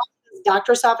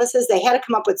 Doctor's offices, they had to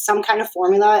come up with some kind of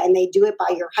formula, and they do it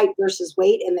by your height versus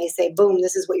weight, and they say, boom,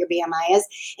 this is what your BMI is.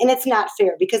 And it's not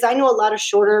fair, because I know a lot of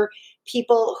shorter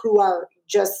people who are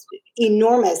just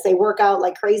enormous. They work out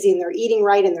like crazy, and they're eating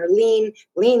right, and they're lean.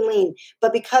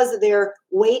 But because of their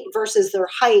weight versus their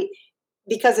height,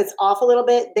 because it's off a little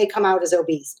bit, they come out as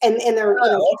obese. And they're,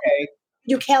 okay.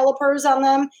 Do calipers on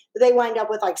them, they wind up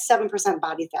with like 7%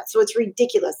 body fat. So it's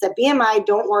ridiculous. That BMI,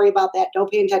 don't worry about that.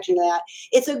 Don't pay attention to that.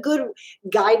 It's a good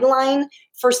guideline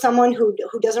for someone who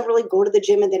doesn't really go to the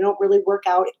gym and they don't really work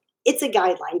out. It's a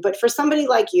guideline. But for somebody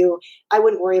like you, I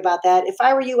wouldn't worry about that. If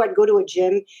I were you, I'd go to a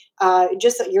gym,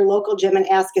 just at your local gym, and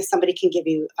ask if somebody can give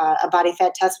you a body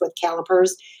fat test with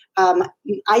calipers. I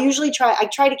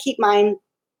try to keep mine.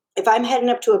 If I'm heading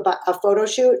up to a photo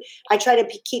shoot, I try to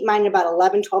keep mine about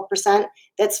 11, 12%.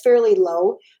 That's fairly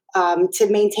low to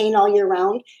maintain all year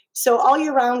round. So all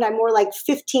year round, I'm more like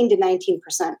 15 to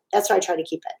 19%. That's where I try to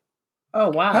keep it.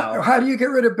 Oh, wow. How do you get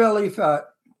rid of belly fat?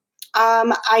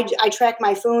 I track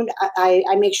my food. I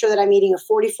make sure that I'm eating a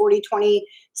 40-40-20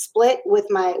 split with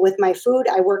my food.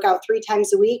 I work out 3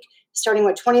 times a week, starting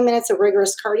with 20 minutes of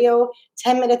rigorous cardio,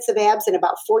 10 minutes of abs, and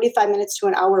about 45 minutes to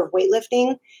an hour of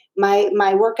weightlifting.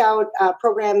 My workout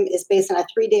program is based on a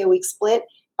 3-day-a-week split: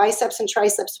 biceps and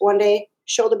triceps one day,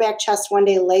 shoulder, back, chest one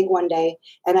day, leg one day.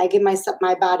 And I give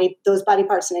those body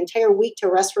parts an entire week to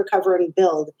rest, recover, and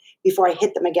build before I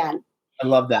hit them again. I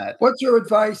love that. What's your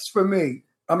advice for me?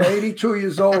 I'm 82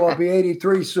 years old. I'll be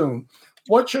 83 soon.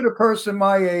 What should a person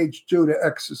my age do to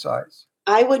exercise?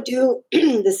 I would do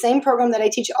the same program that I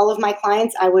teach all of my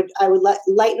clients. I would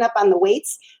lighten up on the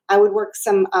weights. I would work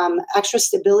some extra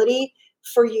stability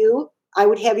for you. I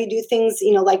would have you do things,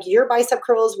 like your bicep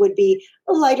curls would be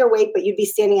a lighter weight, but you'd be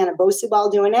standing on a Bosu ball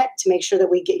doing it to make sure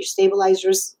that we get your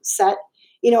stabilizers set.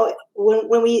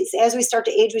 As we start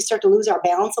to age, we start to lose our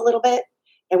balance a little bit,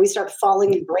 and we start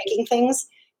falling and breaking things.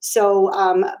 So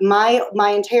my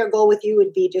entire goal with you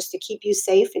would be just to keep you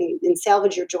safe and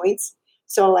salvage your joints.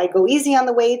 So I go easy on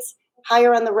the weights,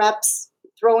 higher on the reps,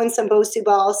 throw in some Bosu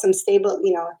balls, some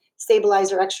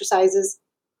stabilizer exercises.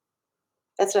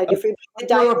 That's what I do for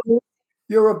you.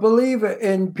 You're a believer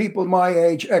in people my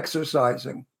age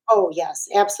exercising. Oh, yes,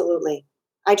 absolutely.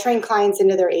 I train clients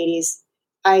into their 80s.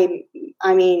 I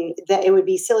mean, that it would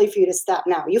be silly for you to stop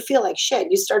now. You feel like shit.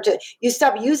 You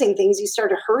stop using things, you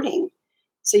start hurting.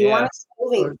 So you want to keep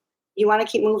moving. You want to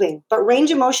keep moving. But range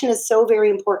of motion is so very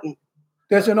important.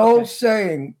 There's an old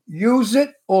saying, use it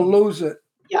or lose it.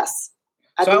 Yes.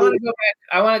 I want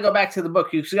to go back to the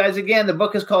book. You guys, again, the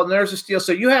book is called Nerves of Steel.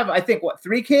 So you have, I think,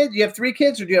 3 kids? You have 3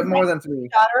 kids, or do you have more than 3?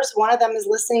 Daughters. One of them is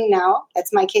listening now.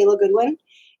 That's my Kayla Goodwin.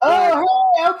 Oh,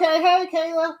 hey, okay. Hey,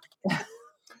 Kayla.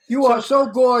 You are so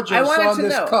gorgeous on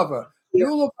this cover. Yeah.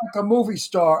 You look like a movie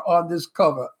star on this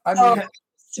cover. I mean,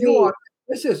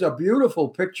 this is a beautiful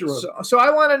picture of. So I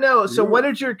want to know. So what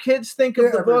did your kids think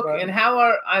of the book, and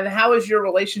how is your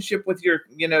relationship with your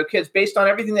kids based on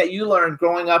everything that you learned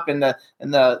growing up in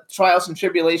the trials and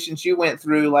tribulations you went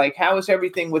through? Like, how is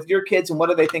everything with your kids, and what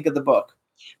do they think of the book?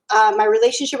 My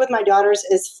relationship with my daughters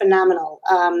is phenomenal.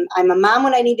 I'm a mom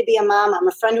when I need to be a mom. I'm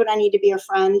a friend when I need to be a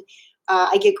friend.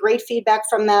 I get great feedback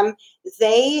from them.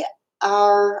 They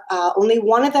are only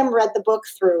one of them read the book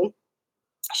through.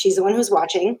 She's the one who's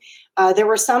watching. There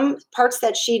were some parts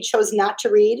that she chose not to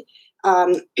read.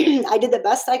 I did the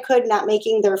best I could, not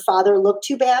making their father look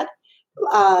too bad,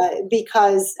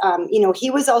 because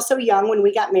he was also young when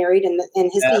we got married,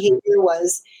 and his behavior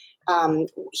was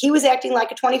he was acting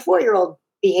like a 24-year-old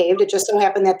behaved. It just so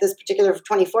happened that this particular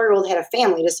 24-year-old had a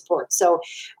family to support, so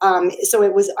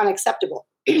it was unacceptable.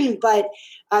 But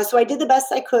so I did the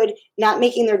best I could, not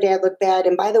making their dad look bad.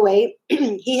 And by the way,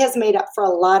 he has made up for a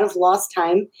lot of lost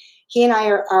time. He and I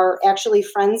are actually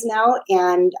friends now,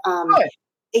 and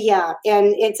yeah,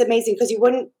 and it's amazing because you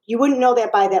wouldn't know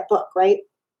that by that book, right?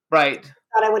 Right.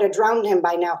 I thought I would have drowned him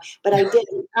by now, but I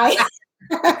didn't.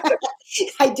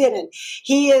 I didn't.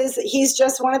 He's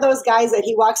just one of those guys that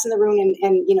he walks in the room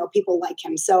and people like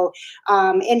him. So,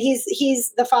 and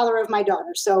he's the father of my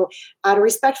daughter. So out of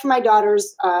respect for my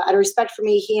daughters, out of respect for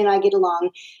me, he and I get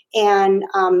along. And,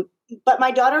 but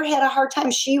my daughter had a hard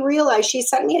time. She realized, she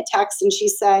sent me a text and she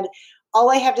said,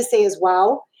 all I have to say is,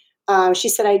 wow. She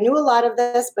said, I knew a lot of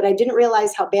this, but I didn't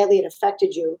realize how badly it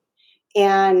affected you.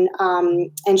 And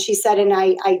she said, and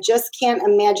I just can't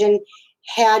imagine,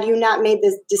 had you not made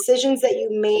the decisions that you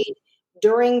made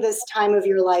during this time of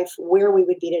your life, where we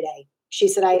would be today. She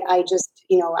said, I just,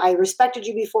 I respected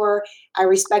you before. I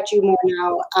respect you more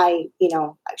now.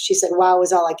 She said, wow,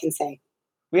 is all I can say.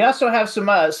 We also have some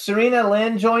Serena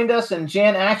Lynn joined us, and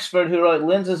Jan Axford, who wrote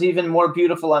Lynn's is even more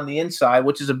beautiful on the inside,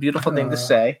 which is a beautiful thing to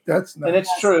say. That's nice. And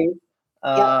it's true.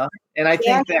 And I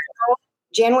think that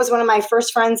Jan was one of my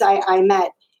first friends I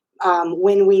met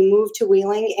when we moved to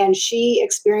Wheeling, and she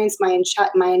experienced my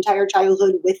entire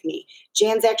childhood with me.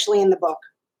 Jan's actually in the book.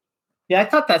 Yeah,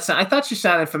 I thought she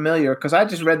sounded familiar because I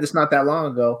just read this not that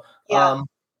long ago. Yeah.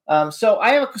 So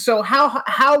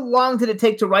how long did it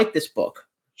take to write this book?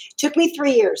 Took me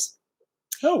 3 years.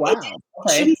 Oh wow!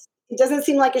 Okay. It doesn't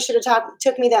seem like it should have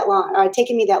taken me that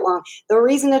long. The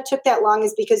reason it took that long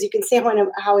is because you can see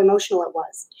how emotional it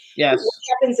was. Yes.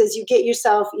 What happens is you get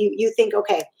yourself, you think,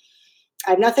 okay,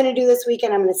 I have nothing to do this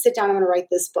weekend. I'm going to sit down. I'm going to write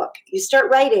this book. You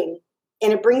start writing,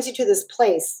 and it brings you to this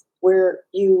place where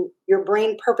your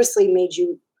brain purposely made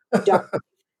you dumb.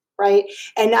 Right.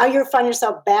 And now you find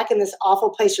yourself back in this awful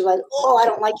place. You're like, oh, I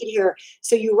don't like it here.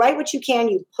 So you write what you can,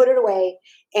 you put it away.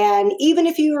 And even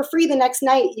if you were free the next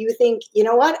night, you think, you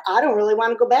know what? I don't really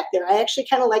want to go back there. I actually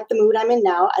kind of like the mood I'm in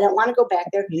now. I don't want to go back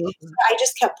there. So I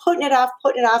just kept putting it off.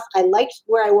 I liked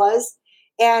where I was.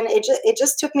 And it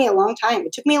just took me a long time.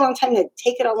 It took me a long time to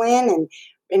take it all in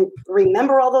and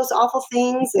remember all those awful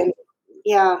things. And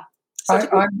yeah. So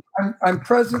I'm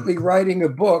presently writing a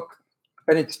book,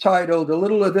 and it's titled A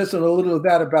Little of This and a Little of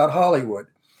That About Hollywood.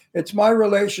 It's my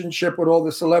relationship with all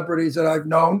the celebrities that I've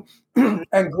known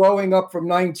and growing up from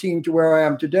 19 to where I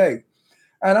am today.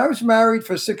 And I was married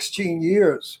for 16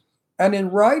 years. And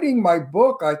in writing my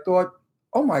book, I thought,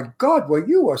 oh my God, were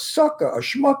you a sucker, a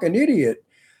schmuck, an idiot?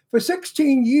 For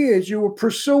 16 years, you were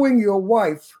pursuing your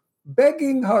wife,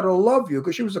 begging her to love you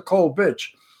because she was a cold bitch.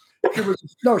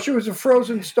 She was a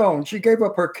frozen stone. She gave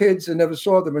up her kids and never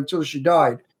saw them until she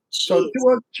died. So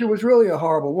she was really a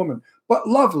horrible woman, but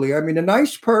lovely. I mean, a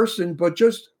nice person, but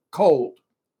just cold.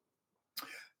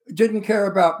 Didn't care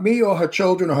about me or her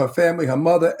children or her family, her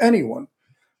mother, anyone.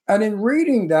 And in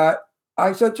reading that,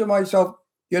 I said to myself,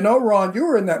 Ron, you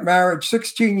were in that marriage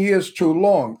 16 years too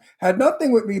long. Had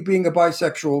nothing with me being a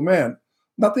bisexual man.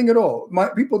 Nothing at all.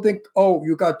 People think, oh,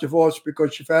 you got divorced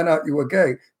because you found out you were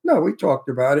gay. No, we talked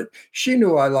about it. She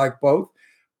knew I liked both,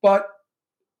 but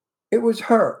it was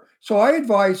her. So I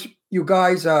advise you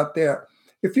guys out there,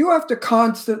 if you have to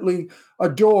constantly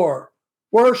adore,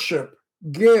 worship,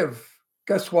 give,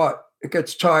 guess what? It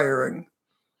gets tiring.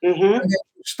 Mm-hmm. And then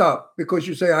you stop because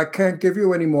you say, I can't give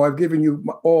you anymore. I've given you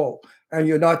all, and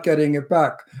you're not getting it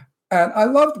back. And I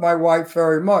loved my wife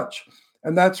very much.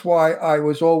 And that's why I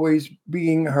was always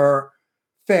being her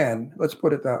fan. Let's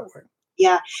put it that way.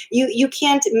 Yeah. You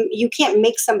can't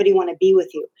make somebody want to be with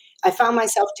you. I found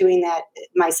myself doing that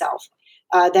myself.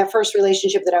 That first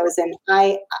relationship that I was in,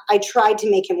 I tried to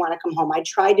make him want to come home. I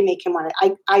tried to make him want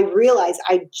to. I realized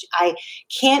I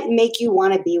can't make you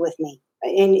want to be with me.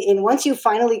 And once you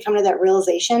finally come to that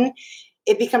realization,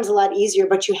 it becomes a lot easier.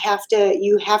 But you have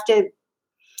to.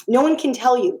 No one can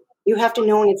tell you. You have to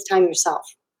know when it's time yourself.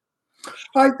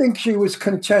 I think she was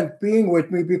content being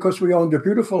with me because we owned a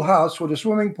beautiful house with a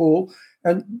swimming pool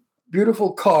and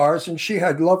beautiful cars, and she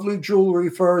had lovely jewelry,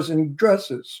 furs, and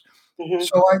dresses. Mm-hmm.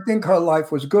 So I think her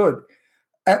life was good.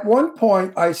 At one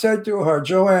point, I said to her,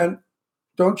 Joanne,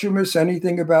 don't you miss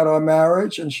anything about our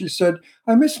marriage? And she said,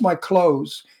 I miss my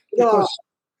clothes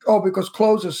because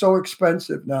clothes are so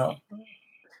expensive now.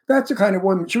 That's the kind of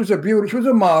woman. She was a beauty. She was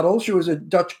a model. She was a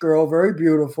Dutch girl, very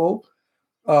beautiful.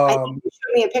 I think you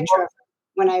showed me a picture of her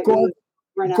when I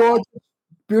gorgeous,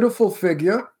 beautiful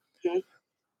figure. Mm-hmm.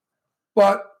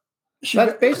 But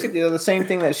that's basically the same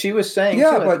thing that she was saying.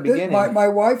 Yeah, too, but at the beginning. My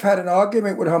wife had an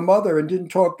argument with her mother and didn't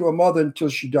talk to her mother until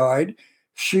she died.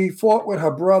 She fought with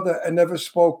her brother and never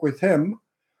spoke with him.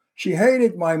 She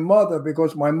hated my mother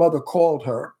because my mother called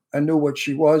her and knew what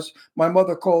she was. My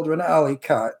mother called her an alley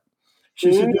cat.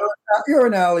 She said, you're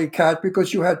an alley cat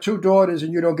because you had two daughters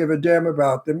and you don't give a damn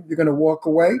about them. You're going to walk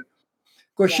away?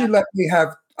 Because she let me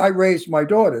I raised my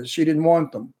daughters. She didn't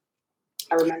want them.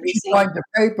 I remember you saying. She signed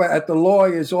a paper at the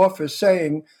lawyer's office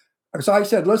saying, because I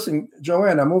said, listen,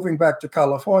 Joanne, I'm moving back to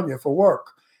California for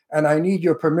work, and I need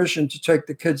your permission to take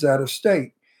the kids out of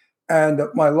state. And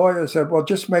my lawyer said, well,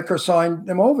 just make her sign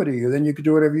them over to you. Then you can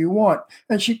do whatever you want.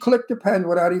 And she clicked the pen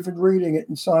without even reading it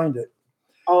and signed it.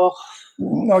 Oh,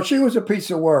 No, she was a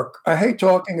piece of work. I hate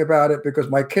talking about it because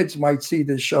my kids might see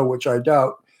this show, which I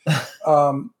doubt.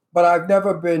 But I've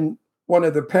never been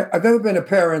I've never been a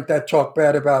parent that talked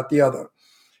bad about the other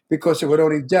because it would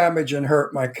only damage and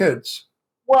hurt my kids.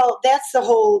 well, that's the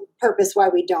whole purpose why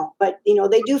we don't. But,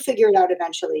 they do figure it out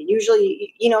eventually.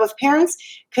 Usually, if parents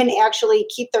can actually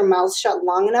keep their mouths shut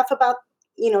long enough about,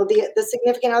 the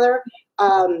significant other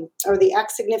or the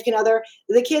ex-significant other,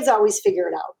 the kids always figure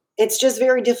it out. It's just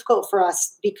very difficult for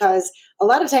us because a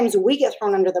lot of times we get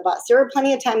thrown under the bus. There are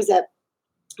plenty of times that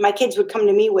my kids would come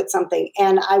to me with something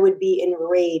and I would be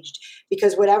enraged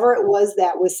because whatever it was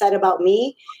that was said about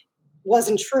me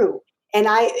wasn't true. And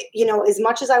I, as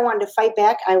much as I wanted to fight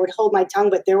back, I would hold my tongue,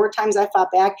 but there were times I fought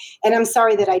back and I'm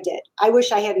sorry that I did. I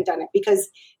wish I hadn't done it because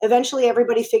eventually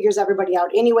everybody figures everybody out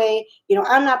anyway.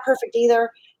 I'm not perfect either.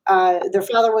 Their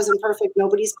father wasn't perfect.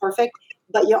 Nobody's perfect.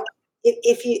 But,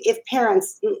 if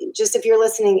parents, just if you're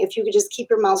listening, if you could just keep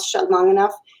your mouth shut long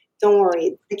enough, don't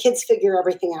worry. The kids figure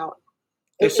everything out.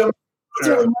 Kids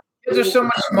are so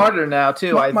much smarter now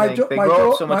too. I think they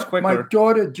grow up so much quicker. My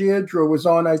daughter Deirdre was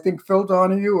on, I think Phil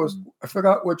Donahue I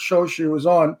forgot what show she was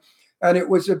on, and it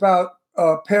was about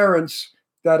parents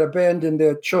that abandon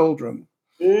their children.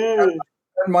 And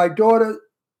my daughter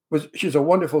she's a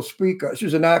wonderful speaker.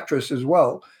 She's an actress as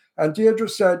well. And Deirdre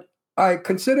said, "I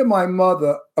consider my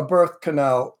mother a birth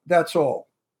canal. That's all."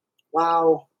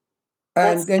 Wow.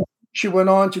 And then she went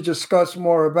on to discuss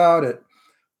more about it.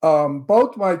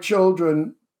 Both my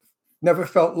children never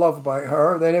felt loved by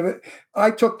her.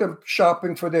 I took them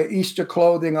shopping for their Easter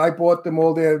clothing. I bought them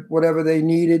all their whatever they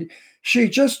needed. She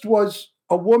just was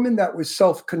a woman that was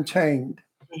self-contained.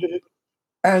 Mm-hmm.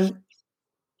 And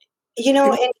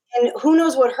and who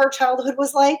knows what her childhood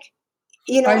was like?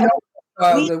 I know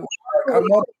her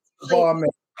mother was a barmaid.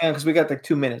 Because we got like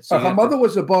 2 minutes. So her mother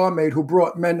was a barmaid who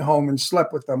brought men home and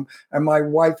slept with them, and my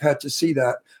wife had to see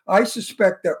that. I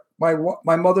suspect that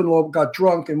my mother-in-law got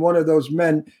drunk, and one of those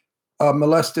men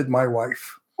molested my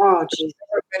wife. Oh, geez.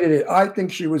 I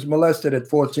think she was molested at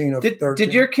 14 or 13.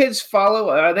 Did your kids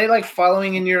follow? Are they like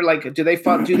following in your do they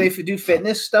do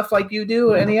fitness stuff like you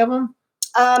do? Any of them?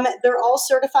 They're all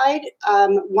certified.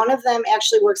 One of them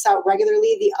actually works out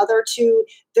regularly. The other two,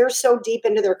 they're so deep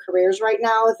into their careers right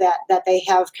now that they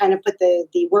have kind of put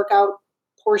the workout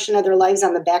portion of their lives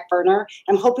on the back burner.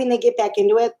 I'm hoping they get back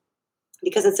into it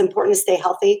because it's important to stay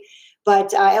healthy.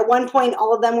 But at one point,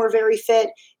 all of them were very fit.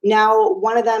 Now,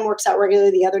 one of them works out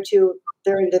regularly. The other two,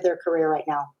 they're into their career right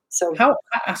now. So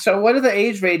what are the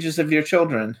age ranges of your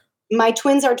children? My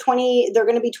twins are 20. They're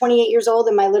going to be 28 years old,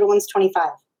 and my little one's 25.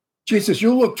 Jesus,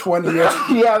 you look 28.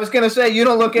 Yeah, I was going to say, you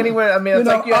don't look anywhere. I mean, it's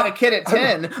like you had a kid at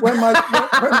 10. When my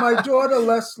daughter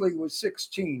Leslie was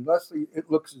 16, Leslie,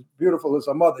 it looks as beautiful as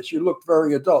her mother. She looked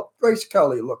very adult, Grace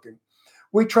Kelly looking.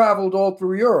 We traveled all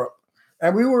through Europe,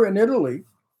 and we were in Italy,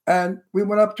 and we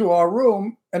went up to our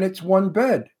room, and it's one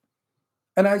bed.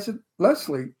 And I said,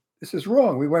 Leslie, this is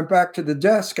wrong. We went back to the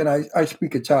desk, and I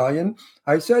speak Italian.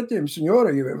 I said to him,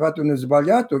 Signora,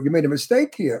 you made a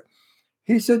mistake here.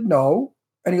 He said, no.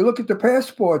 And he looked at the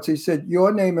passports. He said,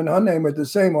 your name and her name are the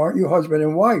same. Aren't you husband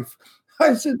and wife?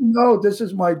 I said, no, this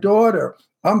is my daughter.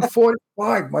 I'm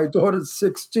 45. My daughter's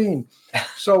 16.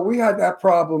 So we had that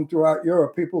problem throughout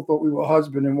Europe. People thought we were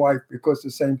husband and wife because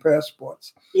the same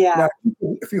passports. Yeah. Now,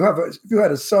 if you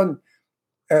had a son,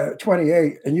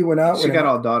 28, and you went out with him. She got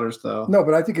all daughters, though. No,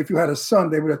 but I think if you had a son,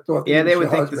 they would have thought. Yeah, they would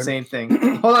think the same thing.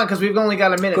 Hold on, because we've only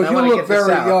got a minute. Because you look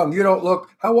very young. You don't look.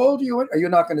 How old are you? You're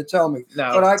not going to tell me.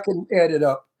 No. But I can add it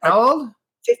up. How old?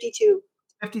 52.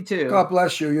 52. God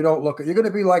bless you. You don't look it. You're going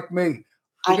to be like me.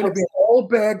 You're going to be an old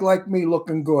bag like me,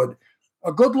 looking good.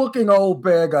 A good-looking old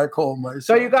bag, I call myself.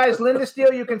 So you guys, Linda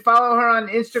Steele, you can follow her on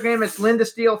Instagram. It's Linda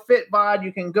Steele Fitbod.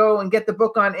 You can go and get the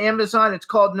book on Amazon. It's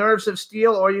called Nerves of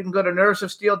Steel, or you can go to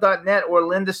nervesofsteel.net or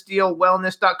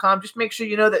lindasteelwellness.com. Just make sure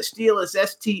you know that Steele is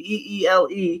Steele.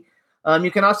 You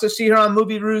can also see her on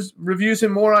movie reviews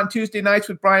and more on Tuesday nights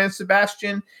with Brian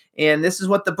Sebastian. And this is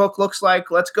what the book looks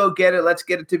like. Let's go get it. Let's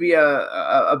get it to be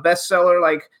a bestseller,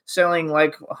 like selling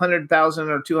like 100,000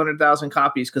 or 200,000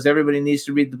 copies, because everybody needs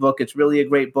to read the book. It's really a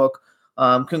great book.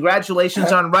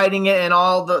 Congratulations on writing it and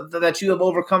all that you have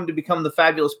overcome to become the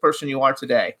fabulous person you are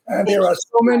today. And there are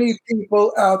so many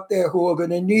people out there who are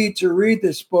going to need to read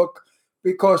this book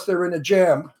because they're in a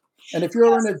jam. And if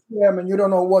you're in a jam and you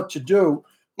don't know what to do,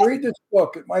 read this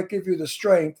book. It might give you the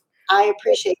strength. I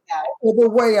appreciate that. Or the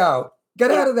way out. Get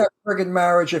out of that friggin'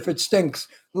 marriage if it stinks.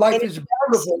 Life is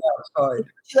beautiful outside.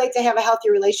 Would you like to have a healthy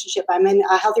relationship? I'm in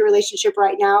a healthy relationship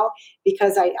right now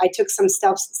because I took some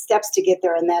steps to get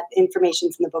there, and that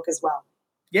information's in the book as well.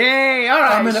 Yay! All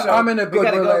right, I'm in a good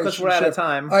relationship. Because we're out of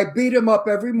time. I beat him up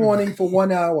every morning for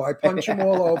 1 hour. I punch him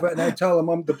all over, and I tell him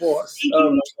I'm the boss.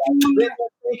 Linda,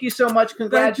 thank you so much.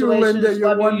 Congratulations, Thank you, Linda. You're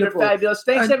Love wonderful. You're fabulous.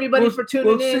 Thanks everybody for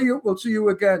tuning in. We'll see you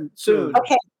again soon.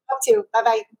 Okay, up to. Bye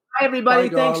bye. Bye, everybody.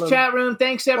 Bye, Thanks, darling. chat room.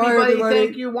 Thanks, everybody. Everybody.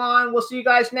 Thank you, Juan. We'll see you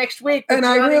guys next week. And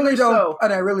I really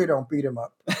don't beat him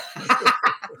up.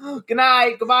 Good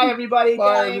night. Goodbye, everybody.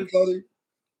 Bye, Thanks. everybody.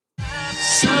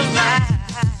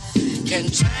 Can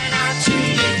turn out to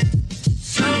be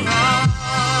so wrong.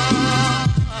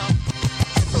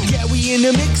 Yeah, we in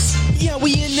the mix. Yeah,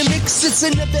 we in the mix. It's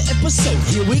another episode.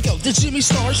 Here we go. The Jimmy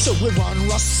Star Show with Ron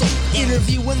Russell.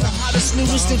 Interviewing the hottest,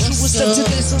 newest, and truest of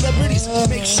today's celebrities.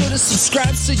 Make sure to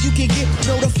subscribe so you can get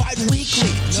notified weekly.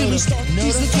 Jimmy Star,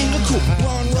 he's the king of cool.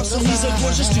 Ron Russell, he's a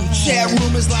gorgeous dude. Chat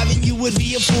room is live and you would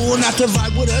be a fool not to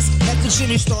vibe with us at the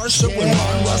Jimmy Star Show with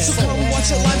Ron Russell. Come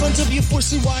watch it live on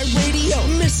W4CY Radio.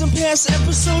 Miss some past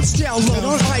episodes? Download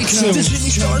on iTunes. The Jimmy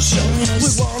Star Show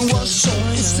with Ron Russell.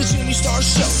 It's the Jimmy Star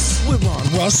Show with Ron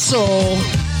Russell.